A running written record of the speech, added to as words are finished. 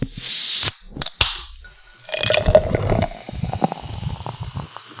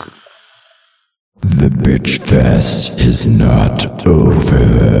Bitch Fest is not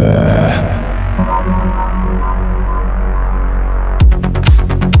over.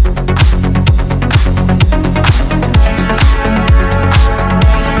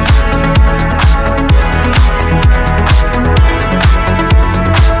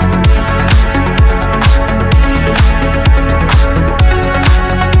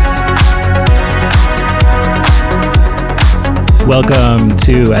 Welcome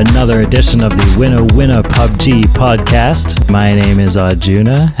to another edition of the Winner Winner PUBG podcast. My name is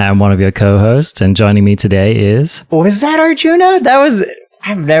Arjuna. I'm one of your co-hosts, and joining me today is... Was that Arjuna?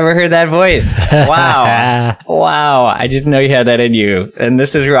 I've never heard that voice. Wow. Wow. I didn't know you had that in you. And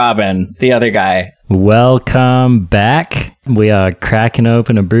this is Robin, the other guy. Welcome back. We are cracking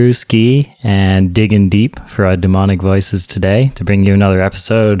open a brewski and digging deep for our demonic voices today to bring you another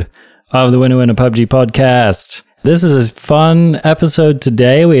episode of the Winner Winner PUBG podcast. This is a fun episode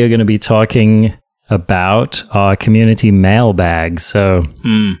today. We are going to be talking about our community mailbag. So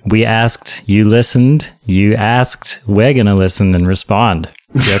we asked, you listened, you asked, we're going to listen and respond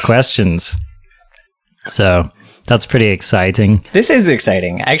to your questions. So that's pretty exciting. This is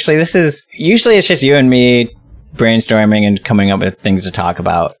exciting. Actually, usually it's just you and me brainstorming and coming up with things to talk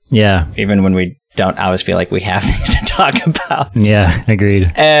about. Yeah. Even when we don't always feel like we have things to talk about. Yeah, agreed.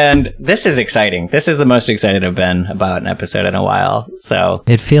 And this is exciting. This is the most excited I've been about an episode in a while. So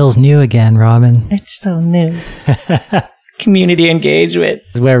it feels new again, Robin. It's so new. Community engagement.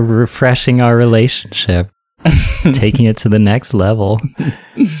 We're refreshing our relationship, taking it to the next level.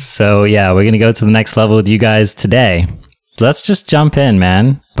 So yeah, we're going to go to the next level with you guys today. Let's just jump in,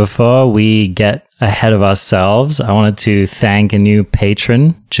 man. Before we get ahead of ourselves, I wanted to thank a new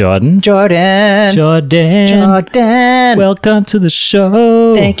patron, Jordan. Jordan. Welcome to the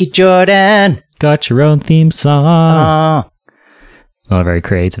show. Thank you, Jordan. Got your own theme song. Not a very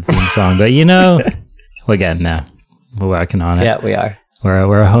creative theme song, but you know, we're getting there. We're working on it. Yeah, we are.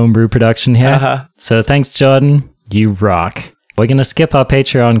 We're a homebrew production here. Uh-huh. So thanks, Jordan. You rock. We're going to skip our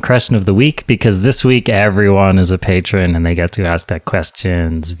Patreon question of the week because this week everyone is a patron and they get to ask their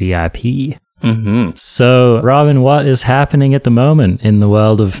questions VIP. Mm-hmm. So, Robin, what is happening at the moment in the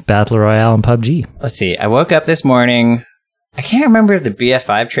world of Battle Royale and PUBG? Let's see. I woke up this morning. I can't remember if the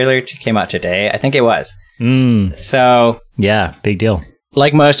BF5 trailer came out today. I think it was. So, yeah, big deal.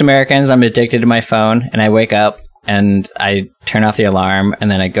 Like most Americans, I'm addicted to my phone, and I wake up and I turn off the alarm,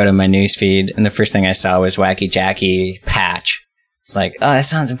 and then I go to my newsfeed, and the first thing I saw was Wacky Jackie patch. It's like, oh, that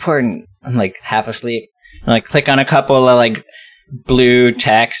sounds important. I'm like half asleep. And I click on a couple of like blue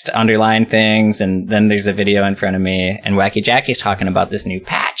text underline things, and then there's a video in front of me, and Wacky Jackie's talking about this new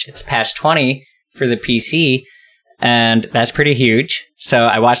patch. It's patch 20 for the PC, and that's pretty huge. So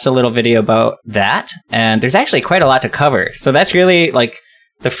I watched a little video about that, and there's actually quite a lot to cover. So that's really like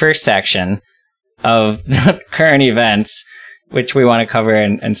the first section of the current events, which we want to cover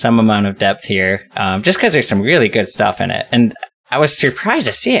in some amount of depth here, just because there's some really good stuff in it. And I was surprised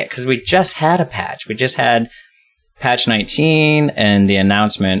to see it because we just had a patch. We just had patch 19 and the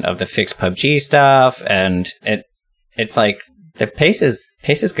announcement of the fixed PUBG stuff, and it's like the pace is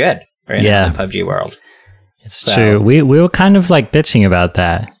good right now in the PUBG world. It's true. We were kind of like bitching about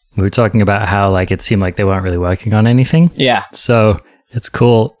that. We were talking about how like it seemed like they weren't really working on anything. Yeah. So it's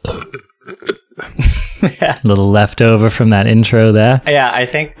cool. Yeah. Little leftover from that intro there. Yeah, I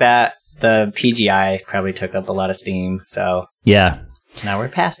think that the PGI probably took up a lot of steam. So yeah. Now we're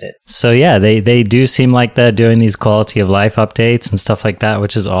past it. So yeah, they do seem like they're doing these quality of life updates and stuff like that,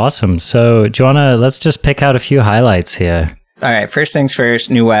 which is awesome. So do you wanna, let's just pick out a few highlights here. All right, first things first,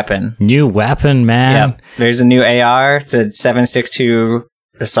 new weapon. New weapon, man. Yep. There's a new AR. It's a 7.62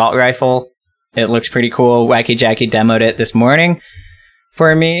 assault rifle. It looks pretty cool. Wacky Jackie demoed it this morning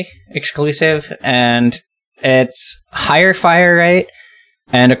for me, exclusive, and it's higher fire rate,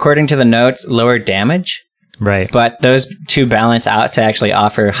 and according to the notes, lower damage. Right. But those two balance out to actually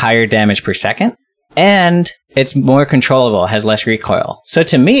offer higher damage per second, and it's more controllable, has less recoil. So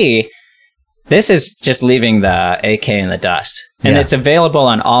to me, this is just leaving the AK in the dust, and it's available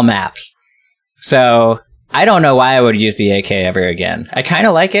on all maps. So I don't know why I would use the AK ever again. I kind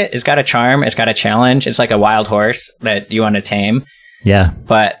of like it. It's got a charm. It's got a challenge. It's like a wild horse that you want to tame. Yeah.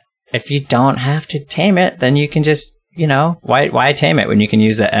 But if you don't have to tame it, then you can just, you know, why tame it when you can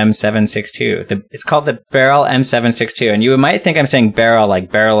use the M762? It's called the Barrel M762. And you might think I'm saying barrel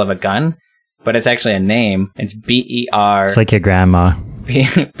like barrel of a gun, but it's actually a name. It's BER. It's like your grandma.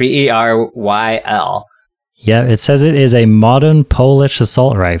 BERYL. Yeah, it says it is a modern Polish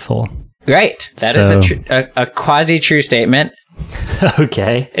assault rifle. Right. That is a quasi-true statement.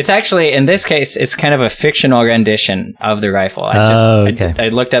 Okay. It's actually, in this case, it's kind of a fictional rendition of the rifle. I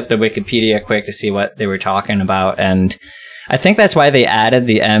looked up the Wikipedia quick to see what they were talking about, and I think that's why they added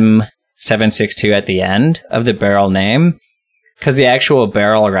the M762 at the end of the barrel name, because the actual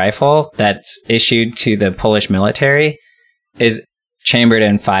barrel rifle that's issued to the Polish military is chambered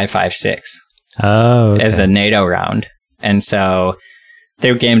in 5.56 as a NATO round. And so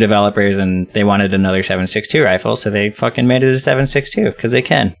they were game developers and they wanted another 7.62 rifle, so they fucking made it a 7.62 because they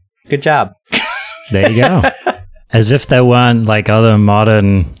can. Good job. There you go. As if there weren't like other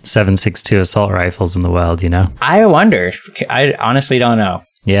modern 7.62 assault rifles in the world, you know? I wonder. I honestly don't know.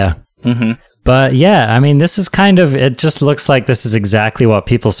 Yeah. Mm-hmm. But yeah, I mean, this is kind of, it just looks like this is exactly what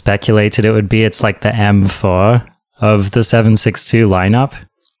people speculated it would be. It's like the M4 of the 7.62 lineup.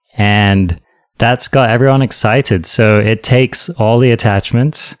 And that's got everyone excited. So it takes all the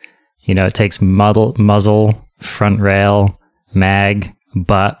attachments, you know, it takes muzzle, front rail, mag,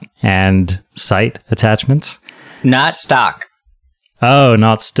 butt, and sight attachments. Not stock. Oh, it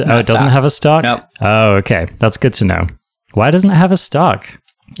doesn't stock. have a stock? Nope. Oh, okay. That's good to know. Why doesn't it have a stock?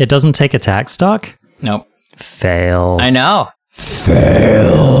 It doesn't take attack stock? Nope. Fail. I know.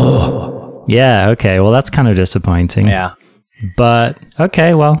 Fail. Yeah, okay. Well, that's kind of disappointing. Yeah. But,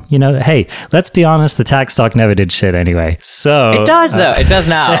 okay, well, you know, hey, let's be honest, the tack stock never did shit anyway. So It does, though. It does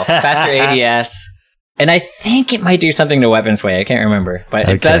now. Faster ADS. And I think it might do something to weapons weight. I can't remember. But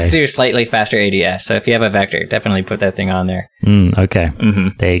it does do slightly faster ADS. So if you have a Vector, definitely put that thing on there. Okay. Mm-hmm.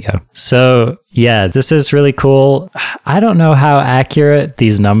 There you go. So, yeah, this is really cool. I don't know how accurate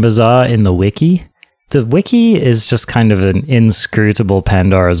these numbers are in the wiki. The wiki is just kind of an inscrutable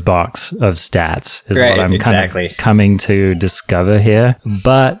Pandora's box of stats, is Right, what I'm exactly. kind of coming to discover here.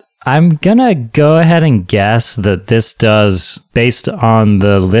 But I'm gonna go ahead and guess that this does, based on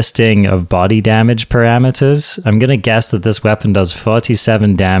the listing of body damage parameters, I'm gonna guess that this weapon does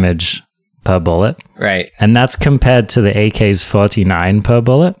 47 damage per bullet. Right. And that's compared to the AK's 49 per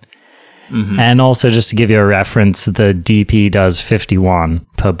bullet. Mm-hmm. And also, just to give you a reference, the DP does 51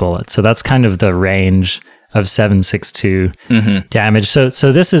 per bullet. So that's kind of the range of 7.62 damage. So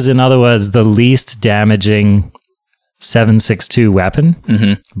this is, in other words, the least damaging 7.62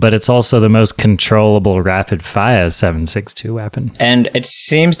 weapon, but it's also the most controllable rapid fire 7.62 weapon. And it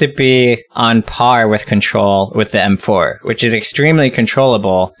seems to be on par with control with the M4, which is extremely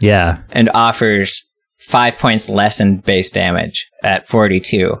controllable. Yeah. And offers 5 points less in base damage at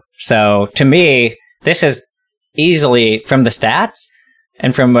 42. So to me, this is easily, from the stats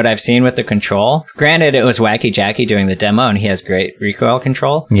and from what I've seen with the control, granted it was Wacky Jackie doing the demo and he has great recoil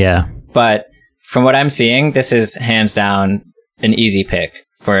control. Yeah. But from what I'm seeing, this is hands down an easy pick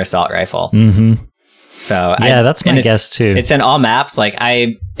for assault rifle. Mm-hmm. So yeah, that's my guess too. It's in all maps. Like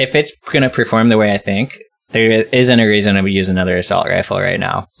if it's going to perform the way I think, there isn't a reason to use another assault rifle right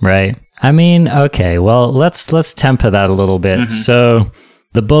now. Right. I mean, okay, well, let's temper that a little bit. So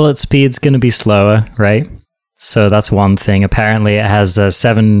the bullet speed's going to be slower, right? So that's one thing. Apparently it has a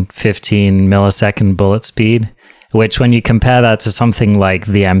 715 millisecond bullet speed, which when you compare that to something like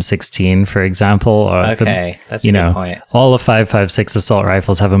the M16, for example, or that's a good point. All the 5.56 assault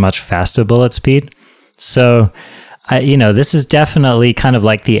rifles have a much faster bullet speed. So, this is definitely kind of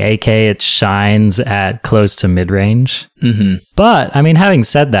like the AK. It shines at close to mid-range. Mm-hmm. But, I mean, having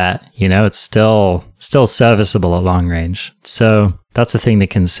said that, it's still serviceable at long range. So that's a thing to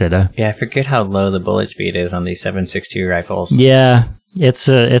consider. Yeah, I forget how low the bullet speed is on these 7.62 rifles. Yeah, it's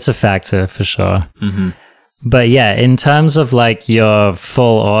a factor for sure. Mm-hmm. But yeah, in terms of like your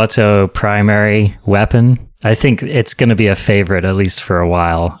full auto primary weapon, I think it's going to be a favorite at least for a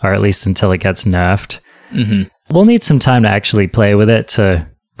while, or at least until it gets nerfed. Mm-hmm. We'll need some time to actually play with it to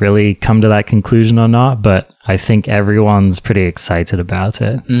really come to that conclusion or not, but I think everyone's pretty excited about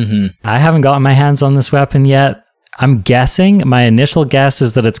it. Mm-hmm. I haven't gotten my hands on this weapon yet. I'm guessing, my initial guess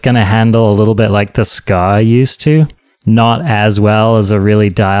is that it's going to handle a little bit like the Scar used to. Not as well as a really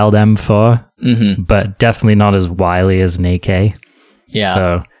dialed M4, but definitely not as wily as an AK. Yeah.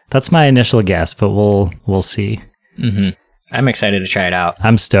 So that's my initial guess, but we'll see. Mm-hmm. I'm excited to try it out.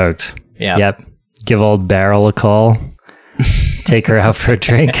 I'm stoked. Yeah. Yep. Give old Beryl a call. Take her out for a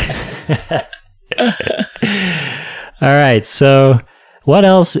drink. All right. So what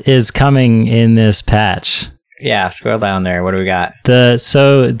else is coming in this patch? Yeah. Scroll down there. What do we got?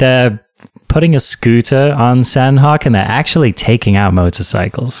 So they're putting a scooter on Sandhawk, and they're actually taking out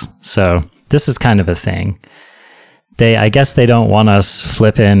motorcycles. So this is kind of a thing. I guess they don't want us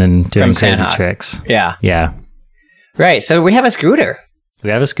flipping and doing crazy tricks. Yeah. Yeah. Right. So we have a scooter. We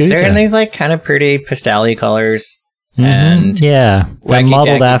have a scooter. They're in these like kind of pretty pastel-y colors. Mm-hmm. And yeah. They're Wacky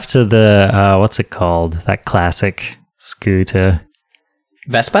modeled Jackie. after the, what's it called? That classic scooter.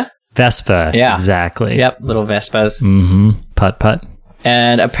 Vespa? Vespa. Yeah. Exactly. Yep, little Vespas. Mm-hmm. Putt.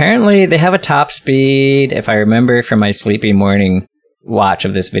 And apparently they have a top speed, if I remember from my sleepy morning watch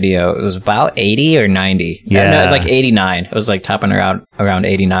of this video, it was about 80 or 90. Yeah. No, like 89. It was like topping around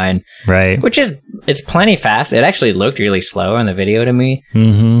 89. Right. Which is, it's plenty fast. It actually looked really slow in the video to me.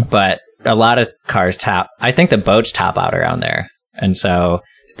 Mm-hmm. But a lot of cars top. I think the boats top out around there. And so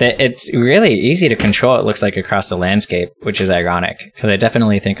it's really easy to control, it looks like, across the landscape, which is ironic because I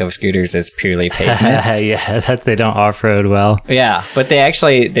definitely think of scooters as purely pavement. Yeah, that they don't off-road well. Yeah, but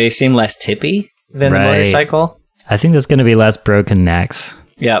they seem less tippy than the motorcycle. I think there's going to be less broken necks.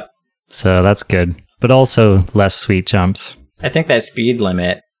 Yep. So that's good. But also less sweet jumps. I think that speed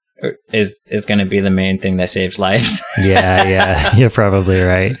limit is going to be the main thing that saves lives. Yeah, you're probably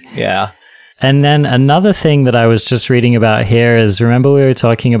right. Yeah. And then another thing that I was just reading about here is, remember we were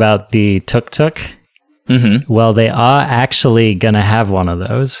talking about the tuk-tuk? Mm-hmm. Well, they are actually going to have one of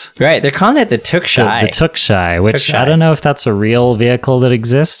those. Right, they're calling it the Tuk-Shy. The Tuk-Shy, which Tuk-Shy. I don't know if that's a real vehicle that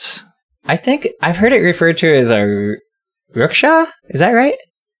exists. I think I've heard it referred to as a rickshaw. Is that right?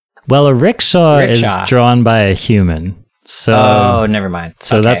 Well, a rickshaw is drawn by a human. So, never mind.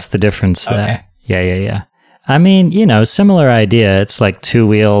 So Okay. that's the difference there. Okay. Yeah. I mean, similar idea. It's like two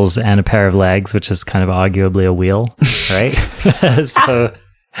wheels and a pair of legs, which is kind of arguably a wheel, right? So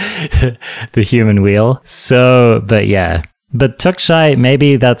the human wheel. So, but yeah. But Tuk-Shy,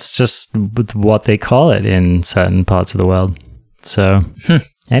 maybe that's just what they call it in certain parts of the world. So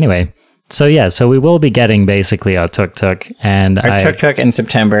anyway. So we will be getting basically our tuk-tuk. And Our tuk-tuk in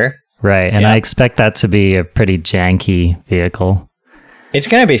September. Right. And I expect that to be a pretty janky vehicle. It's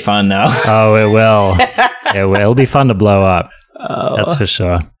going to be fun, though. Oh, it will. It will. It'll be fun to blow up. Oh. That's for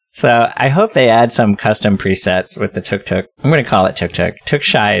sure. So I hope they add some custom presets with the tuk-tuk. I'm going to call it tuk-tuk.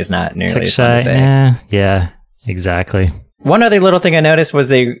 Tuk-Shy is not nearly as fun to say. Yeah, exactly. One other little thing I noticed was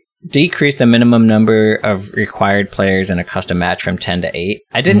they decreased the minimum number of required players in a custom match from 10 to 8.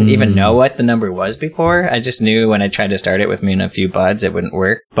 I didn't even know what the number was before. I just knew when I tried to start it with me and a few buds, it wouldn't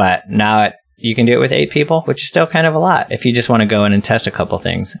work. But now you can do it with 8 people, which is still kind of a lot if you just want to go in and test a couple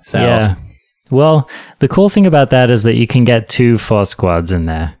things. So yeah. Well, the cool thing about that is that you can get 2 4 squads in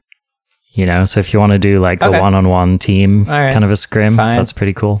there. So if you want to do like a one-on-one team kind of a scrim, that's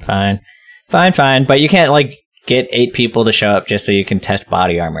pretty cool. Fine. But you can't like get 8 people to show up just so you can test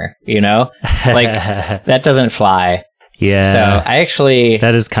body armor, Like that doesn't fly. Yeah. So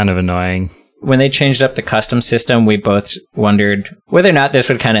that is kind of annoying. When they changed up the custom system, we both wondered whether or not this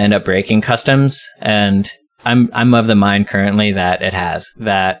would kind of end up breaking customs. And I'm of the mind currently that it has.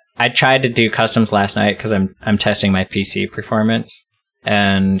 That I tried to do customs last night because I'm testing my PC performance,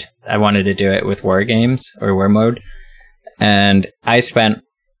 and I wanted to do it with war games or war mode. And I spent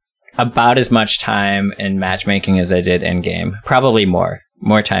about as much time in matchmaking as I did in game. Probably more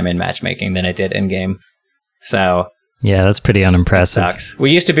time in matchmaking than I did in game. So yeah, that's pretty unimpressive. Sucks.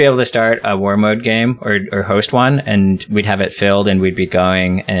 We used to be able to start a war mode game or host one, and we'd have it filled, and we'd be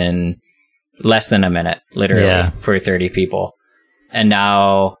going in less than a minute, literally, for 30 people. And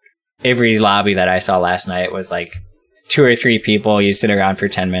now every lobby that I saw last night was like 2 or 3 people. You sit around for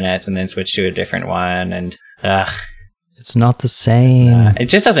 10 minutes and then switch to a different one, and it's not the same. It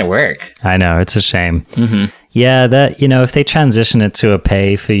just doesn't work. I know, it's a shame. Mm-hmm. Yeah, that if they transition it to a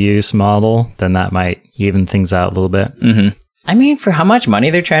pay-for-use model, then that might even things out a little bit. Mm-hmm. I mean, for how much money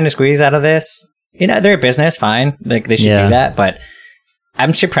they're trying to squeeze out of this, they're a business, fine. Like they should do that, but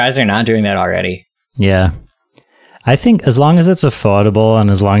I'm surprised they're not doing that already. Yeah. I think as long as it's affordable and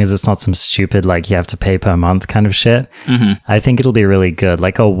as long as it's not some stupid, like you have to pay per month kind of shit, I think it'll be really good.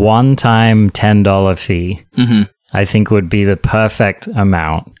 Like a one-time $10 fee, I think would be the perfect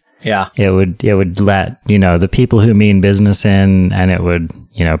amount. Yeah. It would let, the people who mean business in, and it would,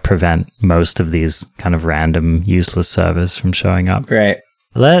 prevent most of these kind of random useless servers from showing up. Right.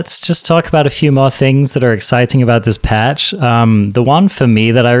 Let's just talk about a few more things that are exciting about this patch. The one for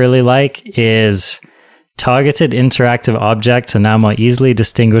me that I really like is targeted interactive objects are now more easily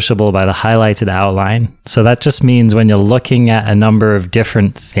distinguishable by the highlighted outline. So that just means when you're looking at a number of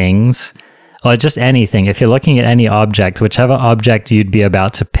different things, or just anything, if you're looking at any object, whichever object you'd be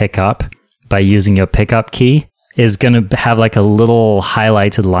about to pick up by using your pickup key is going to have like a little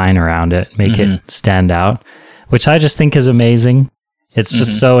highlighted line around it, make it stand out, which I just think is amazing. It's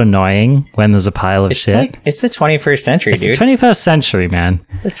just so annoying when there's a pile of shit. It's the 21st century, dude. It's the 21st century, man.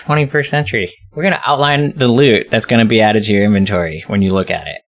 It's the 21st century. We're going to outline the loot that's going to be added to your inventory when you look at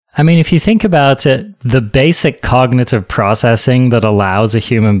it. I mean, if you think about it, the basic cognitive processing that allows a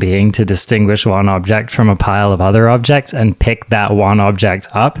human being to distinguish one object from a pile of other objects and pick that one object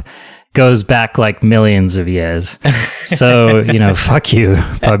up goes back like millions of years. So, fuck you,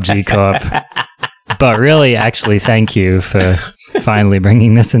 PUBG Corp. But really, actually, thank you for finally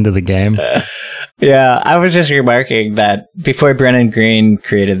bringing this into the game. Yeah, I was just remarking that before Brennan Green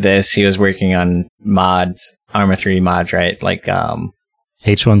created this, he was working on mods, Arma 3 mods, right? Like,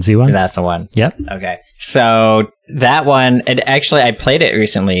 H1Z1? that's the one. Yep. Okay. So that one, I played it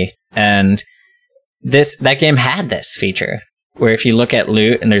recently, and that game had this feature where if you look at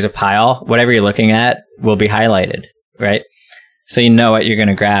loot and there's a pile, whatever you're looking at will be highlighted, right? So you know what you're going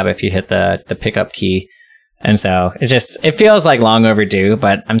to grab if you hit the pickup key. And so it feels like long overdue,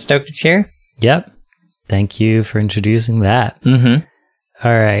 but I'm stoked it's here. Yep. Thank you for introducing that. Mm-hmm.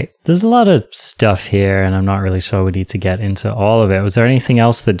 All right. There's a lot of stuff here, and I'm not really sure we need to get into all of it. Was there anything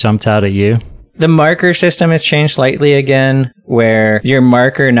else that jumped out at you? The marker system has changed slightly again, where your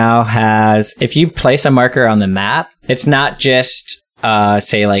marker now has, if you place a marker on the map, it's not just,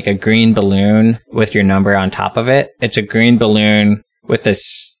 say, like a green balloon with your number on top of it. It's a green balloon with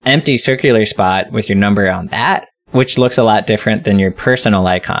this empty circular spot with your number on that, which looks a lot different than your personal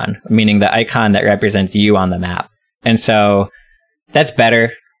icon, meaning the icon that represents you on the map. And so that's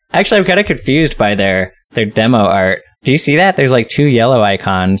better. Actually, I'm kind of confused by their demo art. Do you see that? There's like 2 yellow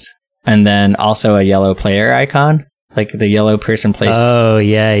icons and then also a yellow player icon. Like the yellow person placed. Oh,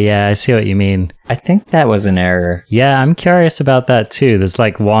 yeah. I see what you mean. I think that was an error. Yeah, I'm curious about that too. There's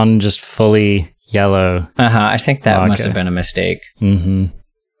like one just fully yellow. I think that Okay. must have been a mistake. Mm-hmm.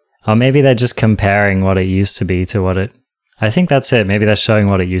 Or maybe they're just comparing what it used to be to what it... I think that's it. Maybe they're showing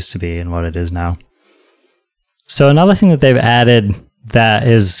what it used to be and what it is now. So another thing that they've added that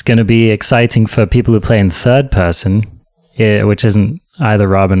is going to be exciting for people who play in third person, which isn't either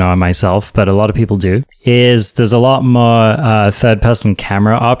Robin or myself, but a lot of people do, is there's a lot more third person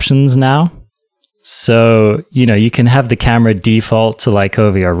camera options now. So, you can have the camera default to like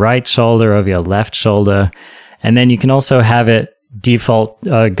over your right shoulder, over your left shoulder, and then you can also have it default,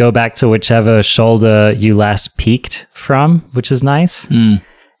 go back to whichever shoulder you last peeked from, which is nice.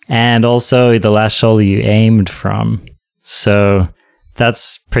 And also the last shoulder you aimed from. So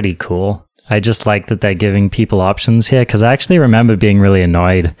that's pretty cool. I just like that they're giving people options here, because I actually remember being really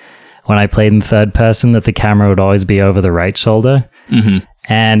annoyed when I played in third person that the camera would always be over the right shoulder. Mm-hmm.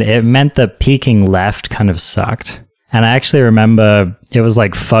 And it meant that peeking left kind of sucked. And I actually remember it was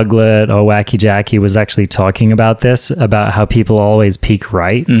like Fuglet or Wacky Jackie was actually talking about this, about how people always peek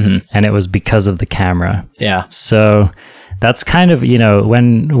right. Mm-hmm. And it was because of the camera. Yeah. So that's kind of,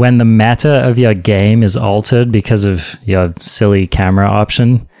 when the meta of your game is altered because of your silly camera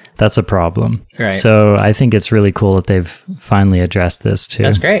option, that's a problem. Right. So I think it's really cool that they've finally addressed this too.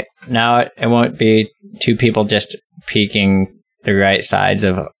 That's great. Now it won't be 2 people just peeking the right sides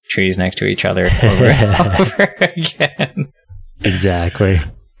of trees next to each other over and over again. Exactly.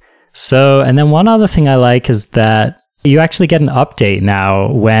 So, and then one other thing I like is that you actually get an update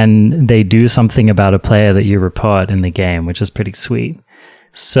now when they do something about a player that you report in the game, which is pretty sweet.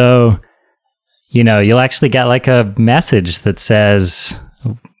 So, you'll actually get like a message that says,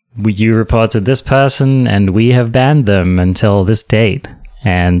 you reported this person and we have banned them until this date.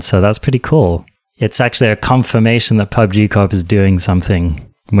 And so that's pretty cool. It's actually a confirmation that PUBG Corp is doing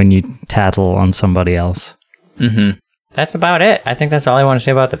something when you tattle on somebody else. Mm-hmm. That's about it. I think that's all I want to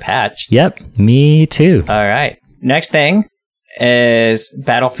say about the patch. Yep, me too. All right. Next thing is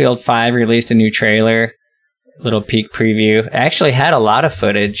Battlefield 5 released a new trailer, little peek preview. It actually had a lot of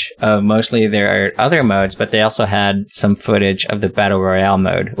footage of mostly their other modes, but they also had some footage of the Battle Royale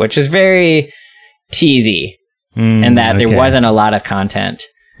mode, which is very teasy in that there wasn't a lot of content.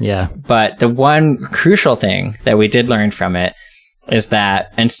 Yeah. But the one crucial thing that we did learn from it is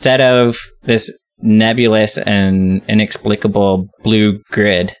that instead of this nebulous and inexplicable blue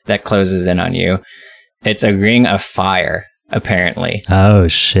grid that closes in on you, it's a ring of fire, apparently. Oh,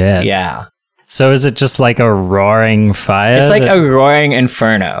 shit. Yeah. So is it just like a roaring fire? It's like a roaring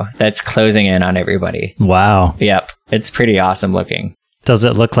inferno that's closing in on everybody. Wow. Yep. It's pretty awesome looking. Does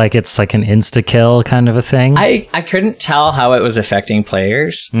it look like it's like an insta-kill kind of a thing? I couldn't tell how it was affecting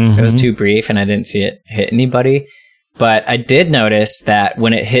players. Mm-hmm. It was too brief and I didn't see it hit anybody. But I did notice that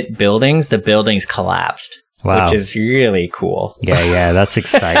when it hit buildings, the buildings collapsed. Wow. Which is really cool. Yeah, that's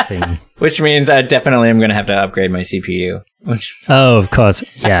exciting. Which means I definitely am going to have to upgrade my CPU. Oh, of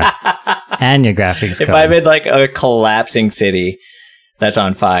course. Yeah. And your graphics card. If I'm in like a collapsing city that's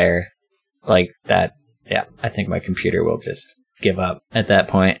on fire, like that, yeah, I think my computer will just give up at that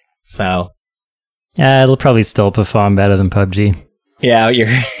point. So, yeah, it'll probably still perform better than PUBG. Yeah, you're.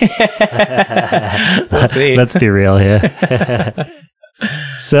 We'll see. Let's be real here.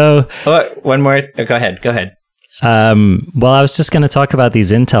 So, one more. Go ahead. Well, I was just going to talk about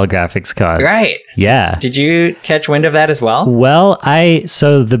these Intel graphics cards. Right. Yeah. Did you catch wind of that as well? Well,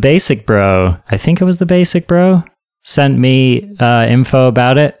 so the Basic Bro, I think it was the Basic Bro, sent me info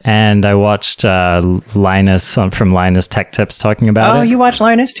about it, and I watched Linus from Linus Tech Tips talking about it. Oh, you watch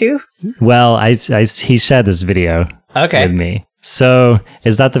Linus too? Well, he shared this video with me. So,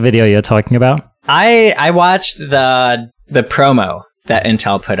 is that the video you're talking about? I watched the promo that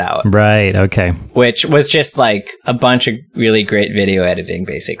Intel put out. Right, okay. Which was just like a bunch of really great video editing,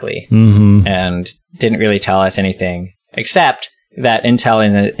 basically. Mm-hmm. And didn't really tell us anything, except that Intel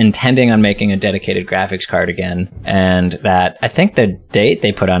is intending on making a dedicated graphics card again, and that I think the date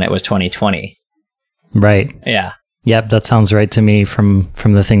they put on it was 2020. Right. Yeah. Yep, that sounds right to me from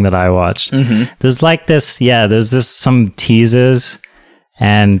the thing that I watched. Mm-hmm. There's some teasers,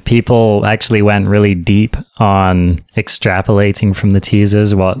 and people actually went really deep on extrapolating from the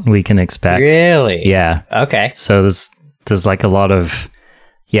teasers what we can expect. Really? Yeah. Okay. So there's like a lot of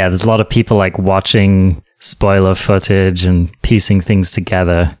people like watching spoiler footage and piecing things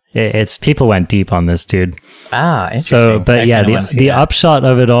together. It's people went deep on this, dude. Ah, interesting. So, but yeah, the upshot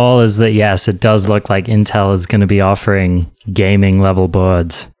of it all is that yes, it does look like Intel is going to be offering gaming level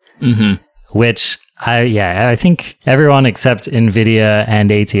boards, which I think everyone except Nvidia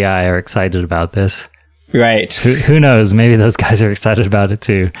and ATI are excited about this. Right. Who knows? Maybe those guys are excited about it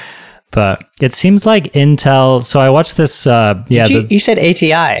too. But it seems like Intel. So I watched this. You said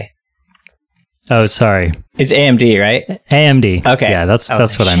ATI. Oh, sorry. It's AMD, right? AMD. Okay. Yeah, that's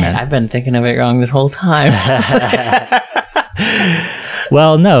what I meant. I've been thinking of it wrong this whole time.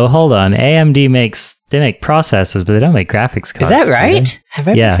 Well, no, hold on. AMD make processors, but they don't make graphics cards. Is that right? Have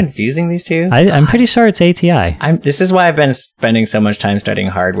I been confusing these two? I'm pretty sure it's ATI. This is why I've been spending so much time studying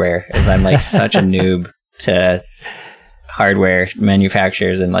hardware, is I'm like such a noob to hardware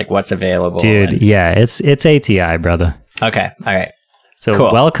manufacturers and like what's available. Dude, yeah, it's ATI, brother. Okay, all right. So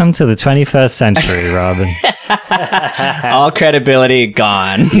cool. Welcome to the 21st century, Robin. All credibility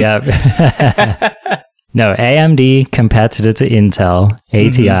gone. Yep. No, AMD competitor to Intel,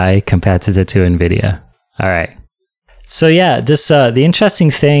 ATI competitor to Nvidia. All right. So yeah, this the interesting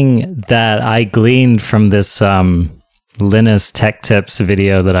thing that I gleaned from this Linus Tech Tips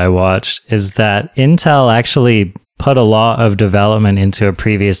video that I watched is that Intel actually put a lot of development into a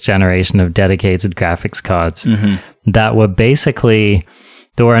previous generation of dedicated graphics cards that were basically,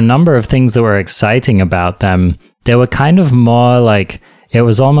 there were a number of things that were exciting about them. They were kind of more like, it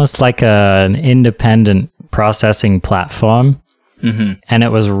was almost like an independent processing platform. And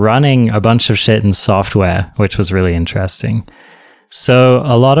it was running a bunch of shit in software, which was really interesting. So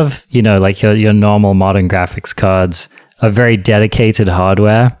a lot of, like your normal modern graphics cards are very dedicated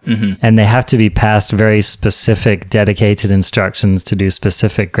hardware, and they have to be passed very specific dedicated instructions to do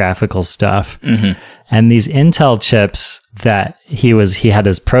specific graphical stuff. And these Intel chips that he had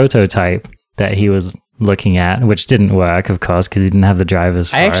his prototype that he was looking at, which didn't work, of course, because he didn't have the drivers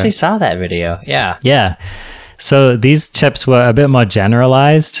for it. I actually saw that video. Yeah. Yeah. So these chips were a bit more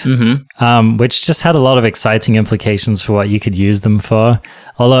generalized, which just had a lot of exciting implications for what you could use them for.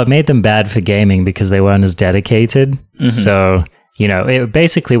 Although it made them bad for gaming because they weren't as dedicated. So, it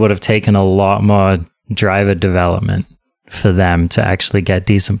basically would have taken a lot more driver development for them to actually get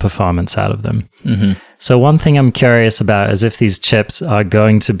decent performance out of them. So one thing I'm curious about is if these chips are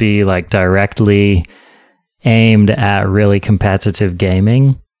going to be like directly aimed at really competitive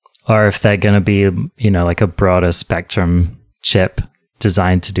gaming, or if they're going to be, like a broader spectrum chip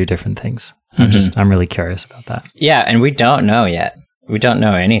designed to do different things. I'm really curious about that. Yeah, and we don't know yet. We don't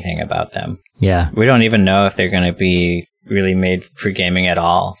know anything about them. Yeah. We don't even know if they're going to be really made for gaming at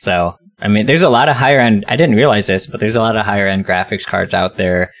all. So, I mean, there's a lot of higher end, I didn't realize this, but there's a lot of higher end graphics cards out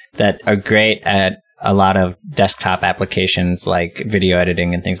there that are great at a lot of desktop applications like video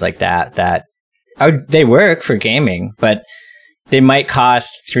editing and things like that, they work for gaming, but they might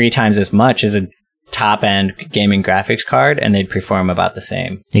cost 3 times as much as a top-end gaming graphics card, and they'd perform about the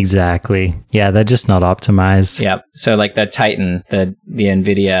same. Exactly. Yeah, they're just not optimized. Yep. So like the Titan, the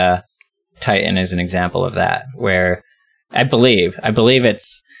NVIDIA Titan is an example of that, where I believe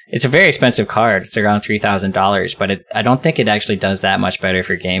it's a very expensive card. It's around $3,000, but I don't think it actually does that much better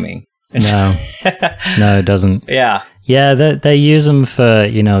for gaming. No, it doesn't. Yeah. Yeah, they use them for,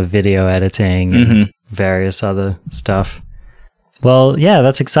 video editing and various other stuff. Well, yeah,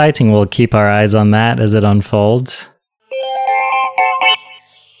 that's exciting. We'll keep our eyes on that as it unfolds.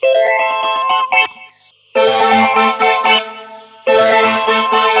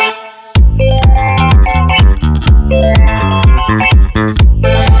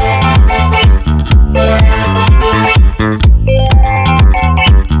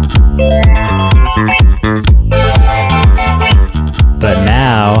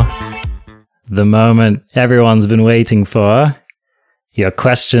 the moment everyone's been waiting for. Your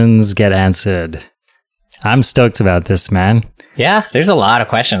questions get answered. I'm stoked about this, man. Yeah, there's a lot of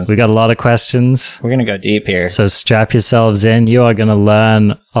questions. We got a lot of questions. We're going to go deep here. So strap yourselves in. You are going to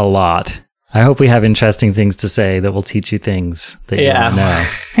learn a lot. I hope we have interesting things to say that will teach you things that you want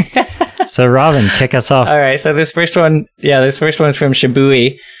to know. So Robin, kick us off. All right, so this first one's from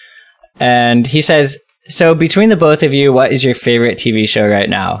Shibui. And he says, so between the both of you, what is your favorite TV show right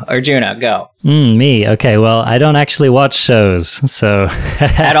now? Arjuna, go. Me. Okay, well, I don't actually watch shows, so...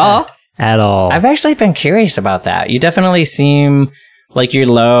 At all? At all. I've actually been curious about that. You definitely seem like you're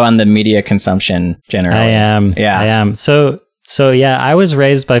low on the media consumption generally. I am. Yeah. I am. So yeah, I was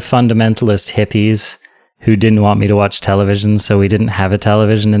raised by fundamentalist hippies who didn't want me to watch television, so we didn't have a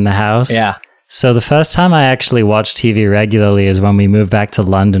television in the house. Yeah. So the first time I actually watched TV regularly is when we moved back to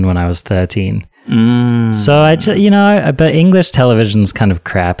London when I was 13. So I just, but English television's kind of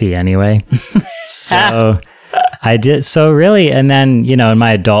crappy anyway. So I did. So really, and then, in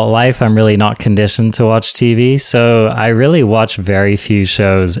my adult life, I'm really not conditioned to watch TV. So I really watch very few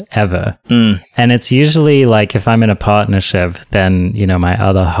shows ever. And it's usually like if I'm in a partnership, then, my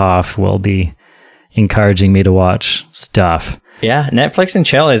other half will be encouraging me to watch stuff. Yeah, Netflix and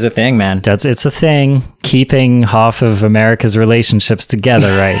chill is a thing, man. It's a thing. Keeping half of America's relationships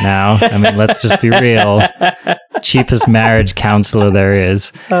together right now. I mean, let's just be real. Cheapest marriage counselor there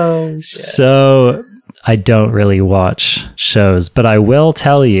is. Oh, shit. So I don't really watch shows, but I will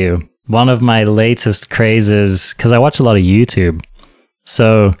tell you one of my latest crazes, because I watch a lot of YouTube.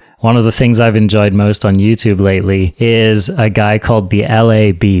 So one of the things I've enjoyed most on YouTube lately is a guy called the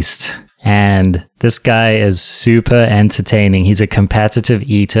LA Beast. And this guy is super entertaining. He's a competitive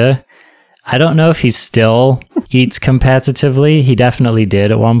eater. I don't know if he still eats competitively. He definitely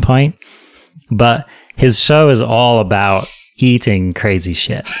did at one point. But his show is all about eating crazy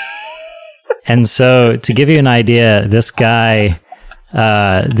shit. And so to give you an idea, this guy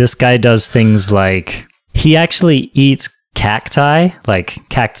does things like he actually eats cacti, like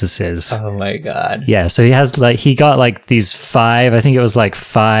cactuses. Oh my God. Yeah. So he got these 5, I think it was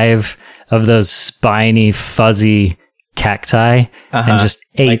 5 of those spiny, fuzzy cacti and just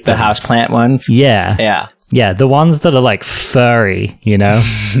ate like the them. houseplant ones? Yeah. Yeah. Yeah. The ones that are furry, he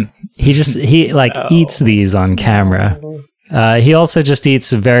eats these on camera. He also just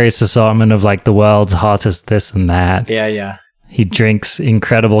eats various assortment of the world's hottest this and that. Yeah, yeah. He drinks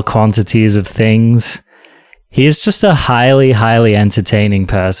incredible quantities of things. He is just a highly, highly entertaining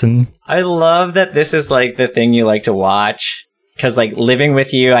person. I love that this is the thing you like to watch. Because living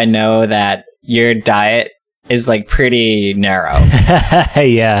with you, I know that your diet is pretty narrow.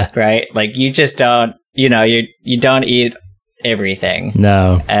 Yeah. Right? You just don't, you don't eat everything.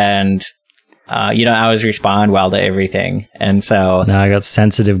 No. And you don't always respond well to everything. And so... No, I got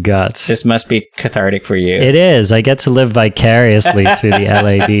sensitive guts. This must be cathartic for you. It is. I get to live vicariously through the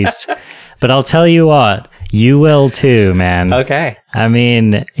LA Beast. But I'll tell you what, you will too, man. Okay. I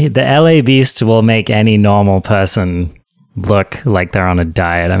mean, the LA Beast will make any normal person look like they're on a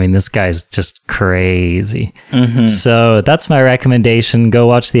diet. I mean, this guy's just crazy. So that's my recommendation. Go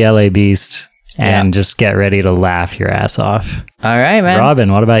watch the LA Beast and just get ready to laugh your ass off. All right, man.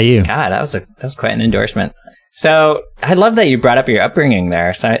 Robin, what about you? God, that was quite an endorsement. So I love that you brought up your upbringing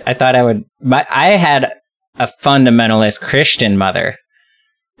there. So I thought I had a fundamentalist Christian mother,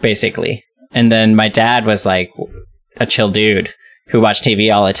 basically. And then my dad was a chill dude who watched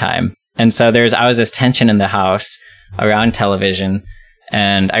TV all the time. And so I was this tension in the house around television.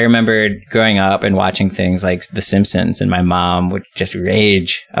 And I remembered growing up and watching things like The Simpsons, and my mom would just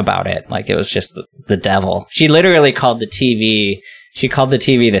rage about it. It was just the devil. She literally called the TV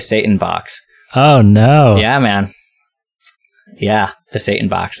the Satan box. Oh, no. Yeah, man. Yeah, the Satan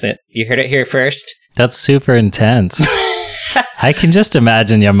box. You heard it here first. That's super intense. I can just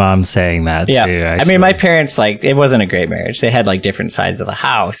imagine your mom saying that too. Actually. I mean, my parents, it wasn't a great marriage. They had different sides of the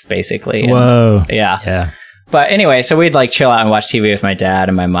house, basically. And, whoa. Yeah. But anyway, so we'd chill out and watch TV with my dad,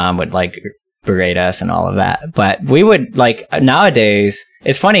 and my mom would berate us and all of that. But we would nowadays,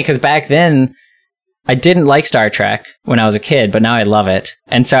 it's funny because back then I didn't like Star Trek when I was a kid, but now I love it.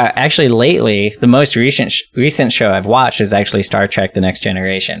 And so actually lately, the most recent show I've watched is actually Star Trek: The Next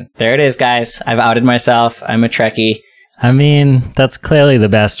Generation. There it is, guys. I've outed myself. I'm a Trekkie. I mean, that's clearly the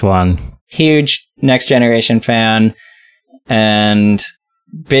best one. Huge Next Generation fan, and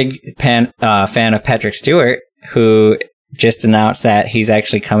big fan of Patrick Stewart, who just announced that he's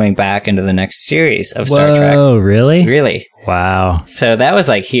actually coming back into the next series of Star Trek. Oh, really? Really. Wow. So that was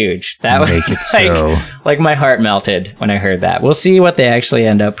huge. That Make was it so. my heart melted when I heard that. We'll see what they actually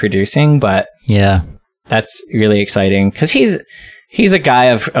end up producing, but yeah, that's really exciting because he's he's a guy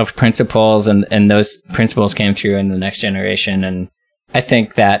of principles, and those principles came through in the next generation. And I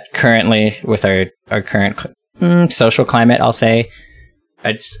think that currently, with our current social climate, I'll say,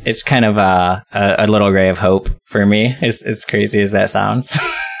 it's kind of a little ray of hope for me, as crazy as that sounds.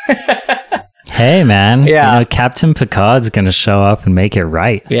 Hey, man. Yeah. You know, Captain Picard's going to show up and make it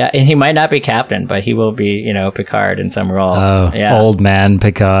right. Yeah, and he might not be captain, but he will be, Picard in some role. Oh, yeah. Old man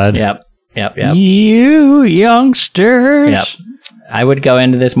Picard. Yep. You youngsters. Yep. I would go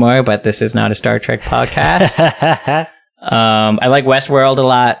into this more, but this is not a Star Trek podcast. I like Westworld a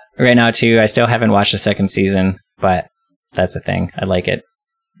lot right now, too. I still haven't watched the second season, but that's a thing. I like it.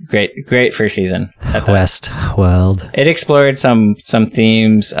 Great first season. Westworld. It explored some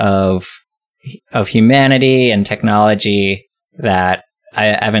themes of humanity and technology that I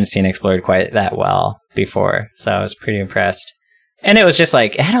haven't seen explored quite that well before. So I was pretty impressed. And it was just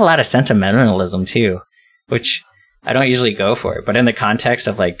like, it had a lot of sentimentalism too, which I don't usually go for. But in the context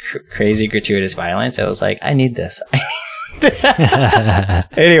of like crazy gratuitous violence, it was like, I need this.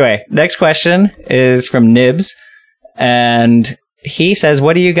 Anyway, next question is from Nibs. And he says,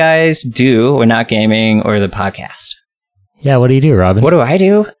 what do you guys do when not gaming or the podcast? Yeah, what do you do, Robin? What do I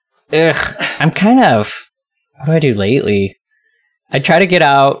do? I'm kind of... What do I do lately? I try to get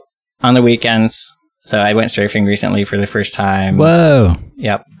out on the weekends. So I went surfing recently for the first time. Whoa.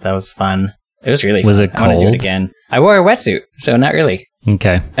 Yep, that was fun. It was really fun. Was it I want to do cold? it again. I wore a wetsuit, so not really.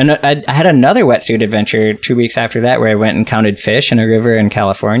 Okay. And I had another wetsuit adventure 2 weeks after that where I went and counted fish in a river in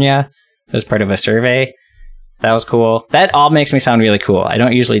California. It was part of a survey. That was cool. That all makes me sound really cool. I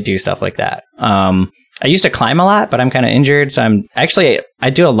don't usually do stuff like that. I used to climb a lot, but I'm kind of injured. So I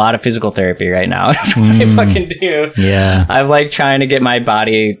do a lot of physical therapy right now. That's what I fucking do. Yeah. I'm like trying to get my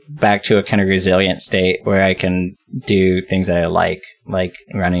body back to a kind of resilient state where I can do things that I like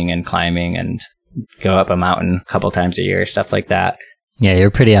running and climbing and go up a mountain a couple times a year, stuff like that. Yeah, you're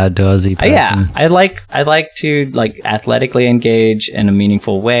a pretty outdoorsy person. Yeah. I like to like athletically engage in a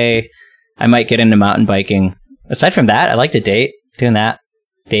meaningful way. I might get into mountain biking. Aside from that, I like to date. Doing that.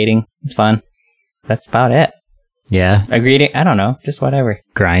 Dating. It's fun. That's about it. Yeah. Reading. I don't know. Just whatever.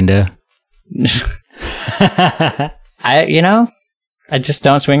 Grinder. I just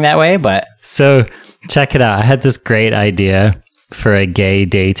don't swing that way, but... So, check it out. I had this great idea for a gay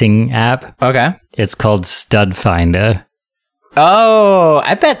dating app. Okay. It's called Stud Finder. Oh,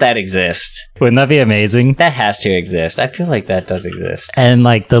 I bet that exists. Wouldn't that be amazing? That has to exist. I feel like that does exist. And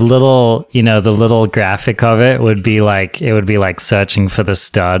like the little graphic of it would be like searching for the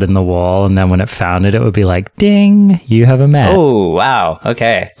stud in the wall, and then when it found it, it would be like, ding, you have a match. Oh, wow.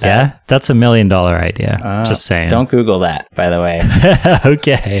 Okay. Yeah, that's $1 million idea. Just saying. Don't Google that, by the way.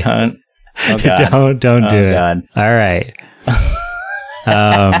 Okay. Don't. Oh, God. don't do it. God. All right.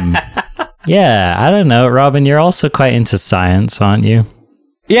 Yeah, I don't know, Robin. You're also quite into science, aren't you?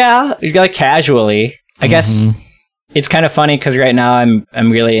 Yeah, like casually. I guess it's kind of funny because right now I'm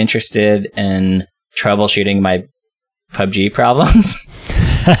really interested in troubleshooting my PUBG problems.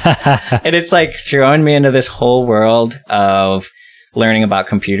 And it's like throwing me into this whole world of learning about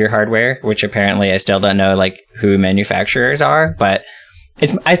computer hardware, which apparently I still don't know like who manufacturers are, but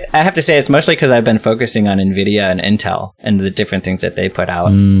I have to say it's mostly because I've been focusing on NVIDIA and Intel and the different things that they put out.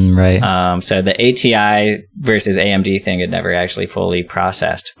 Right. So the ATI versus AMD thing had never actually fully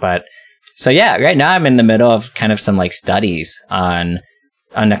processed. But so yeah, right now I'm in the middle of kind of some like studies on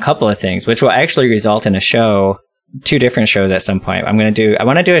a couple of things, which will actually result in a show, 2 different shows at some point. I want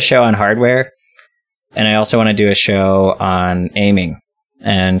to do a show on hardware, and I also want to do a show on aiming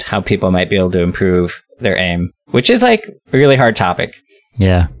and how people might be able to improve their aim, which is like a really hard topic.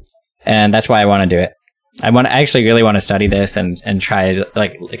 Yeah. And that's why I want to do it. I actually really want to study this and try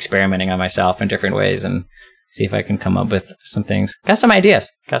like experimenting on myself in different ways and see if I can come up with some things. Got some ideas.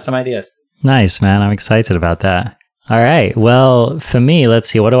 Nice, man. I'm excited about that. All right. Well, for me, let's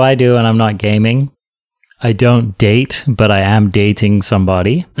see. What do I do when I'm not gaming? I don't date, but I am dating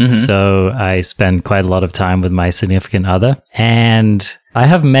somebody. So I spend quite a lot of time with my significant other. And I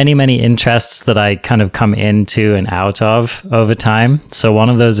have many, many interests that I kind of come into and out of over time. So one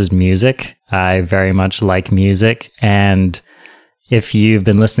of those is music. I very much like music. And if you've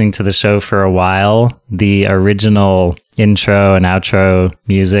been listening to the show for a while, the original intro and outro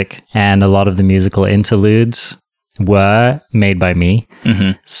music and a lot of the musical interludes were made by me.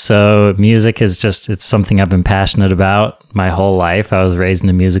 So music is it's something I've been passionate about my whole life. I was raised in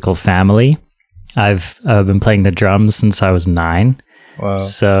a musical family. I've been playing the drums since I was 9. Wow.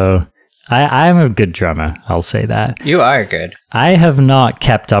 So I'm a good drummer. I'll say that. You are good. I have not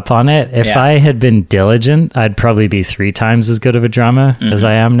kept up on it. If I had been diligent, I'd probably be 3 times as good of a drummer as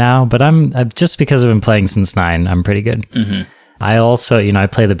I am now. But I'm just because I've been playing since 9, I'm pretty good. I also, I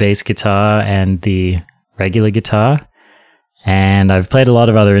play the bass guitar and the regular guitar. And I've played a lot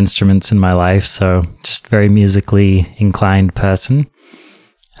of other instruments in my life, so just very musically inclined person.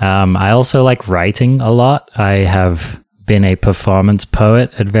 I also like writing a lot. I have been a performance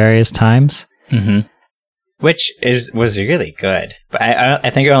poet at various times. Mm-hmm. Which was really good. But I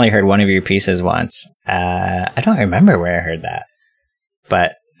think I only heard one of your pieces once. I don't remember where I heard that.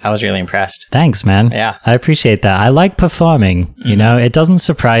 But I was really impressed. Thanks, man. Yeah. I appreciate that. I like performing. It doesn't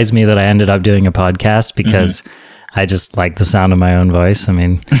surprise me that I ended up doing a podcast because I just like the sound of my own voice. I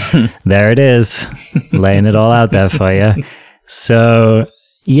mean, there it is, laying it all out there for you. So,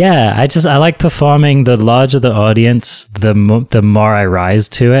 yeah, I like performing. The larger the audience, the more I rise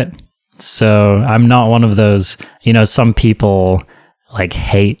to it. So I'm not one of those, some people like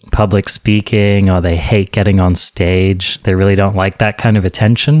hate public speaking or they hate getting on stage. They really don't like that kind of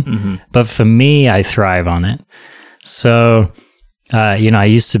attention. But for me, I thrive on it. So, I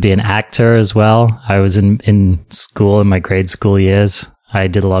used to be an actor as well. I was in school in my grade school years. I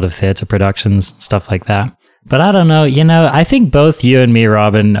did a lot of theater productions, stuff like that. But I don't know, I think both you and me,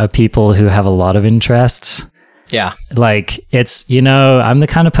 Robin, are people who have a lot of interests. Yeah. Like it's, I'm the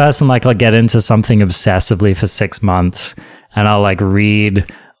kind of person like I'll get into something obsessively for 6 months and I'll like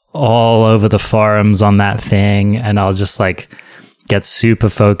read all over the forums on that thing and I'll just like get super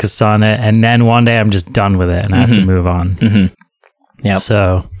focused on it. And then one day I'm just done with it and I have to move on. Yeah.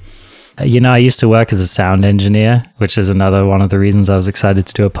 So, I used to work as a sound engineer, which is another one of the reasons I was excited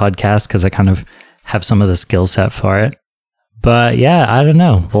to do a podcast because I kind of have some of the skill set for it. But yeah, I don't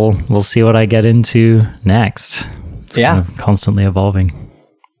know. We'll see what I get into next. It's kind of constantly evolving.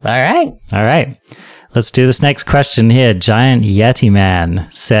 All right. Let's do this next question here. Giant Yeti Man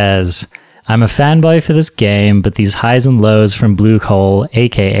says, I'm a fanboy for this game, but these highs and lows from Blue Hole,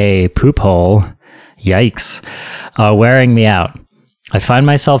 aka Poop Hole, yikes, are wearing me out. I find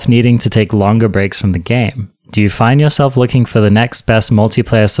myself needing to take longer breaks from the game. Do you find yourself looking for the next best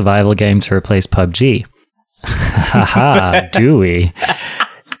multiplayer survival game to replace PUBG? Haha, do we?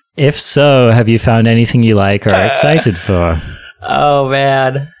 If so, have you found anything you like or are excited for? Oh,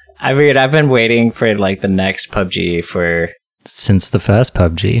 man. I mean, I've been waiting for like the next PUBG since the first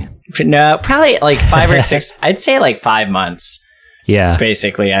PUBG. No, probably like 5 or 6. I'd say like 5 months. Yeah.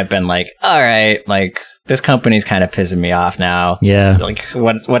 Basically, I've been like, all right, like this company's kind of pissing me off now. Yeah. Like,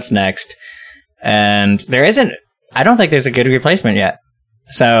 what's next? And I don't think there's a good replacement yet.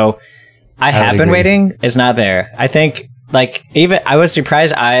 So I have been waiting. It's not there. I think, like, I was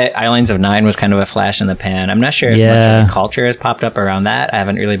surprised Islands of Nine was kind of a flash in the pan. I'm not sure if much of the culture has popped up around that. I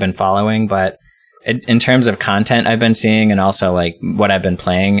haven't really been following, but in terms of content I've been seeing and also, like, what I've been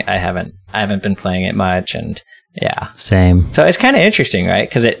playing, I haven't been playing it much, and yeah. Same. So it's kind of interesting, right?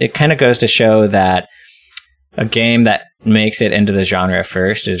 Because it kind of goes to show that a game that makes it into the genre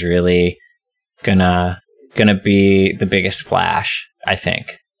first is really gonna be the biggest splash, I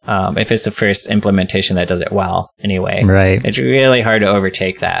think. If it's the first implementation that does it well, anyway. Right. It's really hard to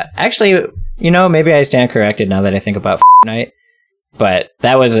overtake that. Actually, maybe I stand corrected now that I think about Fortnite, but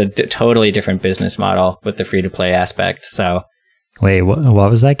that was a totally different business model with the free-to-play aspect, so... Wait, what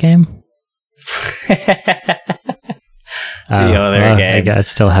was that game? The other game. I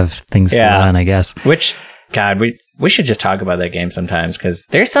still have things to learn, I guess. Which, God, we should just talk about that game sometimes, because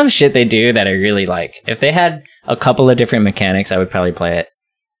there's some shit they do that I really like. If they had a couple of different mechanics, I would probably play it.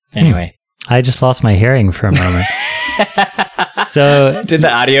 Anyway. I just lost my hearing for a moment. So did the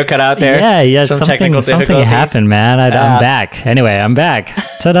audio cut out there? Yeah. Something happened, man. I'm back. Anyway, I'm back.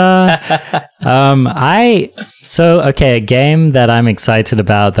 Ta-da! A game that I'm excited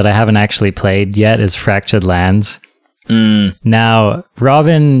about that I haven't actually played yet is Fractured Lands. Now,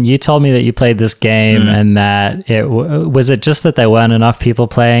 Robin, you told me that you played this game and that was it just that there weren't enough people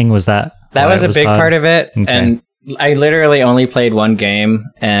playing? Was that was a big part of it? Okay. And I literally only played one game,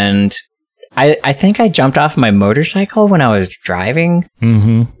 and I think I jumped off my motorcycle when I was driving,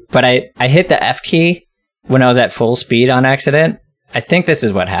 but I hit the F key when I was at full speed on accident. I think this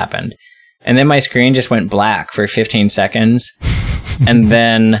is what happened. And then my screen just went black for 15 seconds, and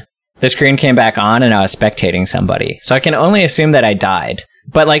then the screen came back on and I was spectating somebody. So I can only assume that I died.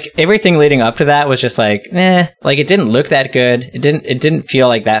 But like everything leading up to that was just like, like it didn't look that good. It didn't feel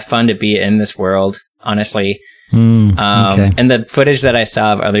like that fun to be in this world, honestly. And the footage that I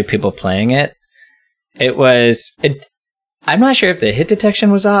saw of other people playing it, I'm not sure if the hit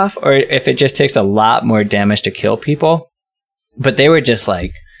detection was off or if it just takes a lot more damage to kill people, but they were just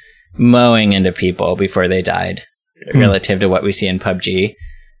like mowing into people before they died relative to what we see in PUBG,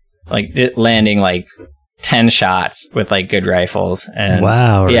 like landing like 10 shots with like good rifles. And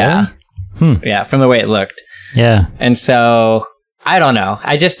wow. Really? Yeah. Yeah. From the way it looked. Yeah. And so I don't know.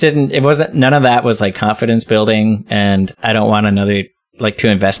 I just didn't, none of that was like confidence building, and I don't want to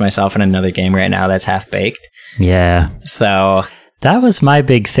invest myself in another game right now that's half baked. Yeah. So that was my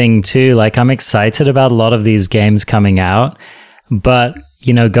big thing too. Like, I'm excited about a lot of these games coming out, but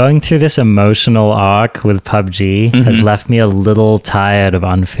going through this emotional arc with PUBG has left me a little tired of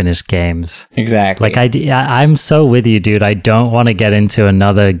unfinished games. Exactly. Like, I'm so with you, dude. I don't want to get into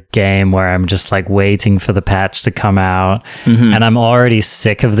another game where I'm just like waiting for the patch to come out, and I'm already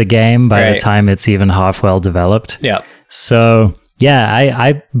sick of the game by the time it's even half well developed. Yeah. So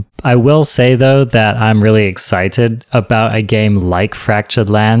yeah, I will say though that I'm really excited about a game like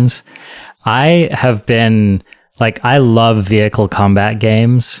Fractured Lands. I have been like, I love vehicle combat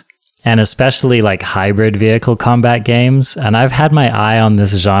games, and especially like hybrid vehicle combat games. And I've had my eye on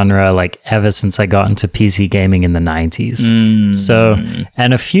this genre like ever since I got into PC gaming in the 90s. So,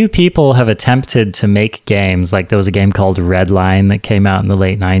 and a few people have attempted to make games. Like, there was a game called Redline that came out in the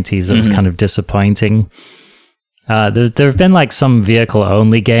late 90s that was kind of disappointing. There have been like some vehicle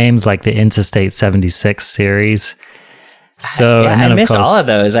only games, like the Interstate 76 series. So yeah, and then I missed of course, all of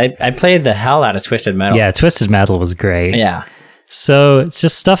those. I played the hell out of Twisted Metal. Yeah, Twisted Metal was great. Yeah. So it's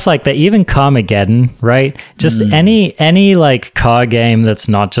just stuff like that. Even Carmageddon, right? Just any like car game that's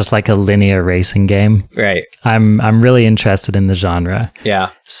not just like a linear racing game. Right. I'm really interested in the genre.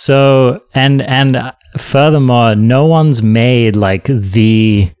 Yeah. So and furthermore, no one's made like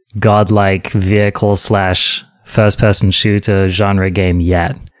the godlike vehicle / first person shooter genre game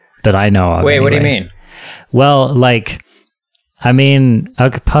yet that I know of. Wait, anyway. what do you mean? Well, like, I mean,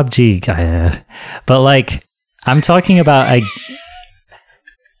 okay, PUBG, but like, I'm talking about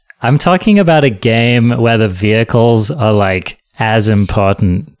a game where the vehicles are like as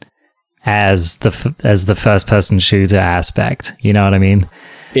important as the first person shooter aspect. You know what I mean?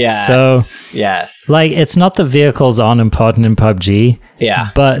 Yes. So, yes. Like, it's not the vehicles aren't important in PUBG. Yeah.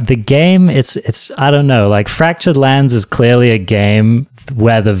 But the game, it's I don't know. Like, Fractured Lands is clearly a game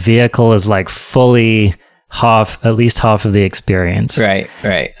where the vehicle is like fully at least half of the experience. Right.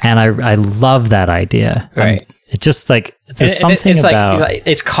 Right. And I love that idea. Right. It just like there's something it's about like,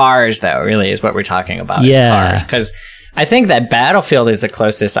 it's cars though. Really, is what we're talking about. Yeah. It's cars, because I think that Battlefield is the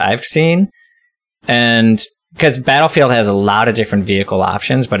closest I've seen, and because Battlefield has a lot of different vehicle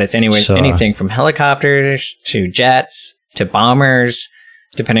options, but it's anything from helicopters to jets to bombers,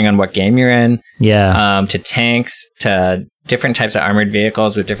 depending on what game you're in. Yeah. To tanks to different types of armored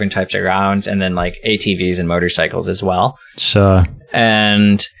vehicles with different types of rounds, and then like ATVs and motorcycles as well. Sure.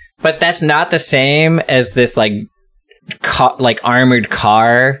 But that's not the same as this like armored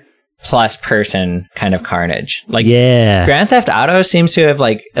car plus person kind of carnage. Like, yeah. Grand Theft Auto seems to have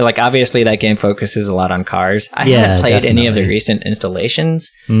like obviously that game focuses a lot on cars. I haven't played any of the recent installations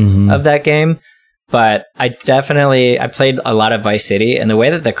of that game, but I played a lot of Vice City, and the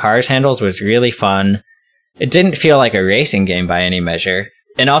way that the cars handles was really fun. It didn't feel like a racing game by any measure.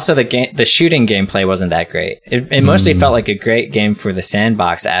 And also the shooting gameplay wasn't that great. It mostly felt like a great game for the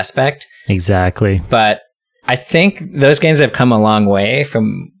sandbox aspect. Exactly. But I think those games have come a long way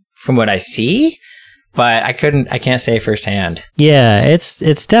from what I see, but I can't say firsthand. Yeah,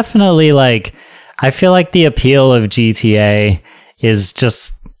 it's definitely like, I feel like the appeal of GTA is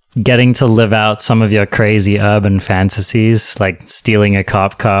just getting to live out some of your crazy urban fantasies, like stealing a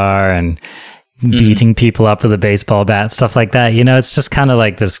cop car and beating people up with a baseball bat, stuff like that. You know, it's just kind of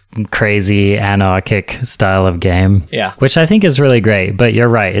like this crazy anarchic style of game. Yeah. Which I think is really great, but you're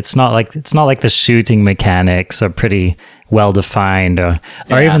right. It's not like the shooting mechanics are pretty well defined, or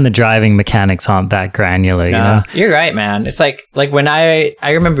even the driving mechanics aren't that granular, you know? You're right, man. It's like when I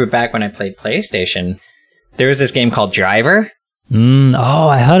remember back when I played PlayStation, there was this game called Driver. Oh,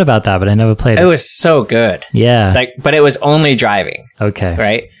 I heard about that, but I never played it. It was so good. Yeah. But it was only driving. Okay.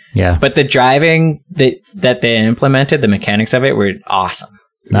 Right? Yeah. But the driving that they implemented, the mechanics of it were awesome.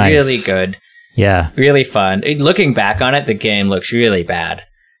 Nice. Really good. Yeah. Really fun. Looking back on it, the game looks really bad.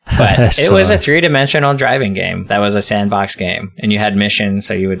 But Sure. It was a 3-dimensional driving game. That was a sandbox game. And you had missions,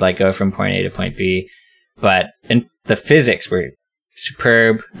 so you would like go from point A to point B. But the physics were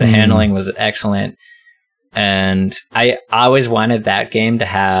superb. The handling was excellent. And I always wanted that game to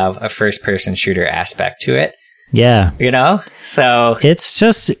have a first-person shooter aspect to it. Yeah. You know? So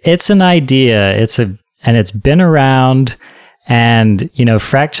it's an idea. And it's been around, and you know,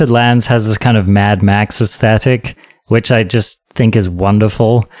 Fractured Lands has this kind of Mad Max aesthetic, which I just think is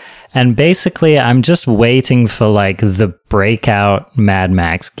wonderful. And basically I'm just waiting for like the breakout Mad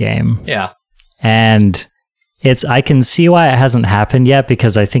Max game. Yeah. And I can see why it hasn't happened yet,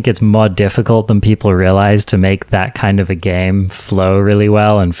 because I think it's more difficult than people realize to make that kind of a game flow really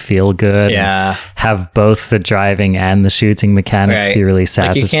well and feel good. Yeah. And have both the driving and the shooting mechanics be really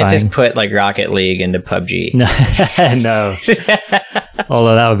satisfying. Like you can't just put like Rocket League into PUBG. No.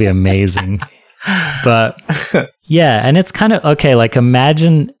 Although that would be amazing. But yeah, and it's kind of okay. Like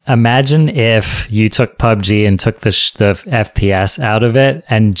imagine if you took PUBG and took the FPS out of it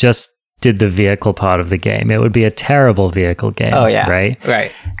and just did the vehicle part of the game. It would be a terrible vehicle game. Oh yeah,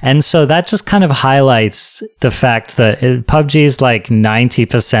 right. And so that just kind of highlights the fact that PUBG is like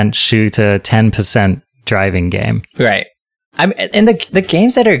 90% shooter, 10% driving game. Right. And the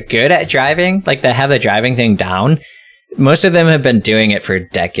games that are good at driving, like that have the driving thing down, most of them have been doing it for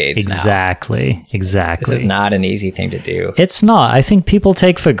decades now. Exactly. This is not an easy thing to do. It's not. I think people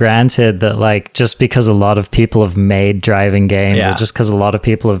take for granted that, like, just because a lot of people have made driving games or just because a lot of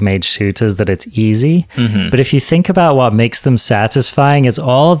people have made shooters, that it's easy. Mm-hmm. But if you think about what makes them satisfying, it's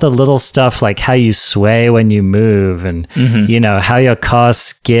all of the little stuff, like how you sway when you move and, you know, how your car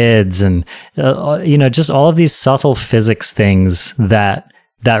skids and, you know, just all of these subtle physics things that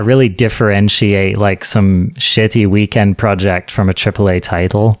really differentiate like some shitty weekend project from a AAA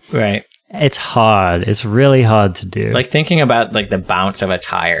title. Right. It's hard. It's really hard to do. Like thinking about like the bounce of a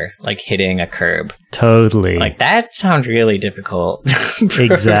tire, like hitting a curb. Totally. Like that sounds really difficult.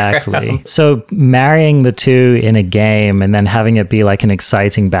 Exactly. So marrying the two in a game and then having it be like an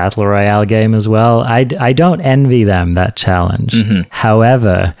exciting battle royale game as well, I don't envy them that challenge. Mm-hmm.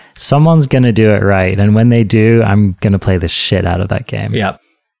 However, someone's going to do it right. And when they do, I'm going to play the shit out of that game. Yep.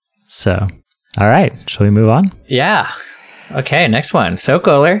 So, all right. Shall we move on? Yeah. Okay, next one. So,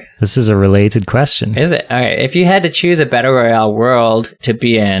 Kohler. This is a related question. Is it? All right. If you had to choose a Battle Royale world to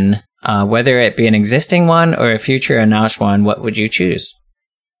be in, whether it be an existing one or a future announced one, what would you choose?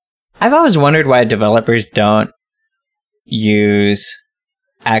 I've always wondered why developers don't use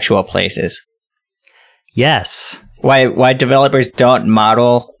actual places. Yes. Why developers don't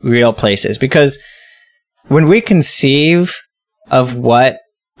model real places. Because when we conceive of what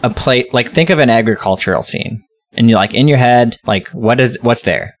a place, like think of an agricultural scene. And you're like in your head, like what's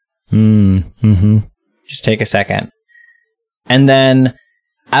there? Mm-hmm. Just take a second. And then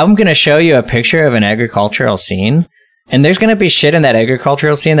I'm going to show you a picture of an agricultural scene. And there's going to be shit in that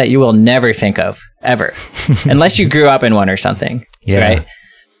agricultural scene that you will never think of, ever. Unless you grew up in one or something. Yeah. Right?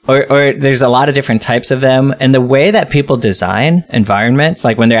 Or there's a lot of different types of them. And the way that people design environments,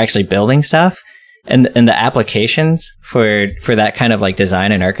 like when they're actually building stuff, and the applications for that kind of like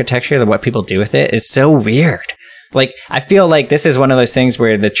design and architecture, what people do with it is so weird. Like, I feel like this is one of those things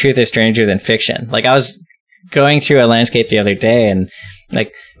where the truth is stranger than fiction. Like, I was going through a landscape the other day and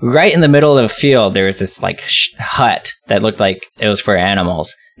like right in the middle of a field, there was this like hut that looked like it was for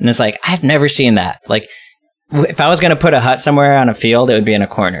animals. And it's like, I've never seen that. Like, if I was going to put a hut somewhere on a field, it would be in a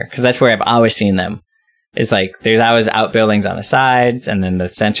corner because that's where I've always seen them. It's like there's always outbuildings on the sides, and then the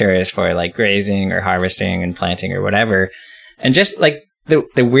center is for like grazing or harvesting and planting or whatever. And just like the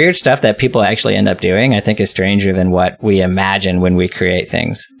weird stuff that people actually end up doing, I think is stranger than what we imagine when we create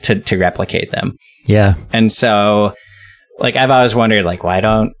things to replicate them. Yeah. And so like I've always wondered, like, why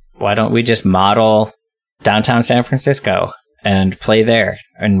don't we just model downtown San Francisco and play there?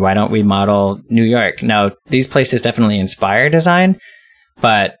 And why don't we model New York? Now, these places definitely inspire design,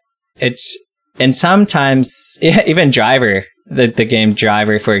 but and sometimes, even Driver, the game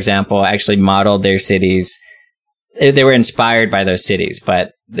Driver, for example, actually modeled their cities. They were inspired by those cities,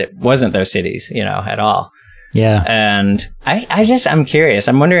 but it wasn't those cities, at all. Yeah. And I'm curious.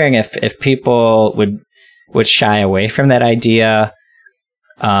 I'm wondering if people would shy away from that idea.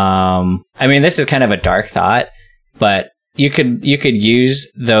 I mean, this is kind of a dark thought, but you could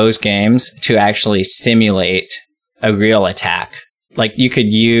use those games to actually simulate a real attack. Like you could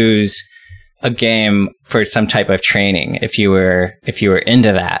use a game for some type of training if you were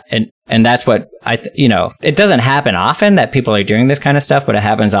into that. And that's what it doesn't happen often that people are doing this kind of stuff, but it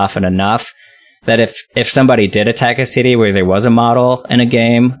happens often enough that if somebody did attack a city where there was a model in a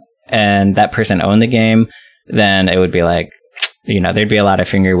game and that person owned the game, then it would be like, there'd be a lot of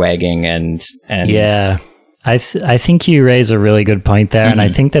finger wagging and yeah. I think you raise a really good point there. Mm-hmm. And I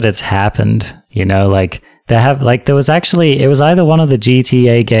think that it's happened, it was either one of the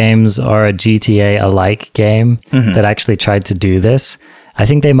GTA games or a GTA alike game that actually tried to do this. I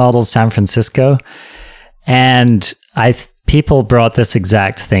think they modeled San Francisco, and people brought this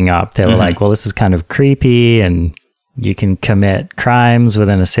exact thing up. They were like, well, this is kind of creepy, and you can commit crimes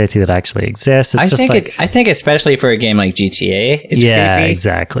within a city that actually exists. I think especially for a game like GTA, it's creepy. Yeah,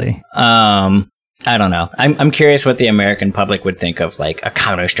 exactly. I don't know. I'm curious what the American public would think of like a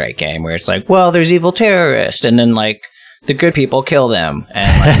Counter-Strike game where it's like, well, there's evil terrorists, and then like the good people kill them,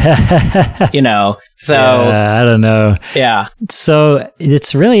 and like, you know. So I don't know. Yeah. So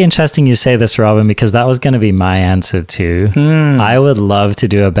it's really interesting you say this, Robin, because that was going to be my answer too. I would love to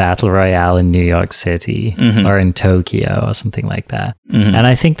do a battle royale in New York City or in Tokyo or something like that. And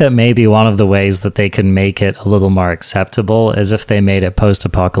I think that maybe one of the ways that they could make it a little more acceptable is if they made it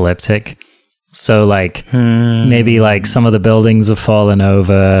post-apocalyptic. So like maybe like some of the buildings have fallen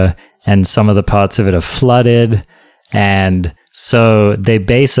over and some of the parts of it are flooded. And so they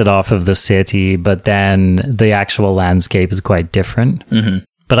base it off of the city, but then the actual landscape is quite different.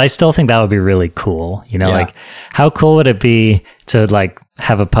 But I still think that would be really cool. You know, like how cool would it be to like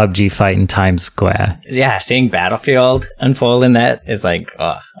have a PUBG fight in Times Square? Yeah, seeing Battlefield unfold in that is like,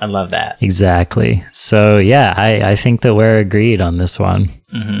 oh, I love that. Exactly. So yeah, I think that we're agreed on this one.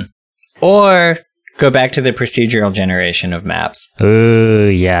 Or go back to the procedural generation of maps. Oh,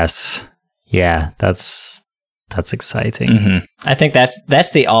 yes. Yeah, that's exciting. I think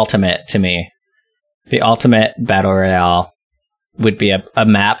that's the ultimate to me. The ultimate battle royale would be a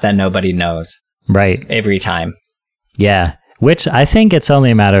map that nobody knows. Right. Every time. Yeah. Which I think it's only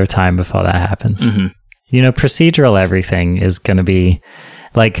a matter of time before that happens. You know, procedural everything is going to be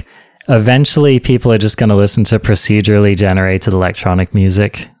like, eventually people are just going to listen to procedurally generated electronic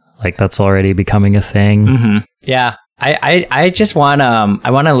music. Like that's already becoming a thing. Yeah. I just want I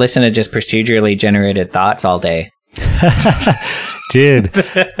want to listen to just procedurally generated thoughts all day. Dude,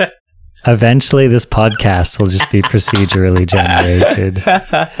 eventually this podcast will just be procedurally generated.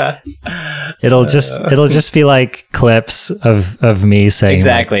 It'll just be like clips of me saying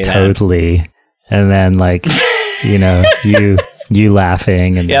exactly like, totally, and then like, you know, you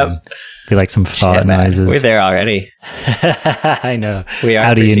laughing, and then be like some fart noises. We're there already. I know. We are.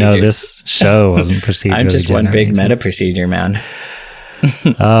 How do you know this show wasn't procedurally I'm just generated? one big meta procedure, man.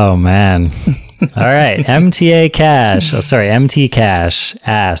 Oh man. All right. MT Cash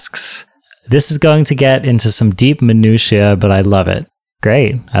asks, this is going to get into some deep minutia, but I love it.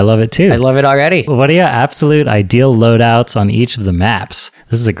 Great. I love it too. I love it already. What are your absolute ideal loadouts on each of the maps?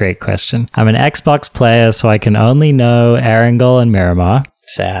 This is a great question. I'm an Xbox player, so I can only know Erangel and Miramar.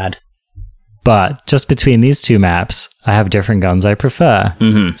 Sad. But just between these two maps, I have different guns I prefer.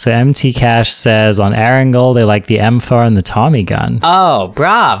 So MT Cash says on Erangel, they like the M4 and the Tommy gun. Oh,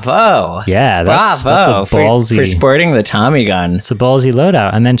 bravo. Yeah, that's a ballsy... For sporting the Tommy gun. It's a ballsy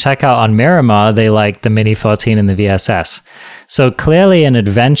loadout. And then check out on Miramar, they like the Mini 14 and the VSS. So clearly an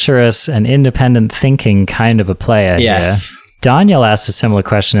adventurous and independent thinking kind of a player here. Daniel asked a similar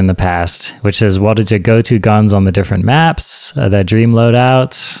question in the past, which is, what is your go-to guns on the different maps? Are there dream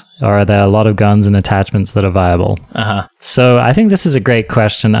loadouts? Or are there a lot of guns and attachments that are viable? So I think this is a great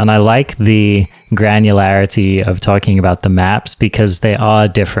question, and I like the granularity of talking about the maps because they are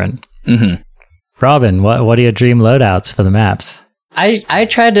different. Robin, what are your dream loadouts for the maps? I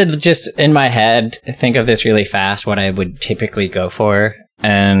tried to just, in my head, think of this really fast, what I would typically go for.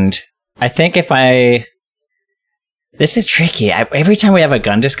 And I think this is tricky. Every time we have a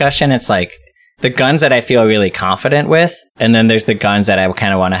gun discussion, it's like the guns that I feel really confident with, and then there's the guns that I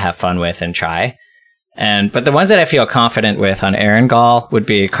kind of want to have fun with and try. But the ones that I feel confident with on Erangel would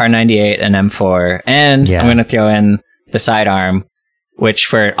be Kar 98 and M4, and I'm going to throw in the sidearm, which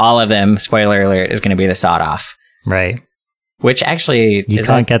for all of them, spoiler alert, is going to be the sawed-off. Right. Which actually... You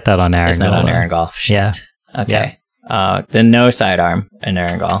can't get that on Erangel. It's not on Erangel. Shit. Yeah. Okay. Then no sidearm in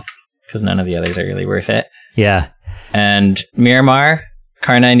Erangel, because none of the others are really worth it. Yeah. And Miramar,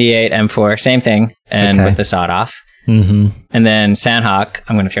 Kar 98, M4, same thing, and with the sawed-off. And then Sandhawk,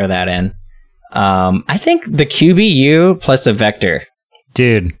 I'm going to throw that in. I think the QBU plus the Vector.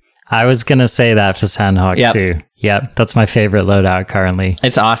 Dude, I was going to say that for Sandhawk too. Yep, that's my favorite loadout currently.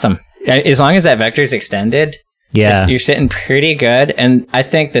 It's awesome. As long as that Vector's extended, you're sitting pretty good. And I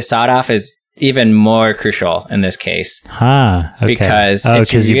think the sawed-off is even more crucial in this case. Because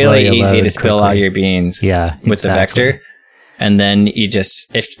it's really easy to spill all your beans with the Vector. And then you just,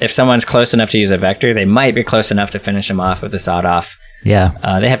 if someone's close enough to use a Vector, they might be close enough to finish them off with the sawed-off. Yeah.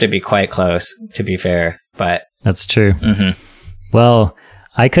 They have to be quite close, to be fair, but... That's true. Well,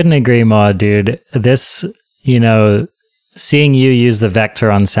 I couldn't agree more, dude. This, seeing you use the Vector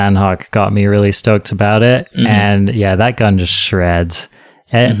on Sandhawk got me really stoked about it. And that gun just shreds.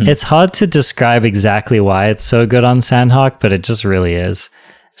 It's hard to describe exactly why it's so good on Sandhawk, but it just really is.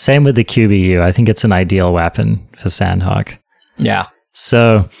 Same with the QBU. I think it's an ideal weapon for Sandhawk. Yeah.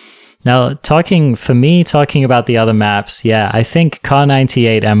 So now talking about the other maps, I think Kar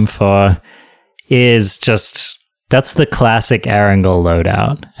 98 M4 is just that's the classic Erangel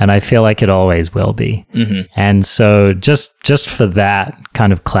loadout, and I feel like it always will be. Mm-hmm. And so just for that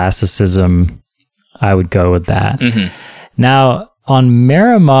kind of classicism, I would go with that. Mm-hmm. Now, on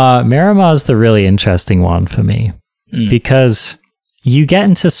Miramar is the really interesting one for me because you get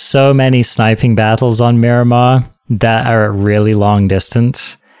into so many sniping battles on Miramar that are at really long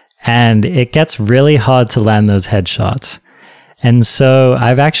distance, and it gets really hard to land those headshots. And so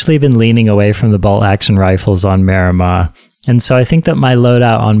I've actually been leaning away from the bolt action rifles on Miramar. And so I think that my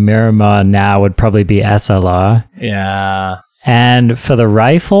loadout on Miramar now would probably be SLR. Yeah. And for the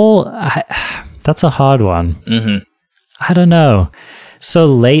rifle, that's a hard one. Mm-hmm. I don't know. So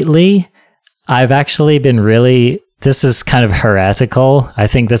lately, I've actually been this is kind of heretical. I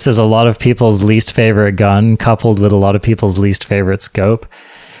think this is a lot of people's least favorite gun coupled with a lot of people's least favorite scope.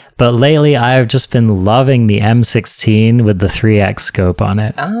 But lately, I've just been loving the M16 with the 3x scope on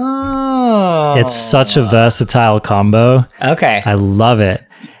it. Oh. It's such a versatile combo. Okay. I love it.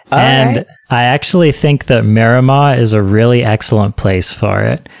 All and right. I actually think that Miramar is a really excellent place for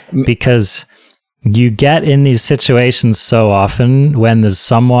it because you get in these situations so often when there's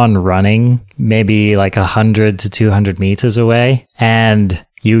someone running maybe like 100 to 200 meters away and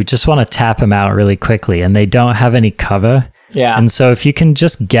you just want to tap them out really quickly and they don't have any cover. Yeah. And so if you can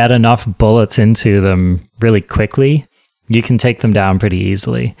just get enough bullets into them really quickly, you can take them down pretty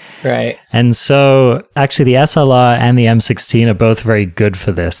easily. Right. And so actually the SLR and the M16 are both very good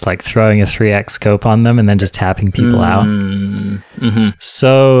for this, like throwing a 3x scope on them and then just tapping people out. Mm-hmm.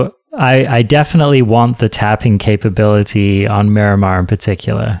 So I definitely want the tapping capability on Miramar in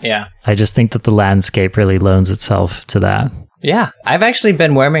particular. Yeah. I just think that the landscape really loans itself to that. Yeah. I've actually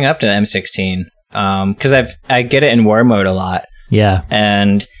been warming up to the M16 because I get it in war mode a lot. Yeah.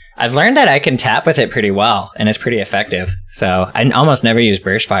 And I've learned that I can tap with it pretty well, and it's pretty effective. So I almost never use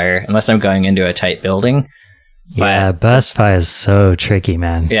burst fire unless I'm going into a tight building. Yeah, burst fire is so tricky,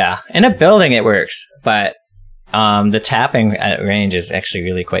 man. Yeah, in a building it works, but the tapping at range is actually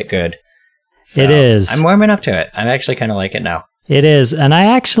really quite good. So It is. I'm warming up to it. I actually kind of like it now. It is. And I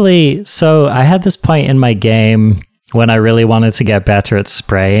had this point in my game when I really wanted to get better at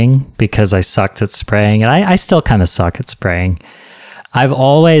spraying because I sucked at spraying, and I still kind of suck at spraying. I've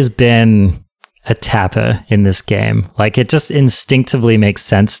always been a tapper in this game. Like, it just instinctively makes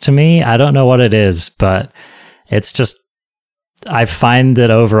sense to me. I don't know what it is, but it's just, I find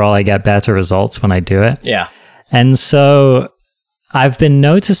that overall I get better results when I do it. Yeah. And so I've been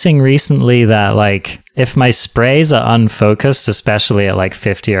noticing recently that, like, if my sprays are unfocused, especially at like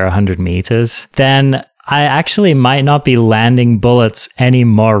 50 or 100 meters, then I actually might not be landing bullets any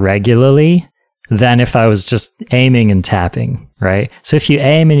more regularly than if I was just aiming and tapping, right? So if you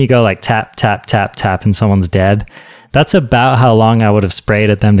aim and you go like tap, tap, tap, tap, and someone's dead, that's about how long I would have sprayed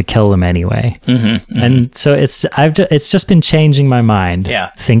at them to kill them anyway. Mm-hmm, mm-hmm. And so it's just been changing my mind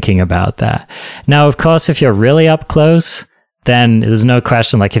thinking about that. Now, of course, if you're really up close, then there's no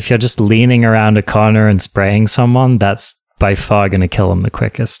question. Like, if you're just leaning around a corner and spraying someone, that's by far going to kill them the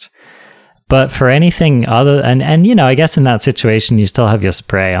quickest. But for anything other, and you know, I guess in that situation, you still have your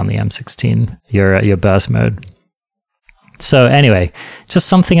spray on the M16, your burst mode. So anyway, just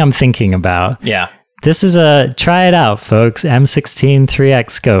something I'm thinking about. Yeah. This is try it out, folks. M16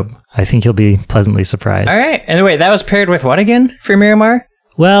 3x scope. I think you'll be pleasantly surprised. All right. And wait, that was paired with what again for Miramar?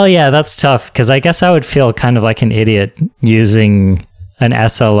 Well, yeah, that's tough because I guess I would feel kind of like an idiot using an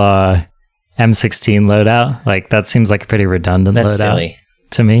SLR M16 loadout. Like, that seems like a pretty redundant That's loadout silly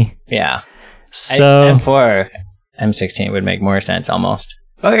to me. Yeah. So M4 M16 would make more sense almost.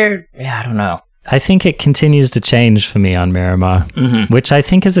 Or yeah, I don't know. I think it continues to change for me on Miramar, which I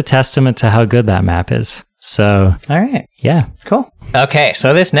think is a testament to how good that map is. So, all right. Yeah. Cool. Okay,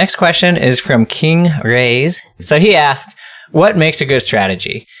 so this next question is from King Rays. So he asked, what makes a good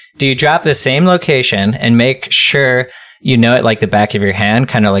strategy? Do you drop the same location and make sure you know it like the back of your hand,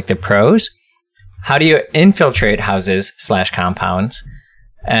 kind of like the pros? How do you infiltrate houses / compounds?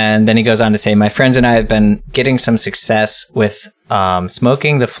 And then he goes on to say, my friends and I have been getting some success with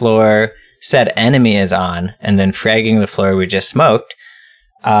smoking the floor said enemy is on, and then fragging the floor we just smoked.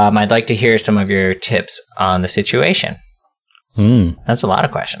 I'd like to hear some of your tips on the situation. That's a lot of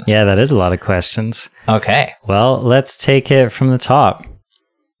questions. Yeah, that is a lot of questions. Okay. Well, let's take it from the top.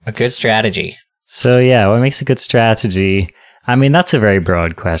 A good strategy. So yeah, what makes a good strategy? I mean, that's a very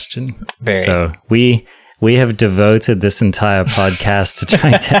broad question. Very. So we have devoted this entire podcast to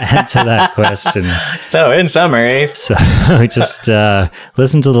trying to answer that question. So, in summary. So, just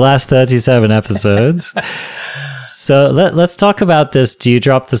listen to the last 37 episodes. So, let's talk about this. Do you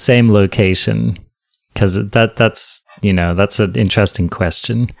drop the same location? Because that's an interesting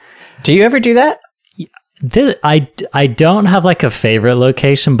question. Do you ever do that? I don't have like a favorite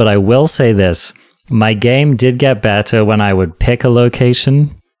location, but I will say this. My game did get better when I would pick a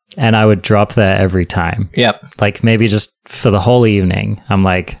location and I would drop there every time. Yep. Like maybe just for the whole evening. I'm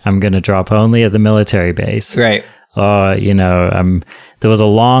like, I'm going to drop only at the military base. Right. Or, there was a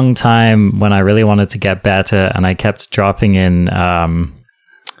long time when I really wanted to get better and I kept dropping in,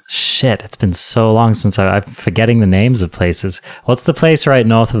 it's been so long since I'm forgetting the names of places. What's the place right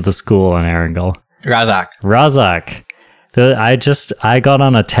north of the school in Erangel? Razak. I got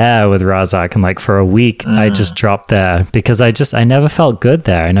on a tear with Razak, and like for a week I just dropped there because I never felt good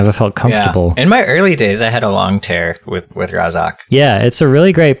there. I never felt comfortable. Yeah. In my early days, I had a long tear with Razak. Yeah, it's a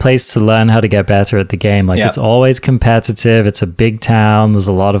really great place to learn how to get better at the game. Like it's always competitive. It's a big town. There's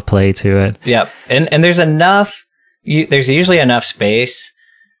a lot of play to it. Yep, and there's there's usually enough space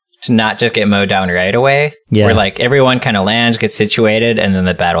to not just get mowed down right away. Yeah, where like everyone kind of lands, gets situated, and then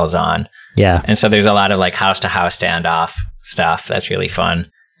the battle's on. Yeah. And so there's a lot of like house to house standoff stuff. That's really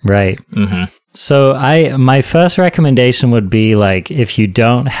fun. Right. Mm-hmm. So my first recommendation would be like, if you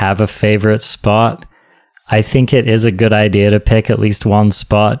don't have a favorite spot, I think it is a good idea to pick at least one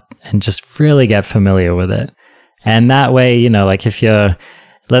spot and just really get familiar with it. And that way, like if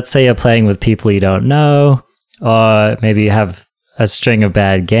let's say you're playing with people you don't know, or maybe you have a string of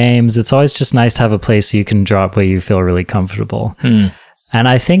bad games, it's always just nice to have a place you can drop where you feel really comfortable. And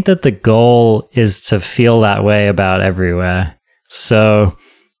I think that the goal is to feel that way about everywhere. So,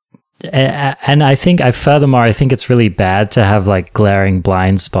 and I think furthermore, I think it's really bad to have like glaring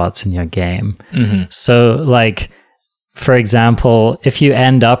blind spots in your game. Mm-hmm. So like, for example, if you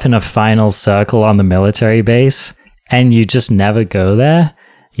end up in a final circle on the military base and you just never go there,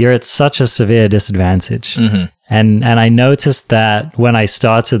 you're at such a severe disadvantage. Mm-hmm. And I noticed that when I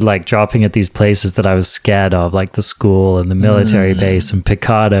started like dropping at these places that I was scared of, like the school and the military base and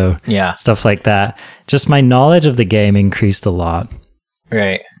Picado, stuff like that, just my knowledge of the game increased a lot.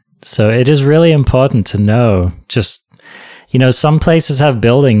 Right. So it is really important to know just, some places have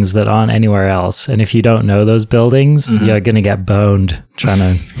buildings that aren't anywhere else. And if you don't know those buildings, you're going to get boned trying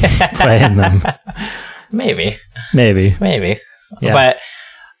to play in them. Maybe. Yeah. But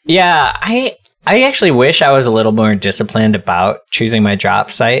yeah, I actually wish I was a little more disciplined about choosing my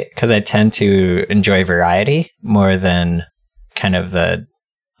drop site because I tend to enjoy variety more than kind of the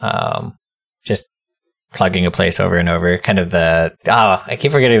just plugging a place over and over. Kind of I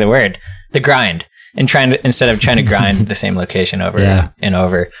keep forgetting the word, the grind, and instead of trying to grind the same location over and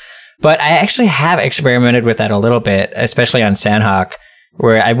over. But I actually have experimented with that a little bit, especially on Sandhawk,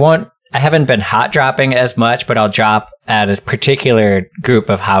 where I haven't been hot dropping as much, but I'll drop at a particular group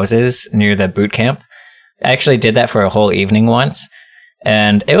of houses near the boot camp. I actually did that for a whole evening once,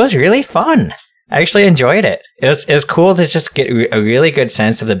 and it was really fun. I actually enjoyed it. It was cool to just get a really good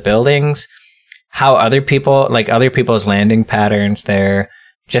sense of the buildings, how other people's landing patterns there,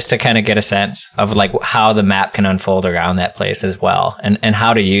 just to kind of get a sense of like how the map can unfold around that place as well, and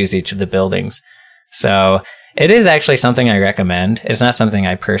how to use each of the buildings. So it is actually something I recommend. It's not something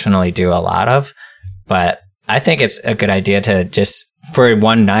I personally do a lot of, but I think it's a good idea to just, for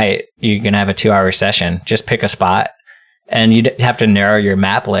one night, you're going to have a 2-hour session. Just pick a spot, and you'd have to narrow your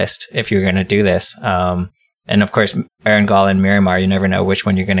map list if you're going to do this. And of course, Erangel and Miramar, you never know which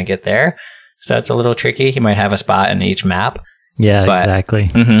one you're going to get there. So it's a little tricky. You might have a spot in each map. Yeah, exactly.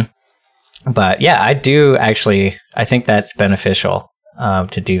 Mm-hmm. But yeah, I think that's beneficial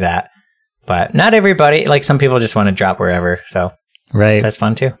to do that. But not everybody, like some people just want to drop wherever. So that's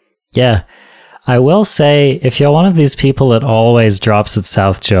fun too. Yeah. I will say, if you're one of these people that always drops at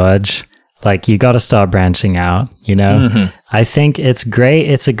South George, like you got to start branching out, Mm-hmm. I think it's great.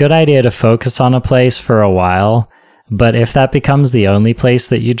 It's a good idea to focus on a place for a while. But if that becomes the only place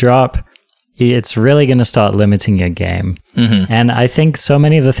that you drop, it's really going to start limiting your game. Mm-hmm. And I think so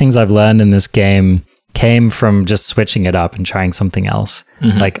many of the things I've learned in this game came from just switching it up and trying something else.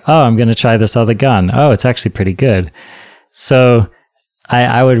 Mm-hmm. Like, I'm going to try this other gun. Oh, it's actually pretty good. So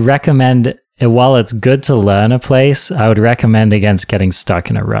I would recommend, while it's good to learn a place, I would recommend against getting stuck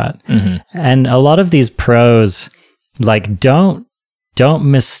in a rut. Mm-hmm. And a lot of these pros, like, don't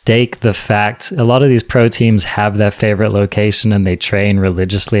mistake the fact. A lot of these pro teams have their favorite location and they train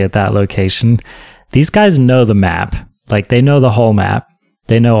religiously at that location. These guys know the map. Like, they know the whole map.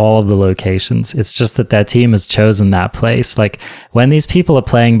 They know all of the locations. It's just that their team has chosen that place. Like, when these people are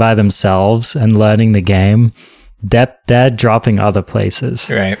playing by themselves and learning the game, they're dropping other places.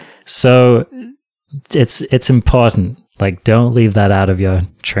 Right. So it's important. Like, don't leave that out of your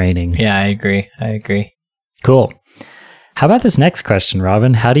training. Yeah, I agree. Cool. How about this next question,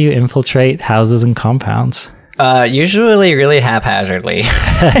 Robin? How do you infiltrate houses and compounds? Usually really haphazardly.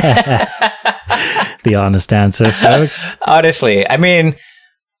 the honest answer, folks. Honestly, I mean,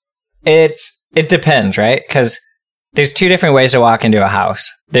 it depends, right? Because there's two different ways to walk into a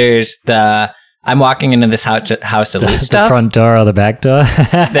house. There's I'm walking into this house to loot stuff. The front door or the back door?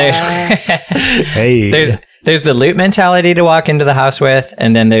 There's Hey. there's the loot mentality to walk into the house with,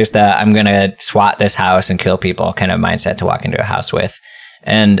 and then there's the I'm gonna SWAT this house and kill people kind of mindset to walk into a house with.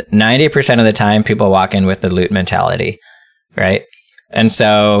 And 90% of the time, people walk in with the loot mentality, right? And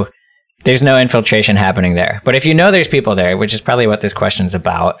so there's no infiltration happening there. But if you know there's people there, which is probably what this question's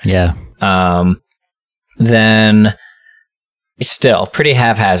about, Yeah. then still pretty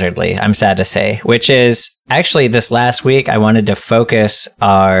haphazardly, I'm sad to say, which is actually this last week, I wanted to focus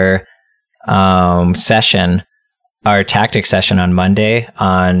our tactic session on Monday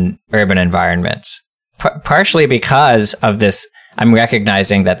on urban environments, partially because of this. I'm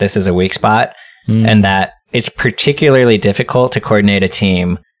recognizing that this is a weak spot and that it's particularly difficult to coordinate a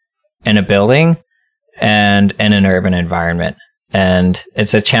team in a building and in an urban environment. And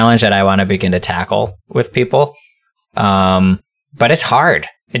it's a challenge that I want to begin to tackle with people. But it's hard.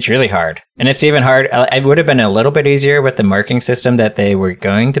 It's really hard. And it's even hard. It would have been a little bit easier with the marking system that they were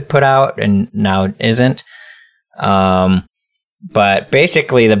going to put out and now it isn't. But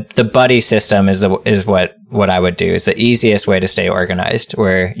basically the buddy system is what I would do is the easiest way to stay organized,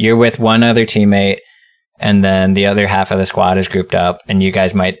 where you're with one other teammate and then the other half of the squad is grouped up and you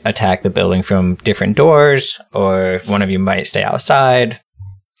guys might attack the building from different doors, or one of you might stay outside.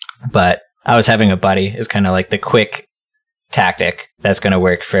 But I was having a buddy is kind of like the quick tactic that's going to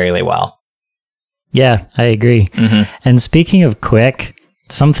work fairly well. Yeah, I agree. Mm-hmm. And speaking of quick,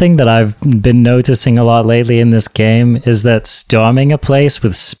 something that I've been noticing a lot lately in this game is that storming a place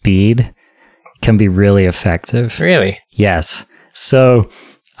with speed can be really effective. Really? Yes. So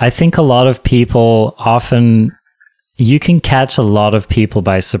I think a lot of people you can catch a lot of people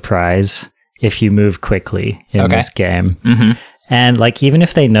by surprise if you move quickly in this game. Mm-hmm. And like, even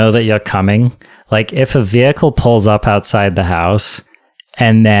if they know that you're coming, like if a vehicle pulls up outside the house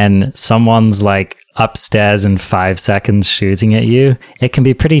and then someone's like upstairs in 5 seconds shooting at you, it can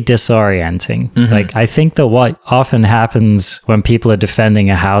be pretty disorienting. Mm-hmm. Like, I think that what often happens when people are defending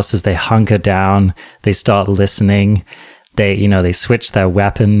a house is they hunker down, they start listening, they switch their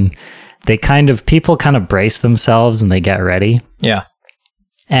weapon, people kind of brace themselves and they get ready. Yeah.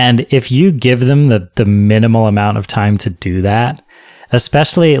 And if you give them the minimal amount of time to do that,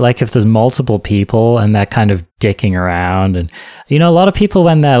 especially like if there's multiple people and they're kind of dicking around, and a lot of people,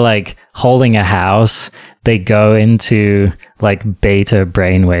 when they're like holding a house, they go into like beta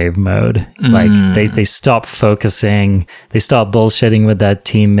brainwave mode. Like they stop focusing, they start bullshitting with their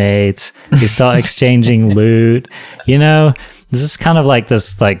teammates, they start exchanging loot. This is kind of like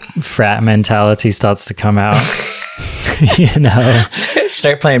this like frat mentality starts to come out.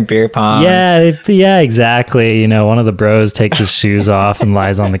 Start playing beer pong. Yeah, exactly. One of the bros takes his shoes off and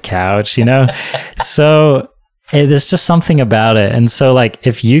lies on the couch, So there's just something about it. And so like,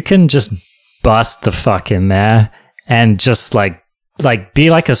 if you can just bust the fuck in there and just like be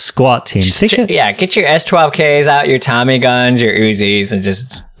like a SWAT team. Get your S12Ks out, your Tommy guns, your Uzis, and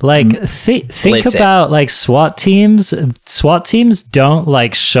just like think about like SWAT teams. SWAT teams don't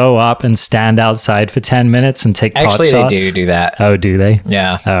like show up and stand outside for 10 minutes and take pot shots. Actually, they do that. Oh, do they?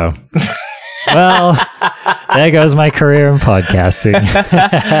 Yeah. Oh. Well, there goes my career in podcasting.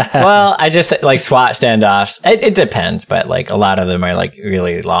 Well, I just like SWAT standoffs. It depends, but like a lot of them are like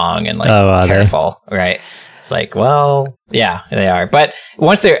really long and like careful, right? It's like, well, yeah, they are. But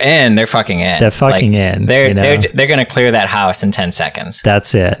once they're in, they're fucking in. They're fucking in. They're going to clear that house in 10 seconds.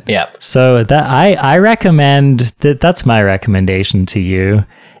 That's it. Yep. So that I recommend that's my recommendation to you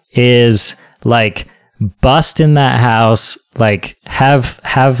is like bust in that house, like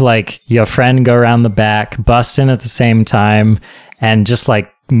have like your friend go around the back, bust in at the same time, and just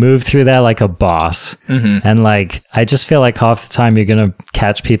like move through there like a boss. Mm-hmm. And like, I just feel like half the time you're going to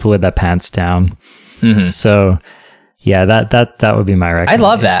catch people with their pants down. Mm-hmm. So yeah, that would be my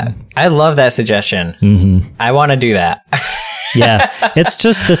recommendation. I love that suggestion. Mm-hmm. I want to do that. Yeah. It's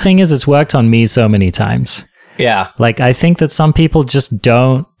just, the thing is, it's worked on me so many times. Yeah. Like, I think that some people just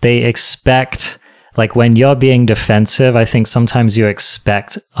they expect, like when you're being defensive, I think sometimes you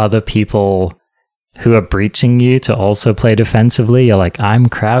expect other people who are breaching you to also play defensively. You're like, I'm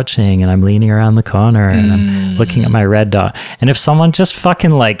crouching and I'm leaning around the corner and I'm looking at my red dot. And if someone just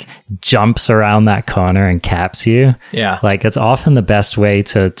fucking like jumps around that corner and caps you, yeah, like it's often the best way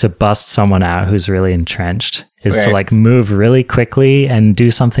to bust someone out who's really entrenched is to like move really quickly and do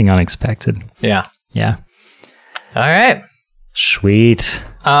something unexpected. Yeah. Yeah. All right. Sweet.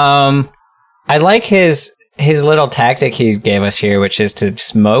 I like his little tactic he gave us here, which is to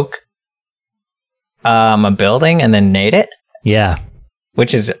smoke a building and then nade it, Yeah.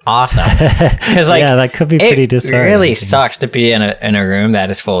 which is awesome. Because like, yeah, that could be pretty it disorienting. really sucks to be in a room that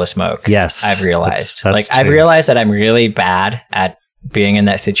is full of smoke. Yes. I've realized. That's I've true. realized that I'm really bad at being in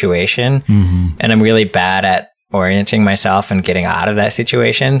that situation, and I'm really bad at orienting myself and getting out of that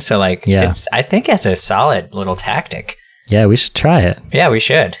situation. So like, Yeah. I think it's a solid little tactic. Yeah, we should try it. Yeah, we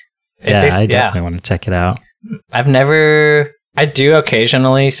should. Yeah, I definitely want to check it out. I do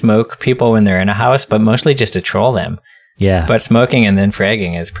occasionally smoke people when they're in a house, but mostly just to troll them. Yeah. But smoking and then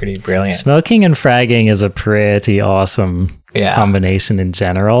fragging is pretty brilliant. Smoking and fragging is a pretty awesome combination in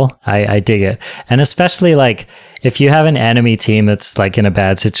general. I dig it. And especially like if you have an enemy team that's like in a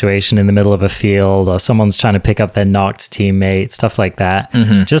bad situation in the middle of a field or someone's trying to pick up their knocked teammate, stuff like that,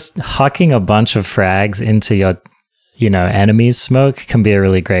 just hucking a bunch of frags into your enemy's smoke can be a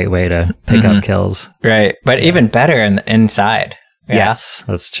really great way to pick up kills. Right. But even better inside. Yeah? Yes,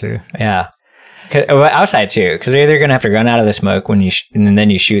 that's true. Yeah. Outside too, because they're either going to have to run out of the smoke when and then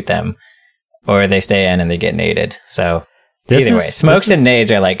you shoot them, or they stay in and they get naded. So either way, smokes and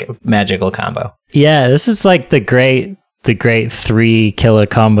nades are like magical combo. Yeah, this is like the great 3 killer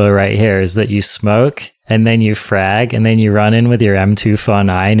combo right here is that you smoke and then you frag and then you run in with your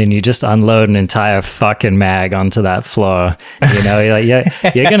M249 and you just unload an entire fucking mag onto that floor. You know,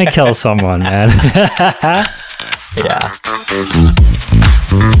 you're going to kill someone, man. Yeah.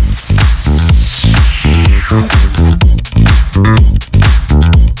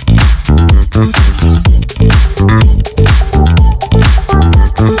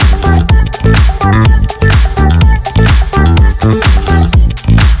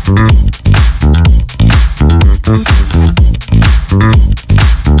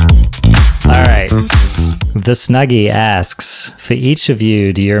 All right. The Snuggie asks, for each of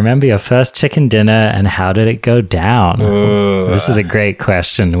you, do you remember your first chicken dinner and how did it go down? Ooh. This is a great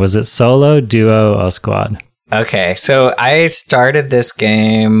question. Was it solo, duo, or squad? Okay, so I started this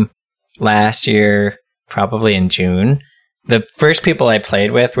game last year, probably in June. The first people I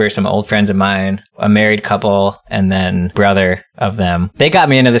played with were some old friends of mine, a married couple, and then brother of them. They got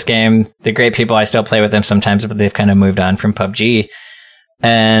me into this game. They're great people. I still play with them sometimes, but they've kind of moved on from PUBG.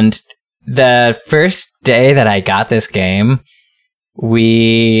 And the first day that I got this game,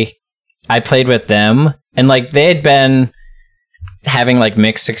 I played with them, and like they had been having like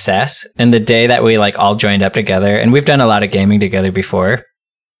mixed success. And the day that we like all joined up together, and we've done a lot of gaming together before,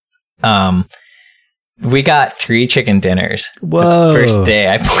 we got 3 chicken dinners. Whoa. The first day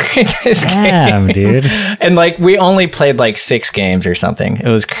I played this Damn, game. dude. And like we only played like 6 games or something. It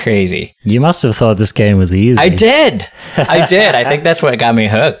was crazy. You must have thought this game was easy. I did. I think that's what got me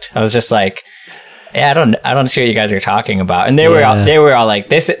hooked. I was just like, yeah, I don't see what you guys are talking about. And they were all like,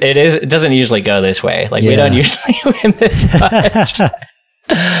 it doesn't usually go this way. Like we don't usually win this much.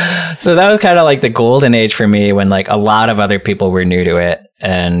 So that was kind of like the golden age for me when like a lot of other people were new to it.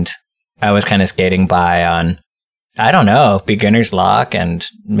 And I was kind of skating by on, I don't know, beginner's luck and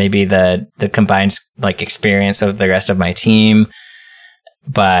maybe the combined like experience of the rest of my team.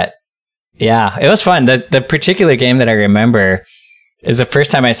 But yeah, it was fun. The particular game that I remember is the first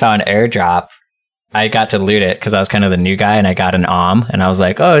time I saw an airdrop. I got to loot it because I was kind of the new guy and I got an AUM and I was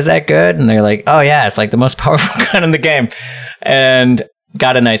like, oh, is that good? And they're like, oh yeah, it's like the most powerful gun in the game. And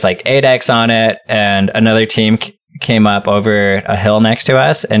got a nice like 8x on it, and another team came up over a hill next to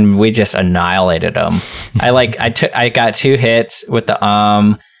us and we just annihilated them. I got 2 hits with the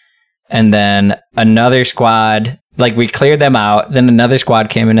and then another squad, like we cleared them out, then another squad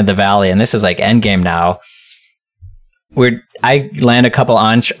came into the valley, and this is like end game now. I land a couple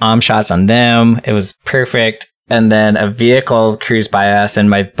shots on them. It was perfect. And then a vehicle cruised by us and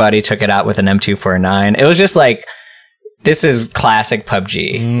my buddy took it out with an M249. It was just like, this is classic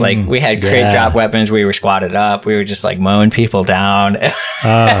PUBG. Like we had crate drop weapons. We were squatted up. We were just like mowing people down. You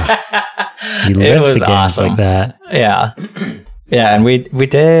live it was for games awesome. like that. Yeah. Yeah.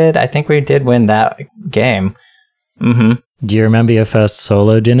 And I think we did win that game. Mm-hmm. Do you remember your first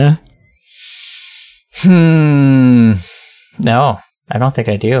solo dinner? No, I don't think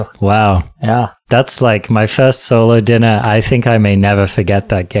I do. Wow. Yeah. That's like my first solo dinner. I think I may never forget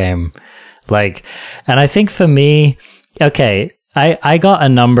that game. Like, and I think for me, okay, I got a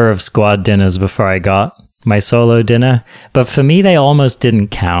number of squad dinners before I got my solo dinner, but for me, they almost didn't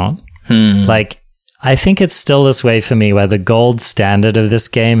count. Like, I think it's still this way for me where the gold standard of this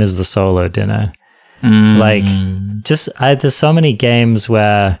game is the solo dinner. Like, there's so many games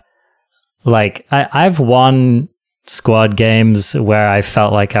where, like, I've won squad games where I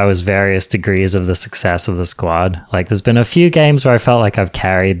felt like I was various degrees of the success of the squad. Like, there's been a few games where I felt like I've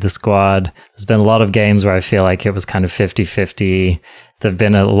carried the squad. There's been a lot of games where I feel like it was kind of 50-50. There've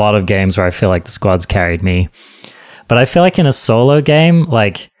been a lot of games where I feel like the squad's carried me. But I feel like in a solo game,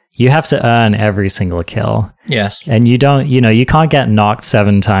 like you have to earn every single kill. Yes. And you don't, you can't get knocked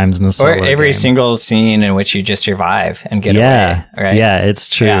 7 times in a solo game. Or every single scene in which you just survive and get away, right? Yeah, it's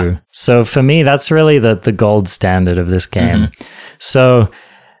true. Yeah. So for me, that's really the gold standard of this game. So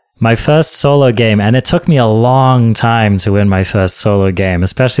my first solo game, and it took me a long time to win my first solo game,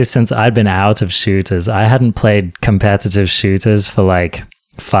 especially since I'd been out of shooters. I hadn't played competitive shooters for like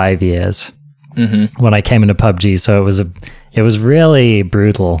 5 years when I came into PUBG. So it was really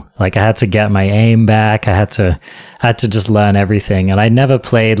brutal. Like I had to get my aim back. I had to just learn everything. And I never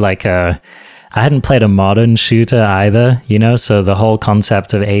played I hadn't played a modern shooter either, so the whole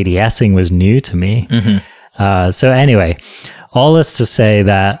concept of ADSing was new to me. So anyway, all this to say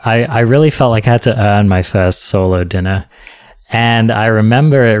that I really felt like I had to earn my first solo dinner. And I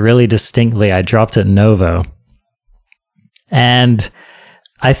remember it really distinctly. I dropped at Novo. And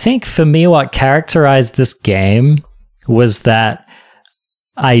I think for me, what characterized this game was that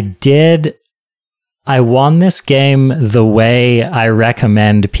I won this game the way I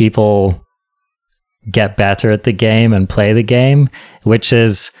recommend people get better at the game and play the game, which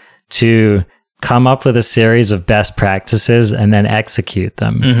is to come up with a series of best practices and then execute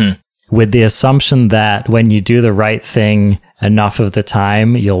them with the assumption that when you do the right thing enough of the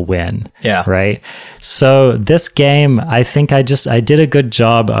time, you'll win. Yeah. Right. So this game, I think I did a good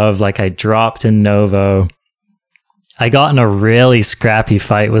job of I dropped in Novo. I got in a really scrappy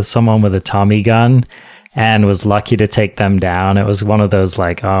fight with someone with a Tommy gun and was lucky to take them down. It was one of those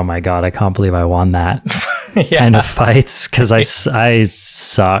oh my God, I can't believe I won that kind of fights because I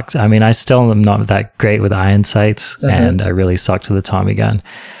sucked. I mean, I still am not that great with iron sights and I really sucked with the Tommy gun.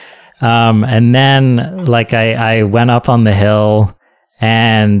 And then I went up on the hill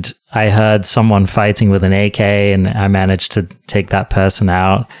and I heard someone fighting with an AK and I managed to take that person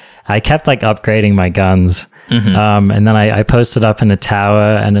out. I kept upgrading my guns. And then I posted up in a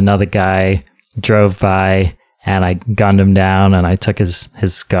tower and another guy drove by and I gunned him down and I took his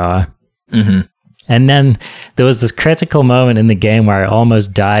scar. And then there was this critical moment in the game where I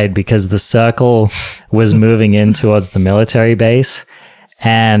almost died because the circle was moving in towards the military base.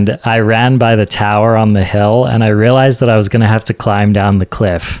 And I ran by the tower on the hill and I realized that I was going to have to climb down the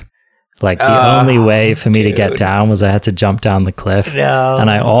cliff. The only way for me to get down was I had to jump down the cliff. No. And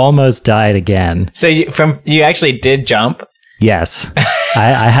I almost died again. So you actually did jump? Yes.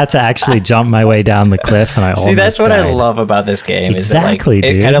 I had to actually jump my way down the cliff and I almost died. See, that's what I love about this game. Exactly, is that,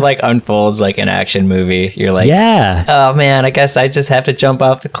 dude. It kind of unfolds like an action movie. You're yeah. Oh man, I guess I just have to jump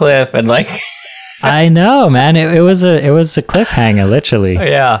off the cliff and I know, man. It was a cliffhanger, literally.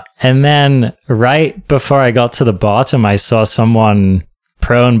 Yeah. And then right before I got to the bottom, I saw someone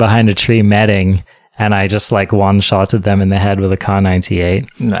prone behind a tree medding, and I just one-shotted them in the head with a Kar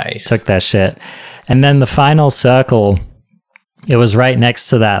 98. Nice. Took that shit. And then the final circle, it was right next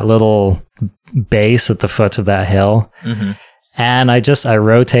to that little base at the foot of that hill. And I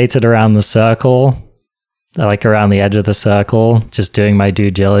rotated around the circle, around the edge of the circle, just doing my due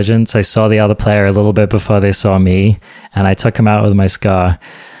diligence. I saw the other player a little bit before they saw me, and I took him out with my scar.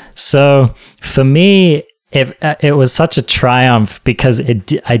 So for me, it was such a triumph because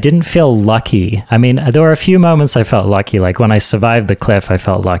I didn't feel lucky. I mean, there were a few moments I felt lucky, when I survived the cliff, I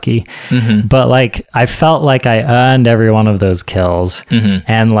felt lucky. But I felt like I earned every one of those kills,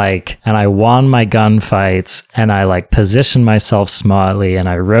 and I won my gunfights, and I positioned myself smartly, and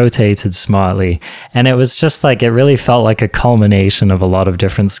I rotated smartly, and it was just it really felt like a culmination of a lot of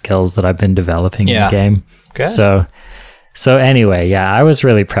different skills that I've been developing in the game. Good. So anyway, yeah, I was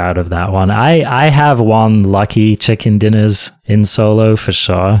really proud of that one. I have won lucky chicken dinners in solo for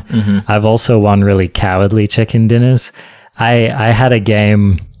sure. I've also won really cowardly chicken dinners. I had a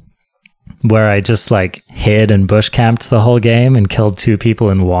game where I just hid and bush camped the whole game and killed 2 people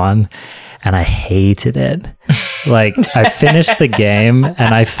in one, and I hated it. I finished the game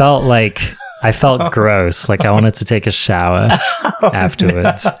and I felt gross. I wanted to take a shower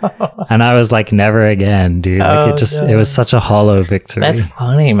afterwards. No. And I was never again, dude. It was such a hollow victory. That's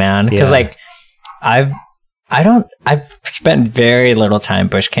funny, man. Because I've spent very little time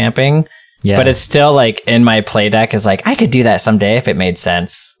bush camping. Yeah. But it's still in my play deck is I could do that someday if it made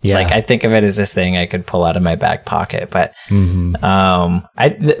sense. Yeah. I think of it as this thing I could pull out of my back pocket. But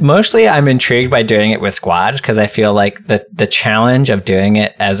mostly I'm intrigued by doing it with squads because I feel the challenge of doing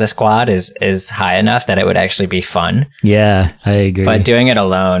it as a squad is high enough that it would actually be fun. Yeah, I agree. But doing it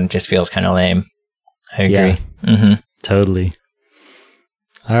alone just feels kind of lame. I agree. Yeah. Totally.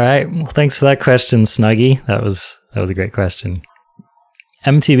 All right. Well, thanks for that question, Snuggie. That was a great question.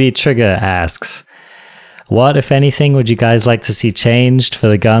 MTV Trigger asks, What, if anything, would you guys like to see changed for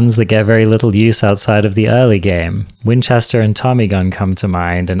the guns that get very little use outside of the early game? Winchester and Tommy gun come to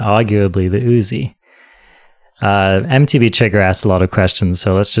mind, and arguably the Uzi. MTB Trigger asked a lot of questions,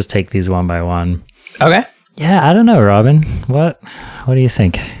 so let's just take these one by one. Okay. Yeah, I don't know, Robin. What do you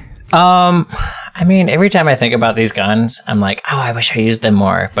think? I mean, every time I think about these guns, I'm like, oh, I wish I used them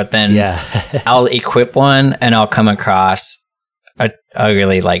more. But then I'll equip one and I'll come across a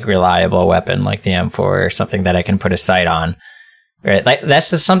really like reliable weapon like the M4 or something that I can put a sight on. Right? Like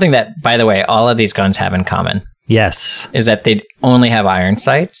that's just something that, by the way, all of these guns have in common. Yes. Is that they only have iron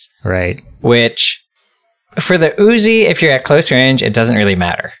sights. Right. Which for the Uzi, if you're at close range, it doesn't really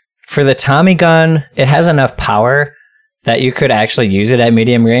matter. For the Tommy gun, it has enough power that you could actually use it at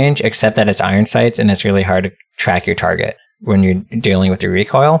medium range, except that it's iron sights and it's really hard to track your target when you're dealing with your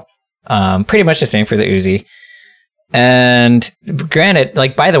recoil. Pretty much the same for the Uzi. And granted,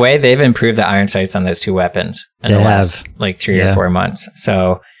 like, by the way, they've improved the iron sights on those two weapons in the last like 3 or 4 months.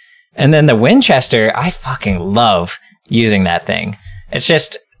 So, and then the Winchester, I fucking love using that thing. It's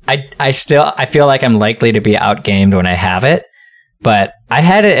just, I feel like I'm likely to be outgamed when I have it. But I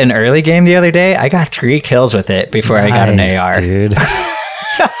had it in early game the other day. I got 3 kills with it before I got an AR. Dude.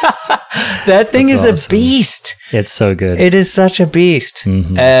 That thing is awesome. A beast. It's so good. It is such a beast.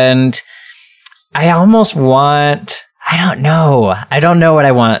 Mm-hmm. And I almost want, I don't know what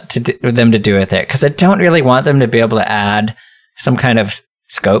I want them to do with it. Because I don't really want them to be able to add some kind of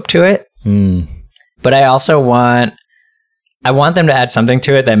scope to it. But I also want them to add something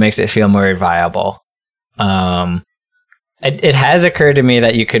to it that makes it feel more viable. It has occurred to me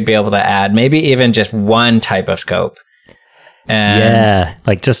that you could be able to add maybe even just one type of scope. And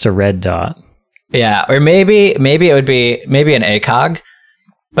like just a red dot. Yeah, or maybe it would be an ACOG,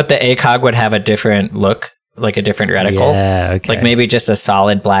 but the ACOG would have a different look, like a different reticle. Yeah, okay. Like maybe just a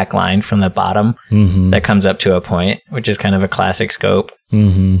solid black line from the bottom that comes up to a point, which is kind of a classic scope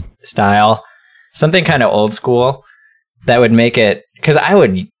style. Something kind of old school that would make it, because I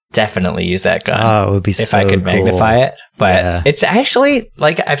would definitely use that gun. Oh, it would be if I could magnify it. But it's actually,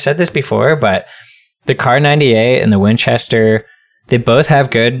 like I've said this before, but the Kar 98 and the Winchester, they both have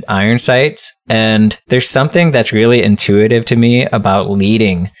good iron sights, and there's something that's really intuitive to me about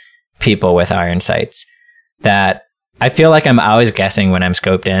leading people with iron sights that I feel like I'm always guessing when I'm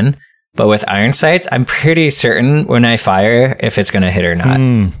scoped in, but with iron sights, I'm pretty certain when I fire if it's going to hit or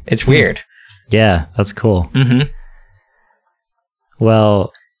not. It's weird. Yeah, that's cool.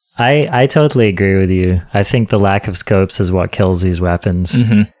 Well, I totally agree with you. I think the lack of scopes is what kills these weapons.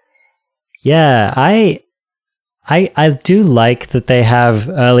 Yeah, I do like that they have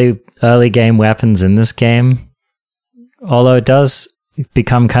early game weapons in this game. Although it does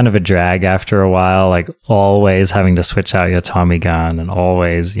become kind of a drag after a while, like always having to switch out your Tommy gun and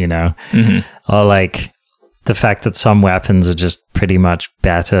always, or like the fact that some weapons are just pretty much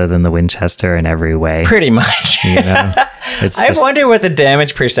better than the Winchester in every way. Pretty much. I wonder what the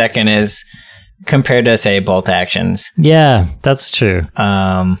damage per second is compared to, say, bolt actions. Yeah, that's true.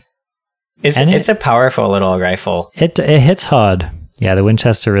 It's a powerful little rifle. It hits hard. Yeah, the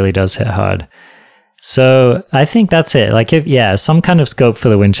Winchester really does hit hard. So I think that's it. Like, some kind of scope for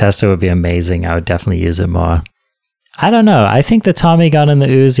the Winchester would be amazing. I would definitely use it more. I don't know. I think the Tommy gun and the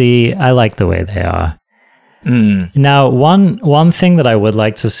Uzi, I like the way they are. Now, one thing that I would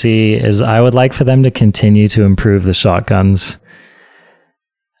like to see is I would like for them to continue to improve the shotguns.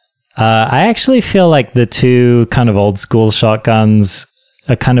 I actually feel like the two kind of old school shotguns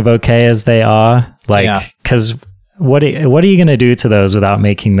are kind of okay as they are. Like, because what are you going to do to those without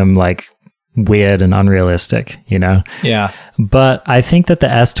making them like weird and unrealistic, Yeah. But I think that the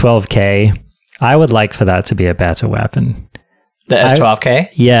S12K, I would like for that to be a better weapon. The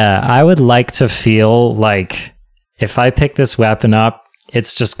S12K? I would like to feel like if I pick this weapon up,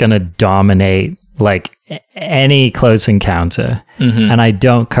 it's just going to dominate like any close encounter. And I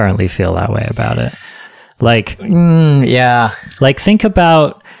don't currently feel that way about it. Like, like think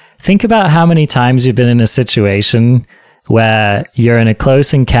about how many times you've been in a situation where you're in a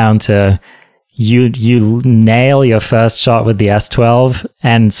close encounter, you nail your first shot with the S12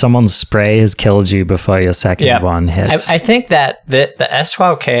 and someone's spray has killed you before your second one hits. I think that the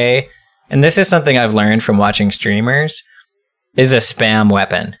S12K, and this is something I've learned from watching streamers, is a spam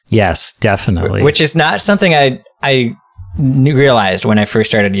weapon. Yes, definitely. Which is not something I realized when I first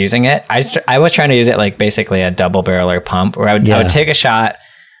started using it. I was trying to use it like basically a double barrel or pump, where I would take a shot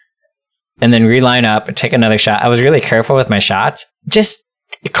and then reline up and take another shot. I was really careful with my shots. Just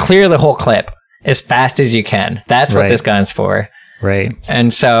clear the whole clip as fast as you can. That's what this gun's for. Right.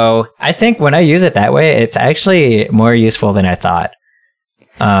 And so I think when I use it that way, it's actually more useful than I thought.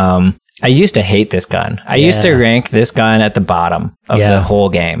 I used to hate this gun. I used to rank this gun at the bottom of the whole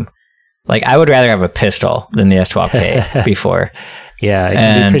game. Like, I would rather have a pistol than the S12K before. Yeah, it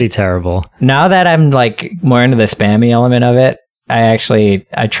can be pretty terrible. Now that I'm like more into the spammy element of it, I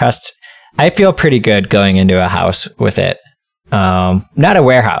feel pretty good going into a house with it. Not a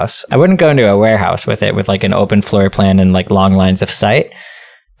warehouse. I wouldn't go into a warehouse with it with like an open floor plan and like long lines of sight,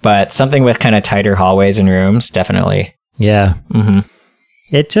 but something with kind of tighter hallways and rooms, definitely. Yeah. Mm-hmm.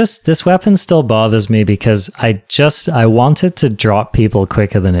 This weapon still bothers me because I want it to drop people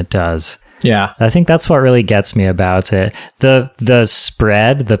quicker than it does. Yeah. I think that's what really gets me about it. The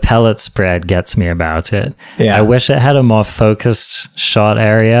pellet spread gets me about it. Yeah. I wish it had a more focused shot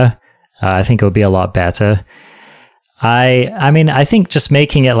area. I think it would be a lot better. I mean, I think just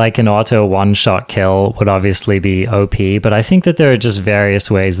making it like an auto one-shot kill would obviously be OP, but I think that there are just various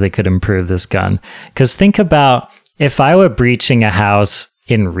ways they could improve this gun. Because think about if I were breaching a house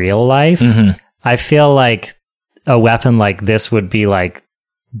in real life, I feel like a weapon like this would be like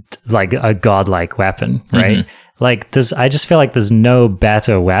a godlike weapon, right? Like I just feel like there's no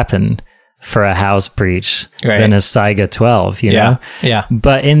better weapon for a house breach than a Saiga 12, you know? Yeah.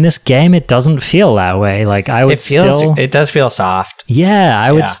 But in this game, it doesn't feel that way. Like it does feel soft. Yeah,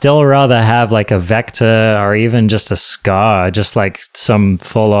 I would still rather have like a Vector or even just a Scar, just like some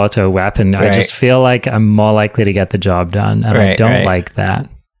full auto weapon. I just feel like I'm more likely to get the job done, and I don't like that.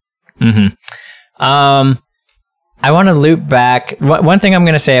 I want to loop back. One thing I'm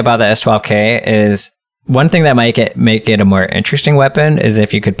going to say about the S12K is one thing that might make it a more interesting weapon is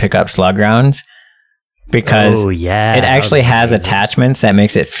if you could pick up slug rounds, because it actually has attachments that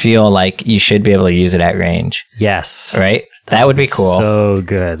makes it feel like you should be able to use it at range. Yes. Right? That would be cool. So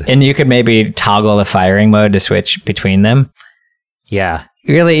good. And you could maybe toggle the firing mode to switch between them. Yeah.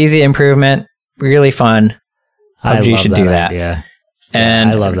 Really easy improvement. Really fun. PUBG should do that. Yeah. And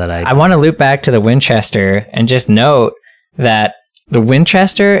I love that idea. I want to loop back to the Winchester and just note that the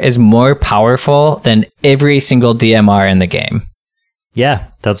Winchester is more powerful than every single DMR in the game. Yeah,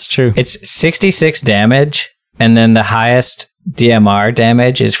 that's true. It's 66 damage, and then the highest DMR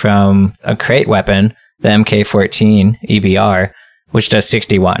damage is from a crate weapon, the MK14 EBR, which does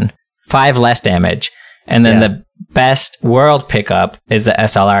 61. 5 less damage. And then the best world pickup is the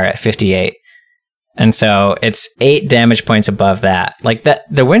SLR at 58. And so it's 8 damage points above that. Like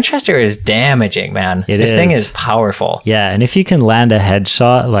the Winchester is damaging, man. This thing is powerful. Yeah, and if you can land a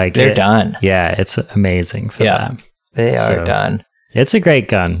headshot, like they're done. Yeah, it's amazing for that. They are done. It's a great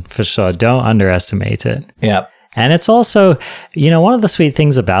gun for sure. Don't underestimate it. Yeah. And it's also, one of the sweet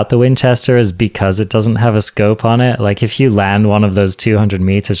things about the Winchester is because it doesn't have a scope on it. Like if you land one of those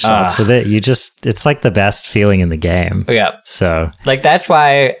 200-meter shots with it, it's like the best feeling in the game. Yeah. So like that's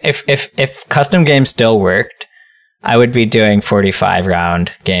why if custom games still worked, I would be doing 45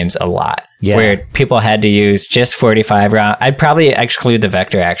 round games a lot. Yeah. Where people had to use just 45 round. I'd probably exclude the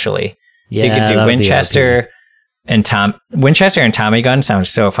Vector actually. Yeah, so you could do Winchester and Tommy gun sounds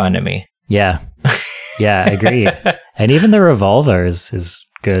so fun to me. Yeah. Yeah, agreed. And even the revolver is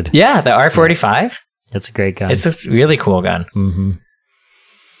good. Yeah, the R45. It's a great gun. It's a really cool gun. Mm-hmm.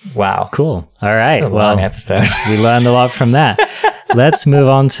 Wow. Cool. All right. Long episode. We learned a lot from that. Let's move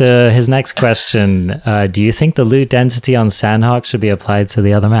on to his next question. Do you think the loot density on Sandhawk should be applied to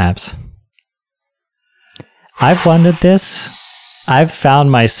the other maps? I've wondered this. I've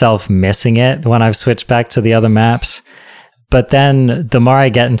found myself missing it when I've switched back to the other maps. But then the more I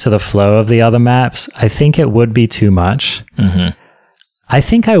get into the flow of the other maps, I think it would be too much. Mm-hmm. I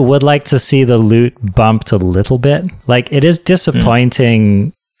think I would like to see the loot bumped a little bit. Like it is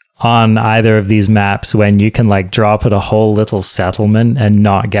disappointing on either of these maps when you can like drop at a whole little settlement and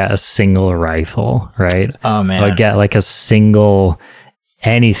not get a single rifle, right? Oh man. Or get like a single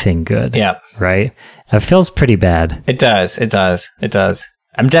anything good. Yeah. Right? It feels pretty bad. It does.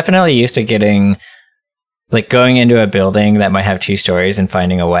 I'm definitely used to getting like going into a building that might have 2 stories and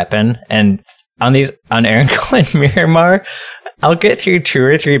finding a weapon. And on Erincole and Miramar, I'll get through 2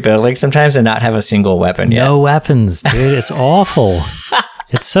 or 3 buildings sometimes and not have a single weapon yet. No weapons, dude. It's awful.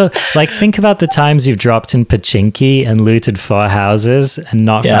 It's so like think about the times you've dropped in Pachinki and looted 4 houses and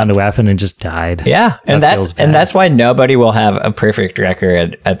not found a weapon and just died. Yeah, and that's why nobody will have a perfect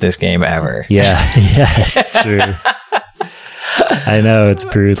record at this game ever. Yeah, it's true. I know, it's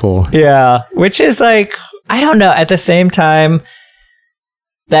brutal. Yeah, which is like, I don't know. At the same time,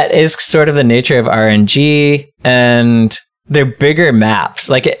 that is sort of the nature of RNG, and they're bigger maps.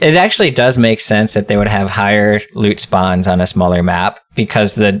 Like, it actually does make sense that they would have higher loot spawns on a smaller map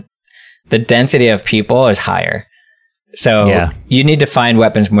because the density of people is higher. So you need to find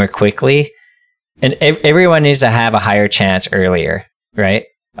weapons more quickly, and everyone needs to have a higher chance earlier, right?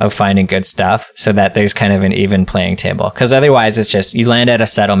 of finding good stuff so that there's kind of an even playing table. Because otherwise, it's just you land at a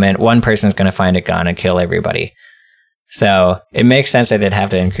settlement, one person's going to find a gun and kill everybody. So it makes sense that they'd have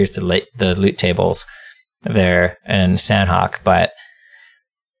to increase the loot tables there in Sandhawk. But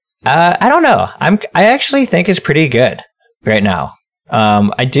I don't know. I actually think it's pretty good right now.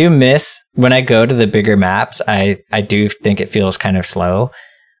 I do miss when I go to the bigger maps. I do think it feels kind of slow,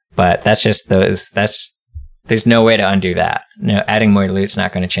 but that's just there's no way to undo that. Adding more loot's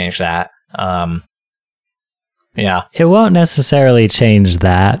not going to change that. Yeah. It won't necessarily change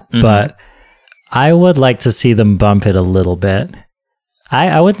that, but I would like to see them bump it a little bit.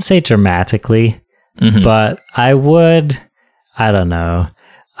 I wouldn't say dramatically, but I would, I don't know.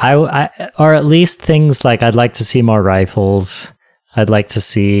 Or at least things like I'd like to see more rifles. I'd like to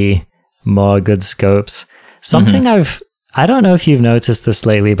see more good scopes. Something I don't know if you've noticed this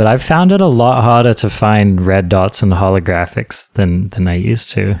lately, but I've found it a lot harder to find red dots and holographics than I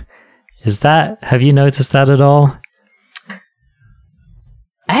used to. Have you noticed that at all?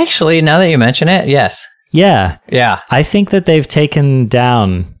 Actually, now that you mention it, yes. Yeah. Yeah. I think that they've taken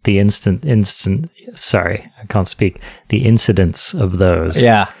down the the incidence of those.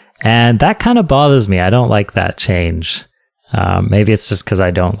 Yeah. And that kind of bothers me. I don't like that change. Maybe it's just because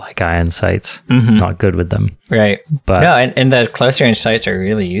I don't like iron sights. Not good with them. Right. But no, and the close range sights are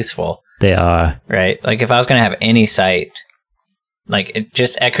really useful. They are. Right. Like if I was going to have any sight, I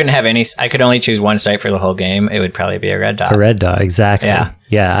could only choose one sight for the whole game. It would probably be a red dot. A red dot, exactly.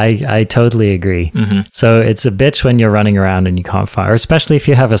 Yeah, I totally agree. So it's a bitch when you're running around and you can't find, or especially if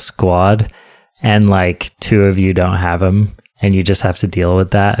you have a squad and like two of you don't have them and you just have to deal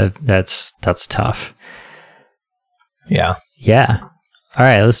with that. That's tough. Yeah. Yeah. All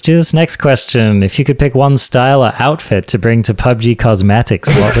right, let's do this next question. If you could pick one style or outfit to bring to PUBG Cosmetics,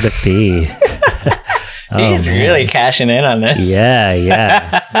 what would it be? He's really cashing in on this.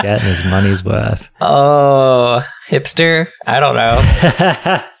 Yeah. Getting his money's worth. Oh, hipster? I don't know.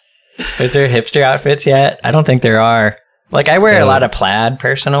 Is there hipster outfits yet? I don't think there are. Like, I wear a lot of plaid,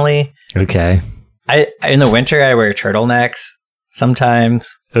 personally. Okay. In the winter, I wear turtlenecks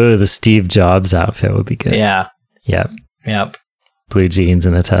sometimes. Oh, the Steve Jobs outfit would be good. Yeah. Yep. Blue jeans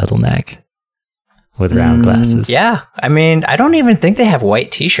and a turtleneck with round glasses. Yeah. I mean, I don't even think they have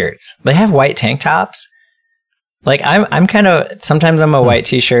white t-shirts. They have white tank tops. Like, I'm kind of, sometimes I'm a white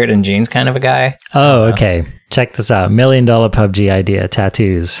t-shirt and jeans kind of a guy. Oh, okay. Check this out. $1 million PUBG idea.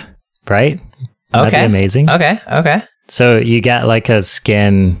 Tattoos. Right? That'd be amazing. Okay. So you get like a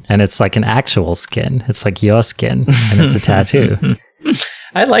skin and it's like an actual skin. It's like your skin and it's a tattoo.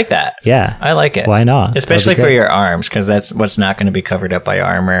 I like that. Yeah. I like it. Why not? Especially for your arms, because that's what's not going to be covered up by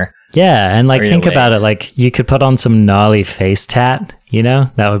armor. Yeah, and like think about it, like you could put on some gnarly face tat, you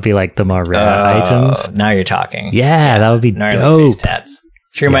know? That would be like the more rare items. Now you're talking. Yeah, that would be gnarly dope. Face tats.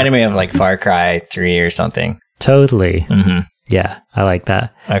 She reminded me of like Far Cry 3 or something. Totally. Yeah, I like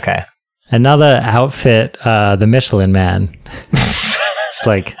that. Okay. Another outfit, the Michelin Man. It's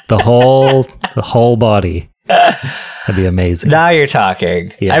like the whole body. That'd be amazing. Now you're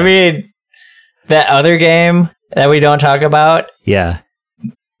talking. Yeah. I mean, that other game that we don't talk about. Yeah.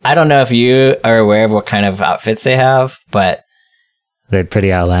 I don't know if you are aware of what kind of outfits they have, but they're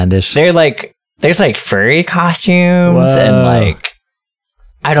pretty outlandish. They're like, there's like furry costumes and like,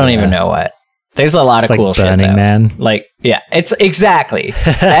 I don't even know what. There's a lot of cool shit. Burning Man. Like, yeah, it's exactly.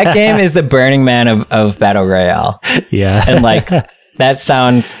 That game is the Burning Man of Battle Royale. Yeah. And like, that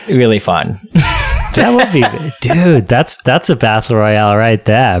sounds really fun. That would be, dude. That's a battle royale right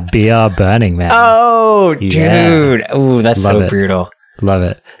there. BR Burning Man. Oh, dude. Yeah. Oh, that's so brutal. Love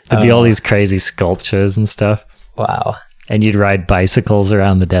it. There'd be all these crazy sculptures and stuff. Wow. And you'd ride bicycles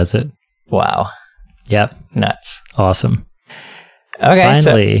around the desert. Wow. Yep. Nuts. Awesome. Okay.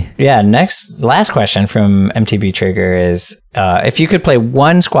 Finally. So, yeah. Last question from MTB Trigger is, if you could play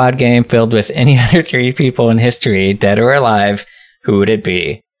one squad game filled with any other 3 people in history, dead or alive, who would it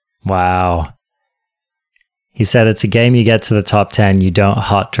be? Wow. He said it's a game you get to the top 10, you don't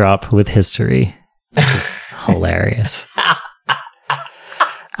hot drop with history. Which is hilarious.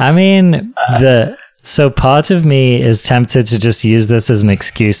 I mean, so part of me is tempted to just use this as an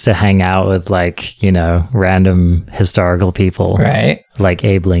excuse to hang out with like, you know, random historical people. Right. Like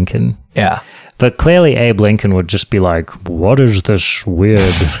Abe Lincoln. Yeah. But clearly Abe Lincoln would just be like, what is this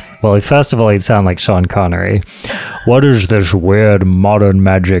weird... Well, first of all, he'd sound like Sean Connery. What is this weird modern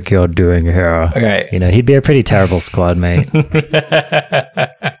magic you're doing here? Right. You know, he'd be a pretty terrible squad mate.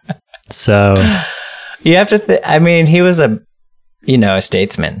 So... You have to... I mean, he was a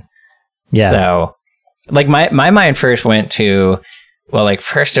statesman. Yeah. So, like, my mind first went to, well, like,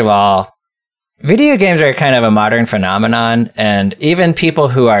 first of all, video games are kind of a modern phenomenon, and even people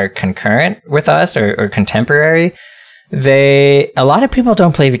who are concurrent with us or contemporary, a lot of people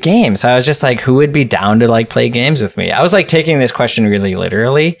don't play games. So I was just like, who would be down to like play games with me? I was like taking this question really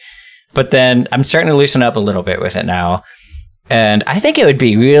literally, but then I'm starting to loosen up a little bit with it now. And I think it would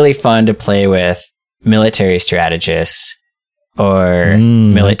be really fun to play with military strategists or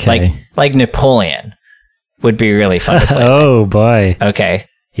like Napoleon would be really fun to play Oh boy. Okay.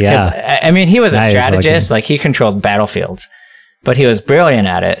 Yeah. I mean, he was a strategist, like he controlled battlefields, but he was brilliant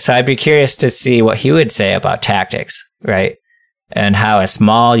at it. So I'd be curious to see what he would say about tactics, right? And how a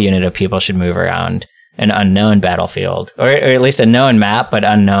small unit of people should move around an unknown battlefield, or at least a known map, but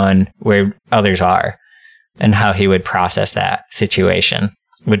unknown where others are, and how he would process that situation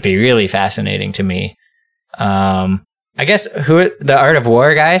would be really fascinating to me. I guess the Art of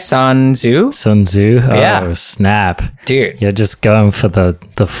War guy, Sun Tzu? Sun Tzu? Oh, Yeah. snap. Dude. You're just going for the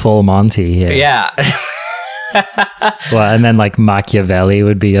full Monty here. Yeah. Well, and then like Machiavelli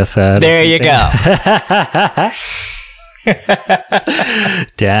would be a third. There you go.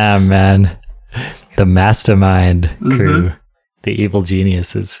 Damn, man. The mastermind crew. The evil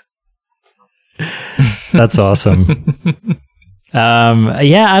geniuses. That's awesome.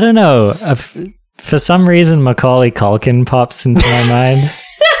 Yeah, I don't know. For some reason, Macaulay Culkin pops into my mind.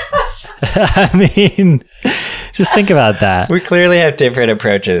 I mean, just think about that. We clearly have different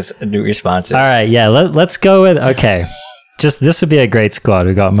approaches and responses. All right, yeah, let's go with, okay. Just, this would be a great squad.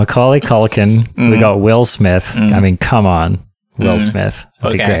 We got Macaulay Culkin. We got Will Smith. I mean, come on. Will Smith.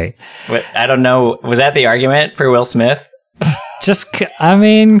 That'd be great. I don't know. Was that the argument for Will Smith? I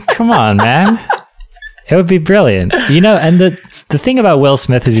mean, come on, man. It would be brilliant. You know, and the thing about Will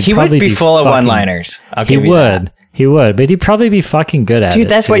Smith is he probably would be full of one-liners. He would, but he'd probably be fucking good at it. Dude,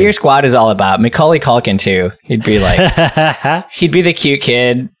 that's what your squad is all about. Macaulay Culkin, too. He'd be like, he'd be the cute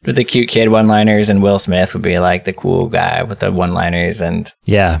kid with the cute kid one-liners, and Will Smith would be like the cool guy with the one-liners, and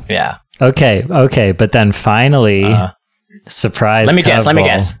yeah. Okay, but then finally, surprise. Let me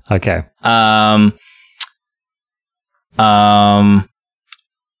guess. Okay.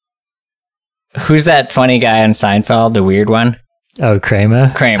 Who's that funny guy on Seinfeld, the weird one? Oh, Kramer?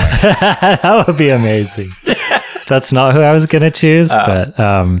 That would be amazing. That's not who I was going to choose, but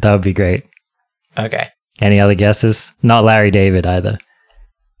that would be great. Okay. Any other guesses? Not Larry David either.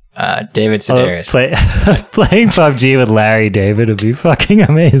 David Sedaris. Playing PUBG with Larry David would be fucking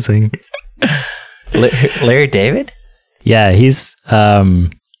amazing. Larry David? Yeah, he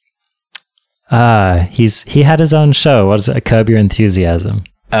had his own show. What is it? Curb Your Enthusiasm.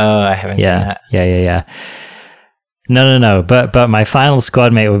 Oh, I haven't seen that. Yeah. No. But my final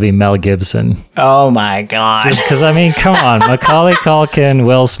squad mate would be Mel Gibson. Oh my god! Just because, I mean, come on, Macaulay Culkin,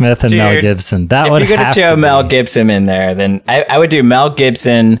 Will Smith, and Mel Gibson. That would have to be. If you're gonna throw Mel Gibson in there, then I would do Mel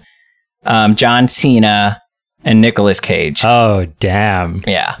Gibson, John Cena, and Nicolas Cage. Oh damn!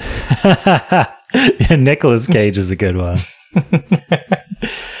 Yeah. Nicolas Cage is a good one.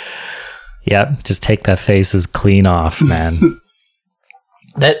 Yep, just take their faces clean off, man.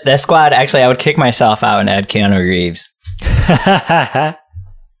 That squad, actually, I would kick myself out and add Keanu Reeves.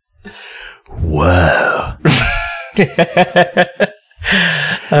 Whoa.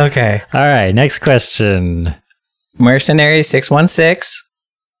 Okay. All right, next question. Mercenary 616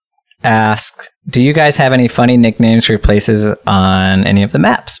 asks, do you guys have any funny nicknames for places on any of the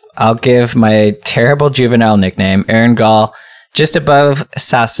maps? I'll give my terrible juvenile nickname, Erangel, just above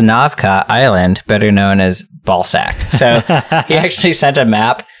Sasnovka Island, better known as Balsac. So he actually sent a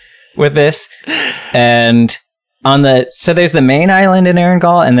map with this, and so there's the main island in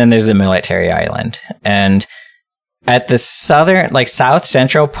Erangel, and then there's the military island. And at the south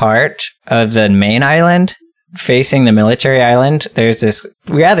central part of the main island, facing the military island, there's this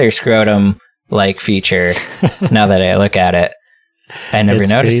rather scrotum-like feature. Now that I look at it, I never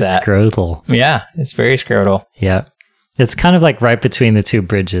noticed that. It's pretty scrotal. Yeah, it's very scrotal. Yeah. It's kind of like right between the two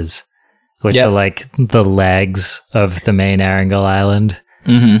bridges, which are like the legs of the main Erangel Island.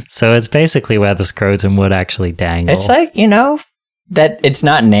 Mm-hmm. So it's basically where the scrotum would actually dangle. It's like, that it's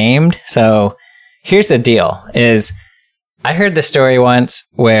not named. So here's the deal is I heard the story once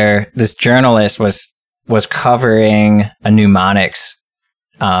where this journalist was covering a mnemonics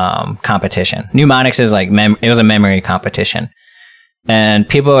competition. Mnemonics is like, it was a memory competition. And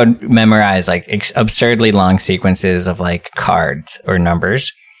people would memorize like absurdly long sequences of like cards or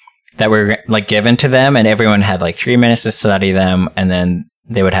numbers that were like given to them, and everyone had like 3 minutes to study them, and then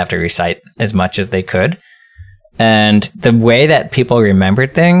they would have to recite as much as they could. And the way that people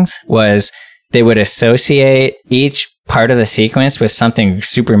remembered things was they would associate each part of the sequence with something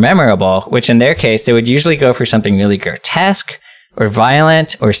super memorable, which in their case, they would usually go for something really grotesque or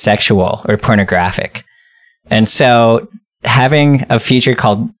violent or sexual or pornographic. And so having a feature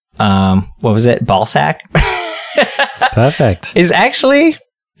called, what was it? Ballsack Perfect. is actually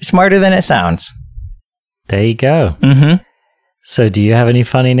smarter than it sounds. There you go. Mm-hmm. So do you have any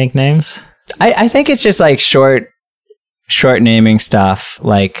funny nicknames? I think it's just like short naming stuff.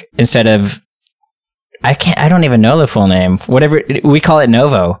 Like instead of, I don't even know the full name. Whatever, we call it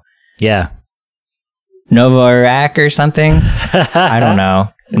Novo. Yeah. Novo Iraq or something. I don't know.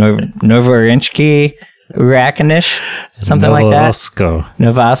 Novorinsky Rakanish, something like that.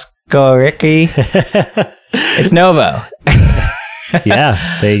 Novosko Ricky. It's Novo.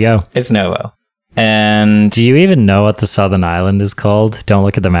 Yeah, there you go. It's Novo. And Do you even know what the southern island is called? Don't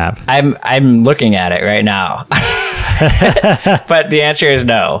look at the map. I'm looking at it right now. But the answer is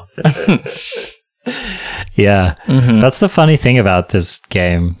no. Yeah. Mm-hmm. That's the funny thing about this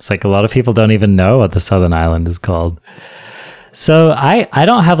game. It's like a lot of people don't even know what the southern island is called. So I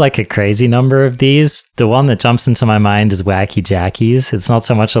don't have like a crazy number of these. The one that jumps into my mind is Wacky Jackies. It's not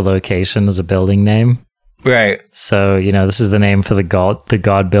so much a location as a building name. Right. So, this is the name for the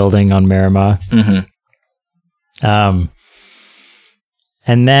God building on Miramar. Mm-hmm.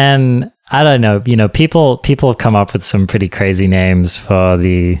 And then I don't know, people have come up with some pretty crazy names for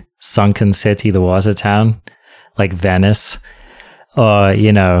the sunken city, the water town, like Venice, or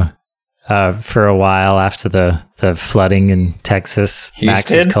for a while after the flooding in Texas, Houston?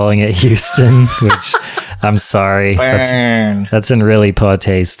 Max is calling it Houston, which I'm sorry, Burn. that's in really poor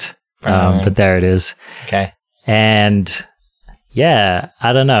taste. But there it is. Okay. And yeah,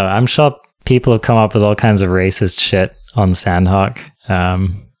 I don't know. I'm sure people have come up with all kinds of racist shit on Sandhawk,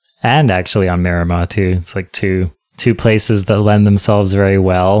 and actually on Miramar too. It's like two places that lend themselves very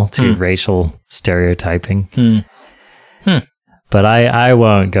well to racial stereotyping. But I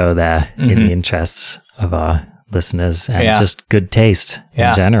won't go there in the interests of our listeners and just good taste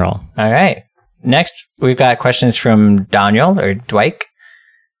in general. All right. Next, we've got questions from Daniel or Dwight.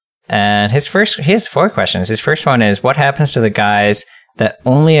 And he has 4 questions. His first one is, what happens to the guys that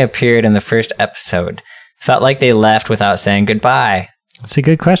only appeared in the first episode? Felt like they left without saying goodbye. That's a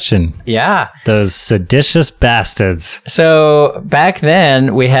good question. Yeah. Those seditious bastards. So back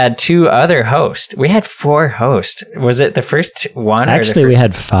then, we had 2 other hosts. We had 4 hosts. Was it the first one? Actually, we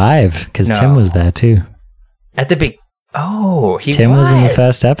had 5 because No. Tim was there too. At the big. Oh, Tim was in the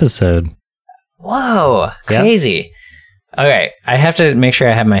first episode. Whoa, crazy. Okay, I have to make sure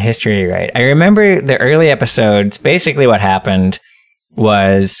I have my history right. I remember the early episodes. Basically, what happened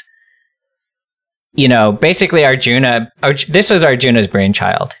was, basically Arjuna. This was Arjuna's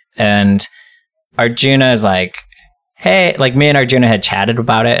brainchild, and Arjuna is like, "Hey," like me and Arjuna had chatted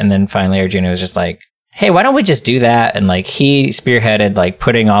about it, and then finally Arjuna was just like, "Hey, why don't we just do that?" And like he spearheaded like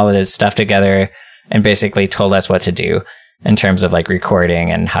putting all of this stuff together, and basically told us what to do in terms of like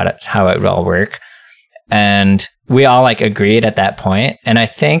recording and how it would all work. And we all like agreed at that point. And I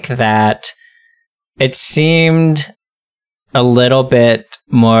think that it seemed a little bit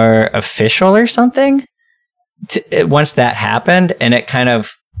more official or something once that happened. And it kind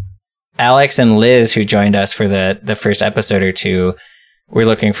of, Alex and Liz, who joined us for the first episode or 2, were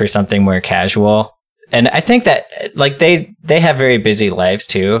looking for something more casual. And I think that like they have very busy lives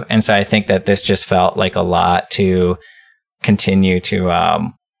too. And so I think that this just felt like a lot to continue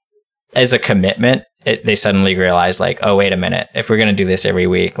to, as a commitment. They suddenly realized like, oh, wait a minute. If we're going to do this every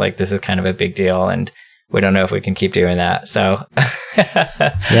week, like this is kind of a big deal. And we don't know if we can keep doing that. So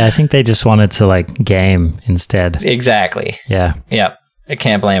yeah, I think they just wanted to like game instead. Exactly. Yeah. Yep. I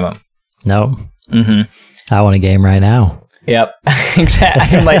can't blame them. Nope. Mm-hmm. I want a game right now. Yep.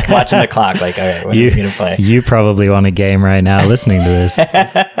 Exactly. I'm like watching the clock. Like, all right, what are we going to play? You probably want a game right now listening to this.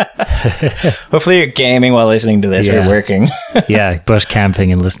 Hopefully you're gaming while listening to this or working. Yeah. Bush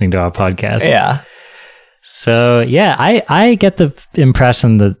camping and listening to our podcast. Yeah. So yeah, I get the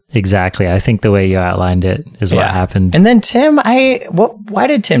impression that exactly. I think the way you outlined it is what happened. And then Tim, why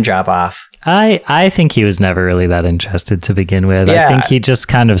did Tim drop off? I think he was never really that interested to begin with. Yeah. I think he just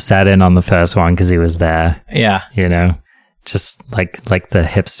kind of sat in on the first one because he was there. Yeah. Just like the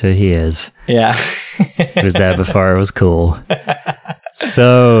hipster he is. Yeah. He was there before it was cool.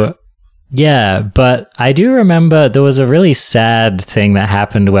 So yeah, but I do remember there was a really sad thing that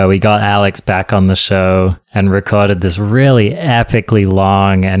happened where we got Alex back on the show and recorded this really epically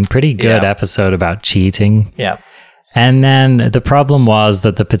long and pretty good episode about cheating. Yeah. And then the problem was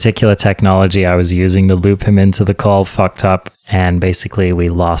that the particular technology I was using to loop him into the call fucked up, and basically we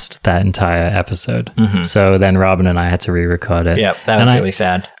lost that entire episode. Mm-hmm. So then Robin and I had to re-record it. Yeah, that was really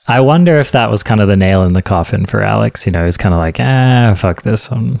sad. I wonder if that was kind of the nail in the coffin for Alex. He was kind of like, fuck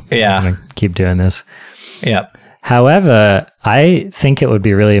this. I'm going to keep doing this. Yeah. However, I think it would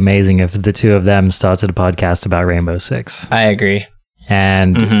be really amazing if the two of them started a podcast about Rainbow Six. I agree.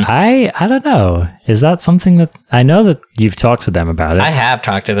 And I don't know. Is that something that I know that you've talked to them about it? I have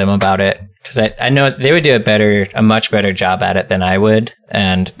talked to them about it because I know they would do a much better job at it than I would.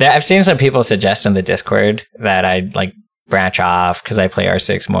 And I've seen some people suggest in the Discord that I like branch off because I play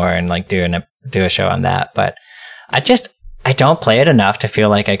R6 more and like do a show on that. But I don't play it enough to feel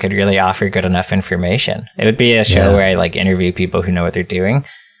like I could really offer good enough information. It would be a show where I like interview people who know what they're doing.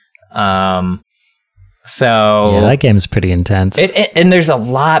 So yeah, that game's pretty intense. And there's a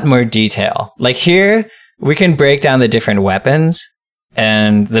lot more detail. Like here, we can break down the different weapons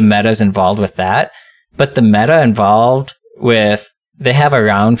and the metas involved with that. But the meta involved with, they have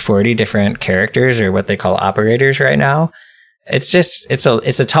around 40 different characters or what they call operators right now. It's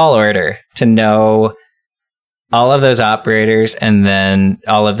a tall order to know all of those operators and then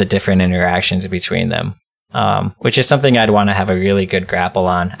all of the different interactions between them. Which is something I'd want to have a really good grapple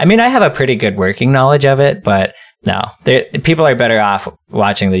on. I mean, I have a pretty good working knowledge of it, but no, people are better off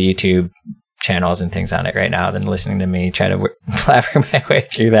watching the YouTube channels and things on it right now than listening to me try to blabber my way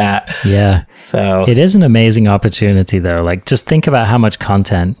through that. Yeah. So it is an amazing opportunity, though. Like, just think about how much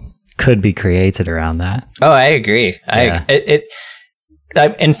content could be created around that. Oh, I agree. Yeah.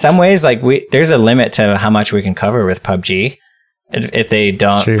 In some ways, like there's a limit to how much we can cover with PUBG if they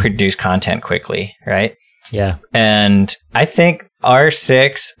don't produce content quickly, right? Yeah. And I think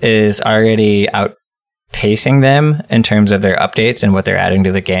R6 is already outpacing them in terms of their updates and what they're adding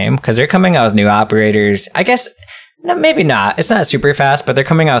to the game because they're coming out with new operators. I guess, no, maybe not. It's not super fast, but they're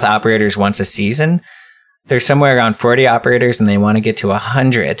coming out with operators once a season. There's somewhere around 40 operators and they want to get to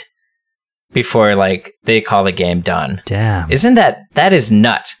 100 before like they call the game done. Damn. Isn't that is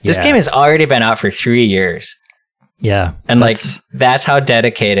nuts. This game has already been out for 3 years. Yeah. And that's how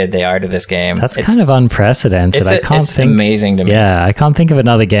dedicated they are to this game. That's kind of unprecedented. It's amazing to me. Yeah, I can't think of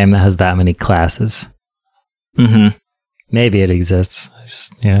another game that has that many classes. Mm-hmm. Maybe it exists. I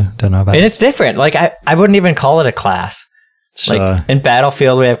just don't know about it. And it's different. Like I wouldn't even call it a class. Sure. Like in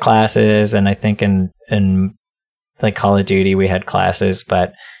Battlefield we have classes, and I think in like Call of Duty we had classes,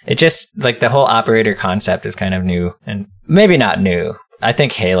 but it just like the whole operator concept is kind of new, and maybe not new. I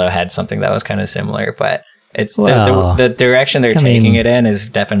think Halo had something that was kind of similar, but it's the direction they're taking it in is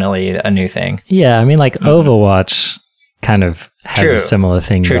definitely a new thing. Yeah, I mean, like Overwatch kind of has a similar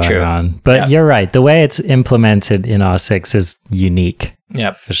thing going on. But you're right. The way it's implemented in R6 is unique.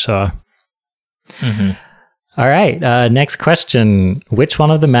 Yep. For sure. Mm-hmm. All right. Next question. Which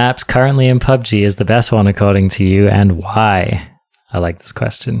one of the maps currently in PUBG is the best one according to you, and why? I like this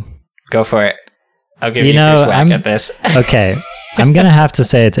question. Go for it. I'll give you first whack at this. Okay. I'm going to have to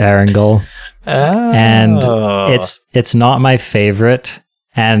say it's Erangel. Oh. And it's not my favorite,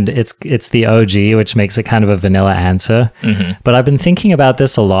 and it's the OG, which makes it kind of a vanilla answer. Mm-hmm. But I've been thinking about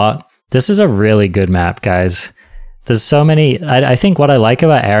this a lot. This is a really good map, guys. There's so many. I think what I like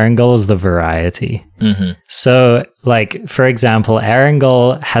about Erangel is the variety. Mm-hmm. So, like, for example,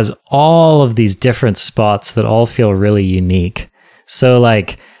 Erangel has all of these different spots that all feel really unique. So,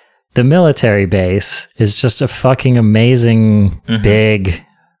 like, the military base is just a fucking amazing, big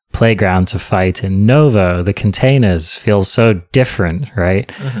playground to fight in. Novo, the containers feel so different, right?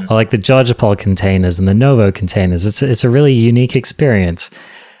 Or like the Georgopol containers and the Novo containers. It's a really unique experience.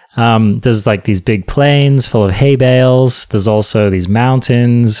 There's like these big plains full of hay bales. There's also these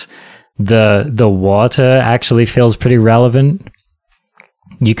mountains. The water actually feels pretty relevant.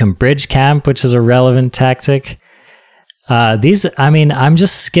 You can bridge camp, which is a relevant tactic. I'm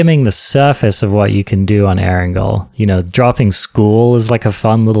just skimming the surface of what you can do on Erangel. Dropping school is like a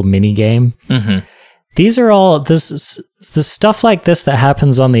fun little mini game. Mm-hmm. These are all there's stuff like this that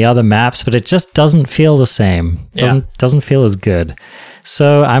happens on the other maps, but it just doesn't feel the same. Doesn't feel as good.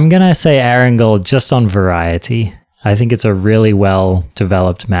 So I'm gonna say Erangel just on variety. I think it's a really well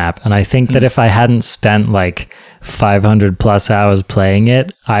developed map, and I think that if I hadn't spent like 500 plus hours playing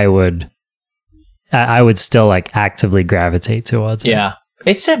it, I would still like actively gravitate towards it. Yeah.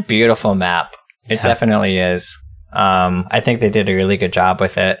 It's a beautiful map. It definitely is. I think they did a really good job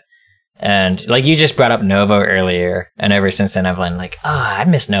with it. And like you just brought up Novo earlier, and ever since then I've been like, I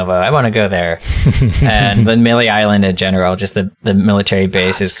miss Novo. I want to go there. And the Millie Island in general, just the military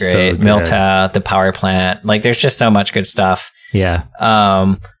base is great. So Milta, the power plant. Like there's just so much good stuff. Yeah.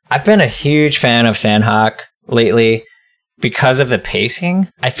 I've been a huge fan of Sandhawk lately. Because of the pacing,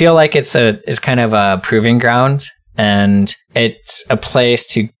 I feel like it's kind of a proving ground, and it's a place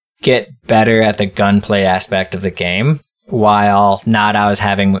to get better at the gunplay aspect of the game while not always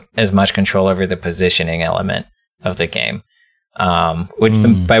having as much control over the positioning element of the game.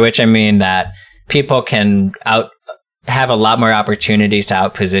 By which I mean that people can have a lot more opportunities to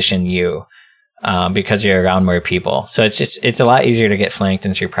outposition you because you're around more people. So it's a lot easier to get flanked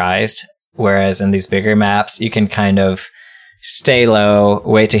and surprised. Whereas in these bigger maps, you can kind of stay low,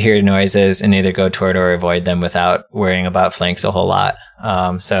 wait to hear noises, and either go toward or avoid them without worrying about flanks a whole lot.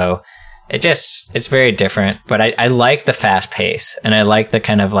 So it's very different, but I like the fast pace, and I like the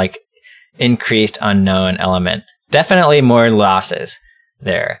kind of like increased unknown element. Definitely more losses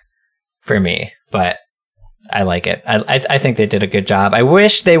there for me, but I like it. I think they did a good job. I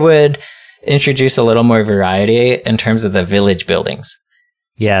wish they would introduce a little more variety in terms of the village buildings.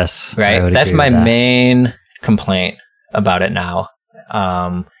 Yes. Right. That's my main complaint about it now.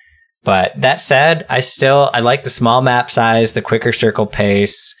 But that said, I like the small map size, the quicker circle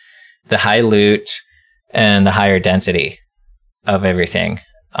pace, the high loot, and the higher density of everything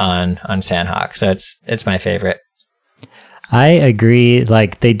on Sanhok. So it's my favorite. I agree.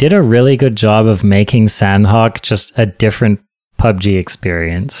 Like, they did a really good job of making Sanhok just a different PUBG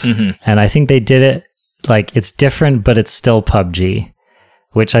experience. Mm-hmm. And I think they did it like it's different, but it's still PUBG,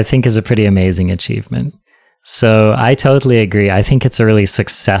 which I think is a pretty amazing achievement. So I totally agree. I think it's a really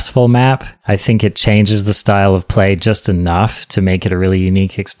successful map. I think it changes the style of play just enough to make it a really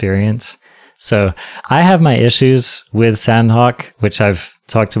unique experience. So I have my issues with Sanhok, which I've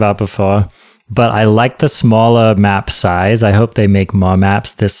talked about before, but I like the smaller map size. I hope they make more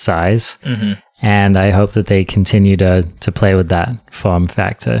maps this size. Mm-hmm. And I hope that they continue to play with that form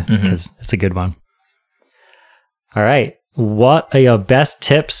factor because it's a good one. All right. What are your best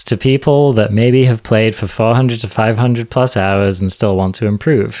tips to people that maybe have played for 400 to 500 plus hours and still want to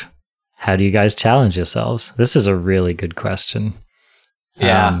improve? How do you guys challenge yourselves? This is a really good question.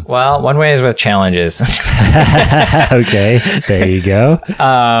 Yeah. Well, one way is with challenges. Okay. There you go.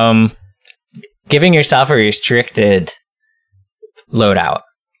 Giving yourself a restricted loadout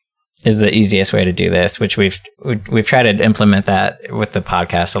is the easiest way to do this, which we've tried to implement that with the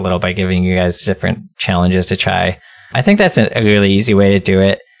podcast a little by giving you guys different challenges to try. I think that's a really easy way to do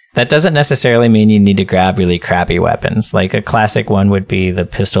it. That doesn't necessarily mean you need to grab really crappy weapons. Like a classic one would be the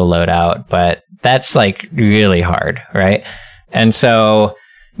pistol loadout, but that's like really hard, right? And so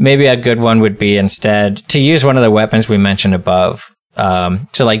maybe a good one would be instead to use one of the weapons we mentioned above.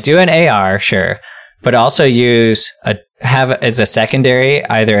 So like do an AR, sure, but also have as a secondary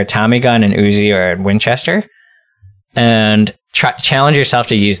either a Tommy gun, an Uzi, or a Winchester, and challenge yourself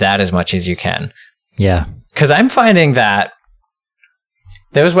to use that as much as you can. Yeah. Because I'm finding that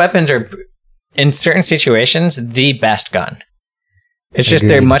those weapons are, in certain situations, the best gun. It's just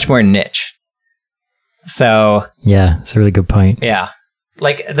they're much more niche. So... yeah, it's a really good point. Yeah.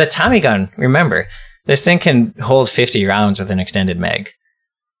 Like the Tommy gun, remember, this thing can hold 50 rounds with an extended mag.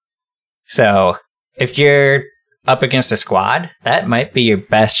 So if you're up against a squad, that might be your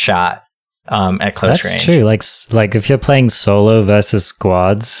best shot at close range. That's true. Like if you're playing solo versus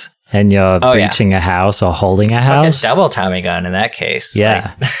squads... and you're breaching a house or holding a house. Like a double Tommy gun in that case.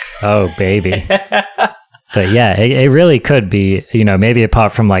 Yeah. Oh, baby. But yeah, it really could be, maybe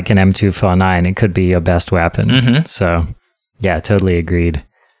apart from like an M249, it could be your best weapon. Mm-hmm. So yeah, totally agreed.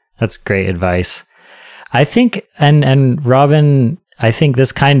 That's great advice. I think, and Robin, I think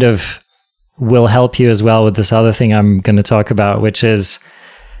this kind of will help you as well with this other thing I'm going to talk about, which is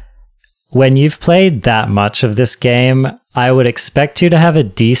when you've played that much of this game, I would expect you to have a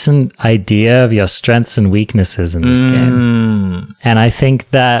decent idea of your strengths and weaknesses in this game. And I think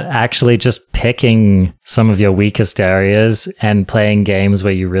that actually just picking some of your weakest areas and playing games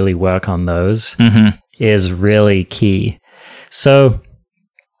where you really work on those is really key. So,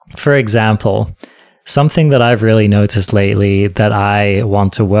 for example, something that I've really noticed lately that I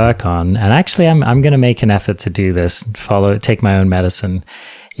want to work on, and actually I'm going to make an effort to do this, take my own medicine,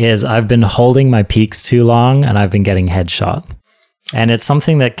 is I've been holding my peaks too long and I've been getting headshot. And it's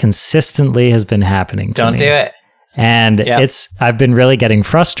something that consistently has been happening to me. Don't do it. And I've been really getting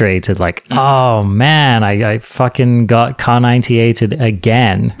frustrated, like, oh man, I fucking got Kar 98'd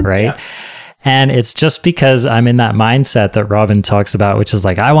again, right? Yeah. And it's just because I'm in that mindset that Robin talks about, which is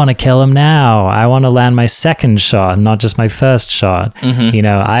like, I want to kill him now. I want to land my second shot, not just my first shot.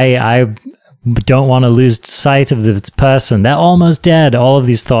 I don't want to lose sight of this person. They're almost dead. All of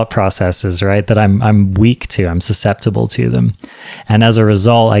these thought processes, right? That I'm weak to. I'm susceptible to them. And as a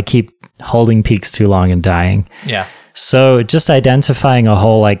result, I keep holding peaks too long and dying. Yeah. So just identifying a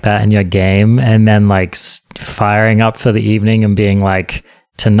hole like that in your game and then like firing up for the evening and being like,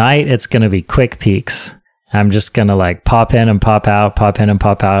 tonight it's going to be quick peaks. I'm just going to like pop in and pop out, pop in and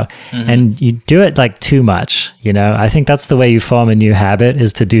pop out. And you do it like too much, I think that's the way you form a new habit,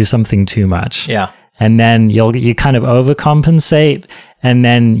 is to do something too much. Yeah. And then you kind of overcompensate, and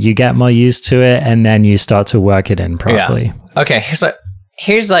then you get more used to it, and then you start to work it in properly. Yeah. Okay, so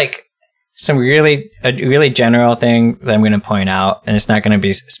here's like a really general thing that I'm going to point out, and it's not going to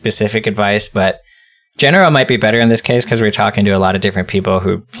be specific advice, but general might be better in this case because we're talking to a lot of different people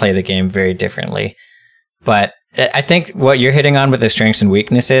who play the game very differently. But I think what you're hitting on with the strengths and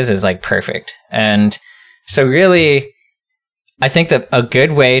weaknesses is like perfect. And so really, I think that a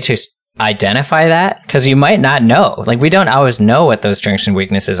good way to identify that, because you might not know, like we don't always know what those strengths and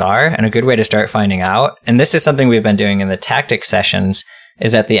weaknesses are, and a good way to start finding out, and this is something we've been doing in the tactics sessions,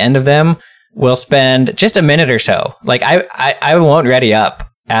 is at the end of them, we'll spend just a minute or so. Like I won't ready up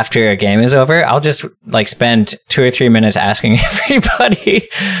after a game is over. I'll just like spend 2 or 3 minutes asking everybody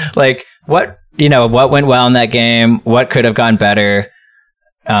like what went well in that game, what could have gone better,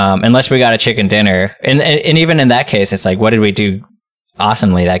 unless we got a chicken dinner. And even in that case, it's like, what did we do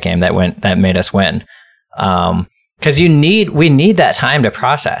awesomely that game that made us win? Because we need that time to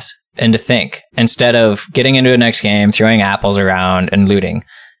process and to think instead of getting into the next game, throwing apples around and looting,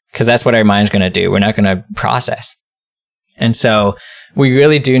 because that's what our mind's going to do. We're not going to process. And so we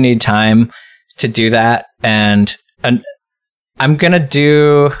really do need time to do that. And I'm going to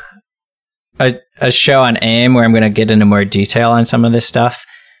do a show on AIM where I'm going to get into more detail on some of this stuff.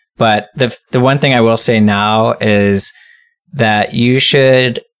 But the one thing I will say now is that you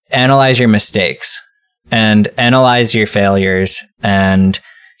should analyze your mistakes and analyze your failures and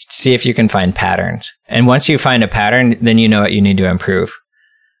see if you can find patterns. And once you find a pattern, then you know what you need to improve.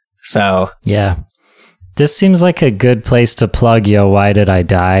 So yeah, this seems like a good place to plug your "Why Did I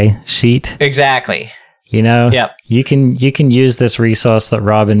Die" sheet. Exactly. Yep. You can use this resource that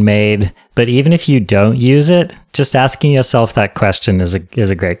Robin made, but even if you don't use it, just asking yourself that question is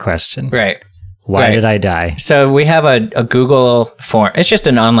a great question. Right. Why did I die? So we have a Google form. It's just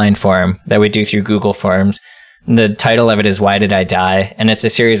an online form that we do through Google Forms. The title of it is "Why Did I Die?" And it's a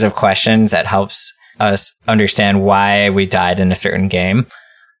series of questions that helps us understand why we died in a certain game.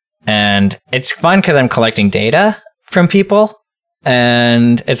 And it's fun because I'm collecting data from people.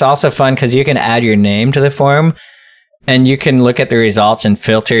 And it's also fun because you can add your name to the form and you can look at the results and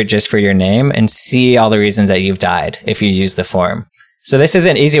filter just for your name and see all the reasons that you've died if you use the form. So this is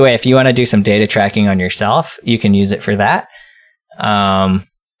an easy way. If you want to do some data tracking on yourself, you can use it for that.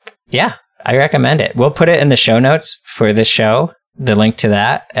 Yeah, I recommend it. We'll put it in the show notes for this show, the link to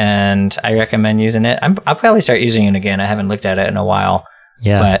that. And I recommend using it. I'll probably start using it again. I haven't looked at it in a while.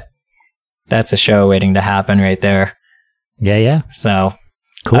 Yeah. But that's a show waiting to happen right there. Yeah. So,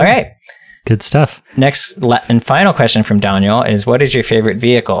 cool. All right. Good stuff. Next and final question from Daniel is, what is your favorite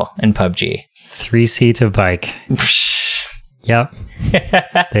vehicle in PUBG? 3-seater bike. Yep.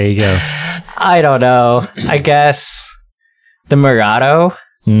 There you go. I don't know. I guess the Murado.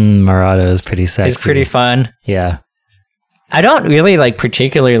 Murado is pretty sexy. It's pretty fun. Yeah. I don't really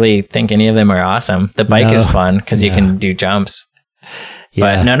particularly think any of them are awesome. The bike is fun because you can do jumps.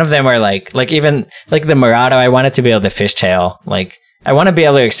 Yeah. But none of them are like even the Murado, I want it to be able to fishtail. Like, I want to be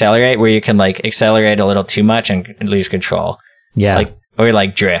able to accelerate where you can accelerate a little too much and lose control. Yeah. Or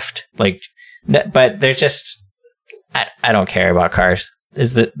drift. But there's just, I don't care about cars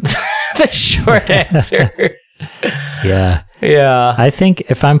is the short answer. Yeah. Yeah. I think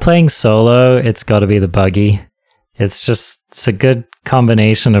if I'm playing solo, it's got to be the buggy. It's a good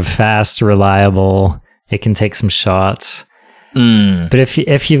combination of fast, reliable. It can take some shots. But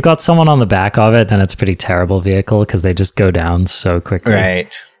if you've got someone on the back of it, then it's a pretty terrible vehicle because they just go down so quickly.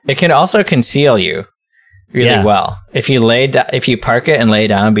 Right. It can also conceal you really well. If you park it and lay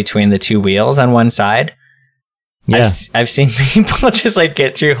down between the two wheels on one side. Yeah. I've seen people just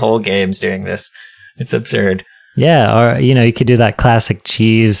get through whole games doing this. It's absurd. Yeah, or you could do that classic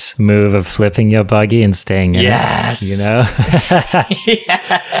cheese move of flipping your buggy and staying in it. Yes.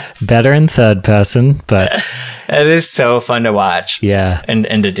 Better in third person, but it is so fun to watch. Yeah.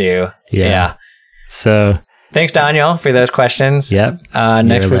 And to do. Yeah. So thanks, Daniel, for those questions. Yep.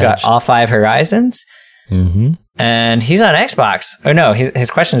 Next we got All Five Horizons. Mm-hmm. And he's on Xbox. Oh no,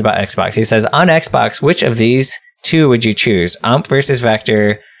 his question's about Xbox. He says, on Xbox, which of these two would you choose? UMP versus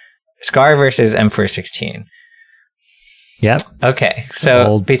Vector, SCAR versus M416. Yep. Okay.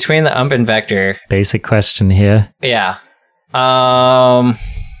 So between the UMP and Vector. Basic question here. Yeah. Well,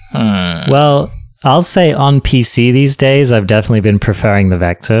 I'll say on PC these days, I've definitely been preferring the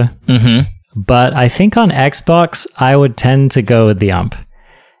Vector. Mm-hmm. But I think on Xbox, I would tend to go with the UMP.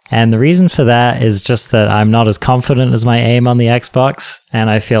 And the reason for that is just that I'm not as confident as my aim on the Xbox, and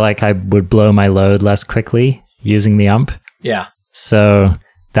I feel like I would blow my load less quickly using the UMP. Yeah. So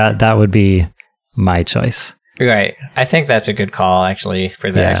that would be my choice. Right. I think that's a good call, actually,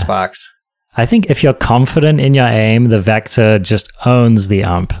 for the Xbox. I think if you're confident in your aim, the Vector just owns the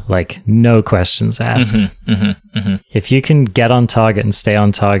ump, like no questions asked. If you can get on target and stay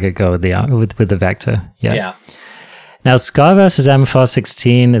on target, go with the Vector. Yeah. Now, Scar versus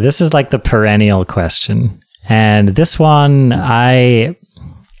M416, this is like the perennial question. And this one, I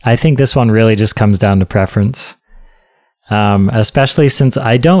think this one really just comes down to preference. Especially since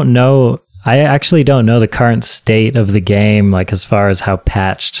I actually don't know the current state of the game, like as far as how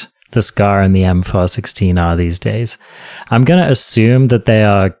patched the Scar and the M416 are these days. I'm going to assume that they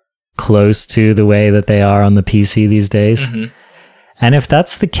are close to the way that they are on the PC these days. And if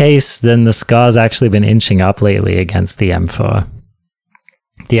that's the case, then the Scar's actually been inching up lately against the M4.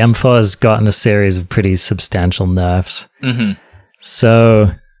 The M4 has gotten a series of pretty substantial nerfs. So,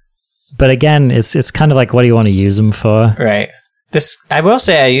 but again, it's kind of like, what do you want to use them for? Right. I will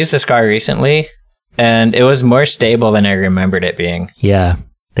say I used the Scar recently, and it was more stable than I remembered it being. Yeah,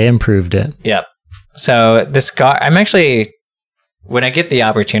 they improved it. Yep. So the Scar, when I get the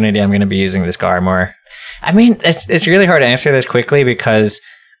opportunity, I'm going to be using the Scar more. I mean, it's really hard to answer this quickly because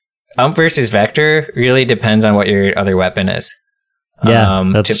ump versus Vector really depends on what your other weapon is. Yeah,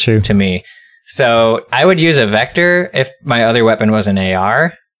 that's true. To me. So I would use a Vector if my other weapon was an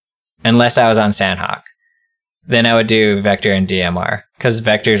AR, unless I was on Sandhawk. Then I would do Vector and DMR, because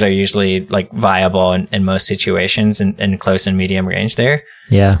Vectors are usually like viable in most situations in close and medium range there.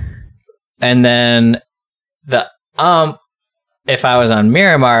 Yeah. And then the ump, if I was on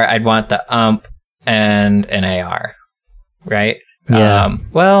Miramar, I'd want the ump and an AR, right? Yeah.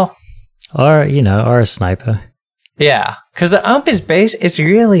 Or a sniper. Yeah, because the ump is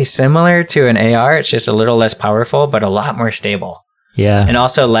really similar to an AR. It's just a little less powerful, but a lot more stable. Yeah. And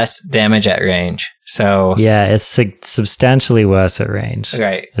also less damage at range. So yeah, it's substantially worse at range.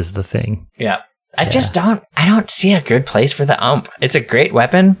 Right. Is the thing. Yeah. I don't see a good place for the ump. It's a great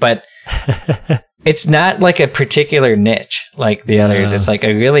weapon, but it's not like a particular niche like the others. It's like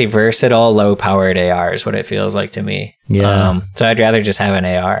a really versatile, low-powered AR is what it feels like to me. Yeah. So I'd rather just have an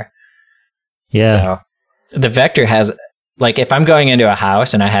AR. Yeah. So the Vector has, like, if I'm going into a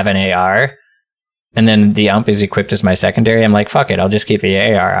house and I have an AR, and then the ump is equipped as my secondary, I'm like, fuck it, I'll just keep the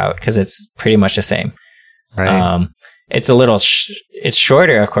AR out, because it's pretty much the same. Right. It's a little, it's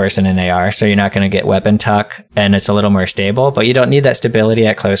shorter, of course, in an AR, so you're not going to get weapon tuck, and it's a little more stable, but you don't need that stability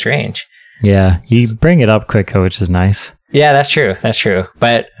at close range. Yeah, you bring it up quicker, which is nice. Yeah, that's true.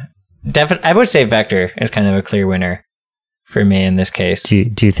 But I would say Vector is kind of a clear winner for me in this case.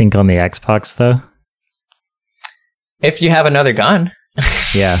 Do you think on the Xbox, though? If you have another gun.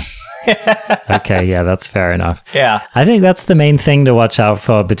 Yeah. Okay, yeah, that's fair enough. Yeah. I think that's the main thing to watch out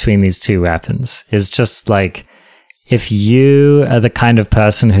for between these two weapons, is just like, if you are the kind of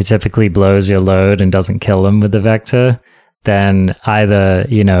person who typically blows your load and doesn't kill them with the Vector, then either,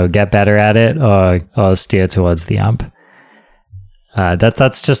 get better at it or steer towards the ump. That's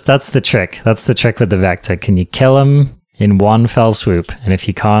the trick. That's the trick with the Vector. Can you kill them in one fell swoop? And if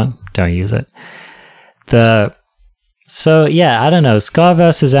you can't, don't use it. So yeah, I don't know. Scar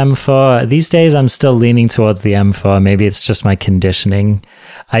versus M4. These days, I'm still leaning towards the M4. Maybe it's just my conditioning.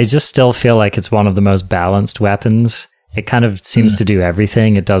 I just still feel like it's one of the most balanced weapons. It kind of seems to do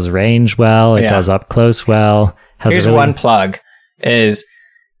everything. It does range well. It does up close well. Here's one plug: is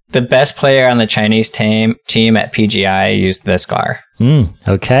the best player on the Chinese team at PGI used the Scar.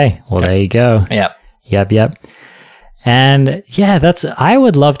 Okay. Well, there you go. Yep. And yeah, I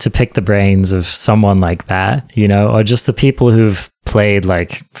would love to pick the brains of someone like that, or just the people who've played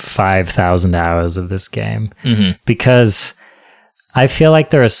like 5,000 hours of this game. Because I feel like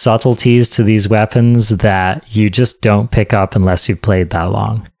there are subtleties to these weapons that you just don't pick up unless you've played that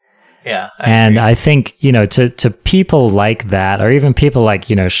long. Yeah. I think, to people like that, or even people like,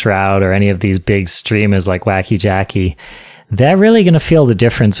 Shroud or any of these big streamers like Wacky Jackie, they're really going to feel the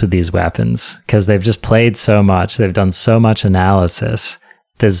difference with these weapons because they've just played so much. They've done so much analysis.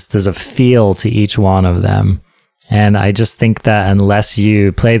 There's a feel to each one of them. And I just think that unless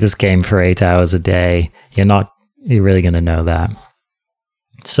you play this game for 8 hours a day, you're really going to know that.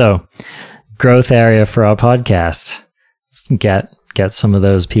 So, growth area for our podcast. Let's get some of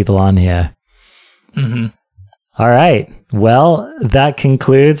those people on here. All right. Well, that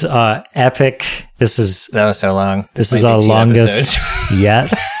concludes our epic. That was so long. This is our longest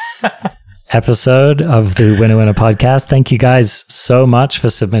yet episode of the Winner Winner podcast. Thank you guys so much for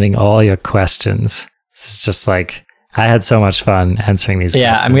submitting all your questions. This is just like, I had so much fun answering these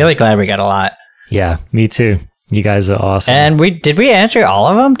questions. I'm really glad we got a lot. Yeah, me too. You guys are awesome. And did we answer all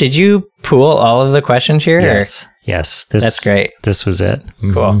of them? Did you pool all of the questions here? Yes. That's great. This was it.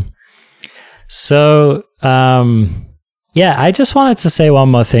 Cool. So, Yeah, I just wanted to say one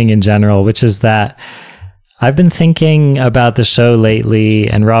more thing in general, which is that I've been thinking about the show lately,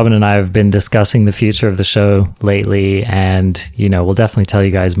 and Robin and I have been discussing the future of the show lately, and, we'll definitely tell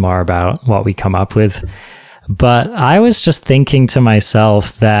you guys more about what we come up with. But I was just thinking to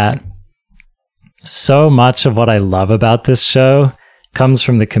myself that so much of what I love about this show comes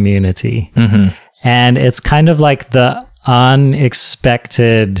from the community. Mm-hmm. And it's kind of like it's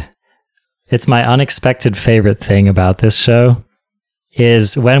my unexpected favorite thing about this show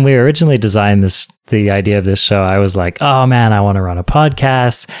is when we originally designed the idea of this show, I was like, oh man, I want to run a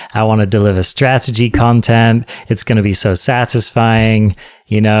podcast. I want to deliver strategy content. It's going to be so satisfying,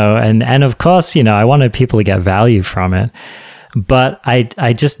 and of course, I wanted people to get value from it. But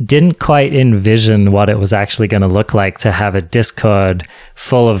I just didn't quite envision what it was actually going to look like to have a Discord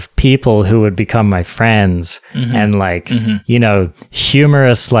full of people who would become my friends and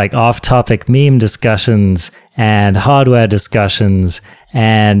humorous, off-topic meme discussions and hardware discussions.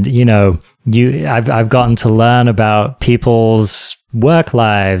 And, I've gotten to learn about people's work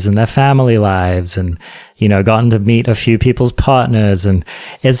lives and their family lives and, gotten to meet a few people's partners. And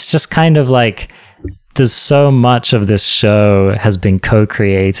it's just kind of like, there's so much of this show has been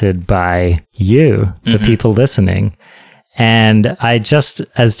co-created by you, the people listening. And I just,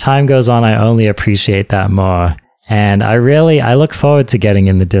 as time goes on, I only appreciate that more. And I look forward to getting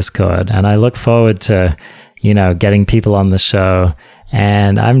in the Discord, and I look forward to, getting people on the show.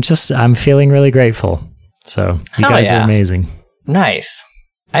 And I'm feeling really grateful. So you guys are amazing. Nice.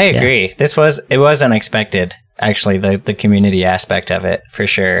 I agree. Yeah. It was unexpected, actually, the community aspect of it, for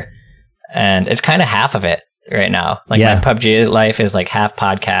sure. And it's kind of half of it right now. My PUBG life is like half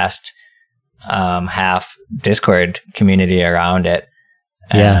podcast, half Discord community around it.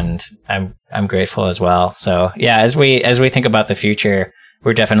 And I'm grateful as well. So as we think about the future,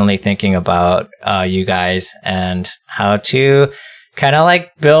 we're definitely thinking about you guys and how to kind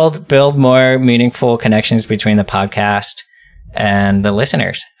of build more meaningful connections between the podcast and the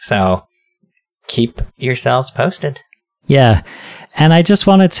listeners. So keep yourselves posted. Yeah. And I just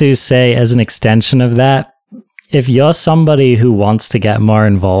wanted to say, as an extension of that, if you're somebody who wants to get more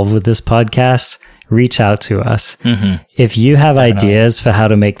involved with this podcast, reach out to us. Mm-hmm. If you have ideas for how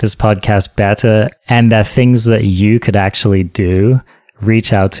to make this podcast better and there are things that you could actually do,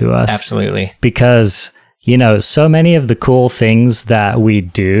 reach out to us. Absolutely. Because, so many of the cool things that we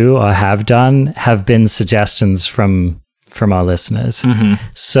do or have done have been suggestions from our listeners. Mm-hmm.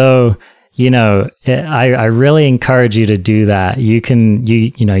 So, I really encourage you to do that. You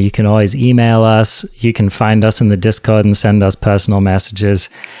can always email us. You can find us in the Discord and send us personal messages.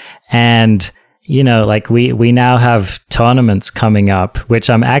 And, we now have tournaments coming up,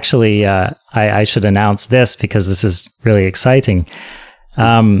 which I'm actually, I should announce this because this is really exciting.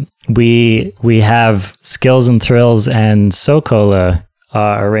 We have Skills and Thrills and SoCola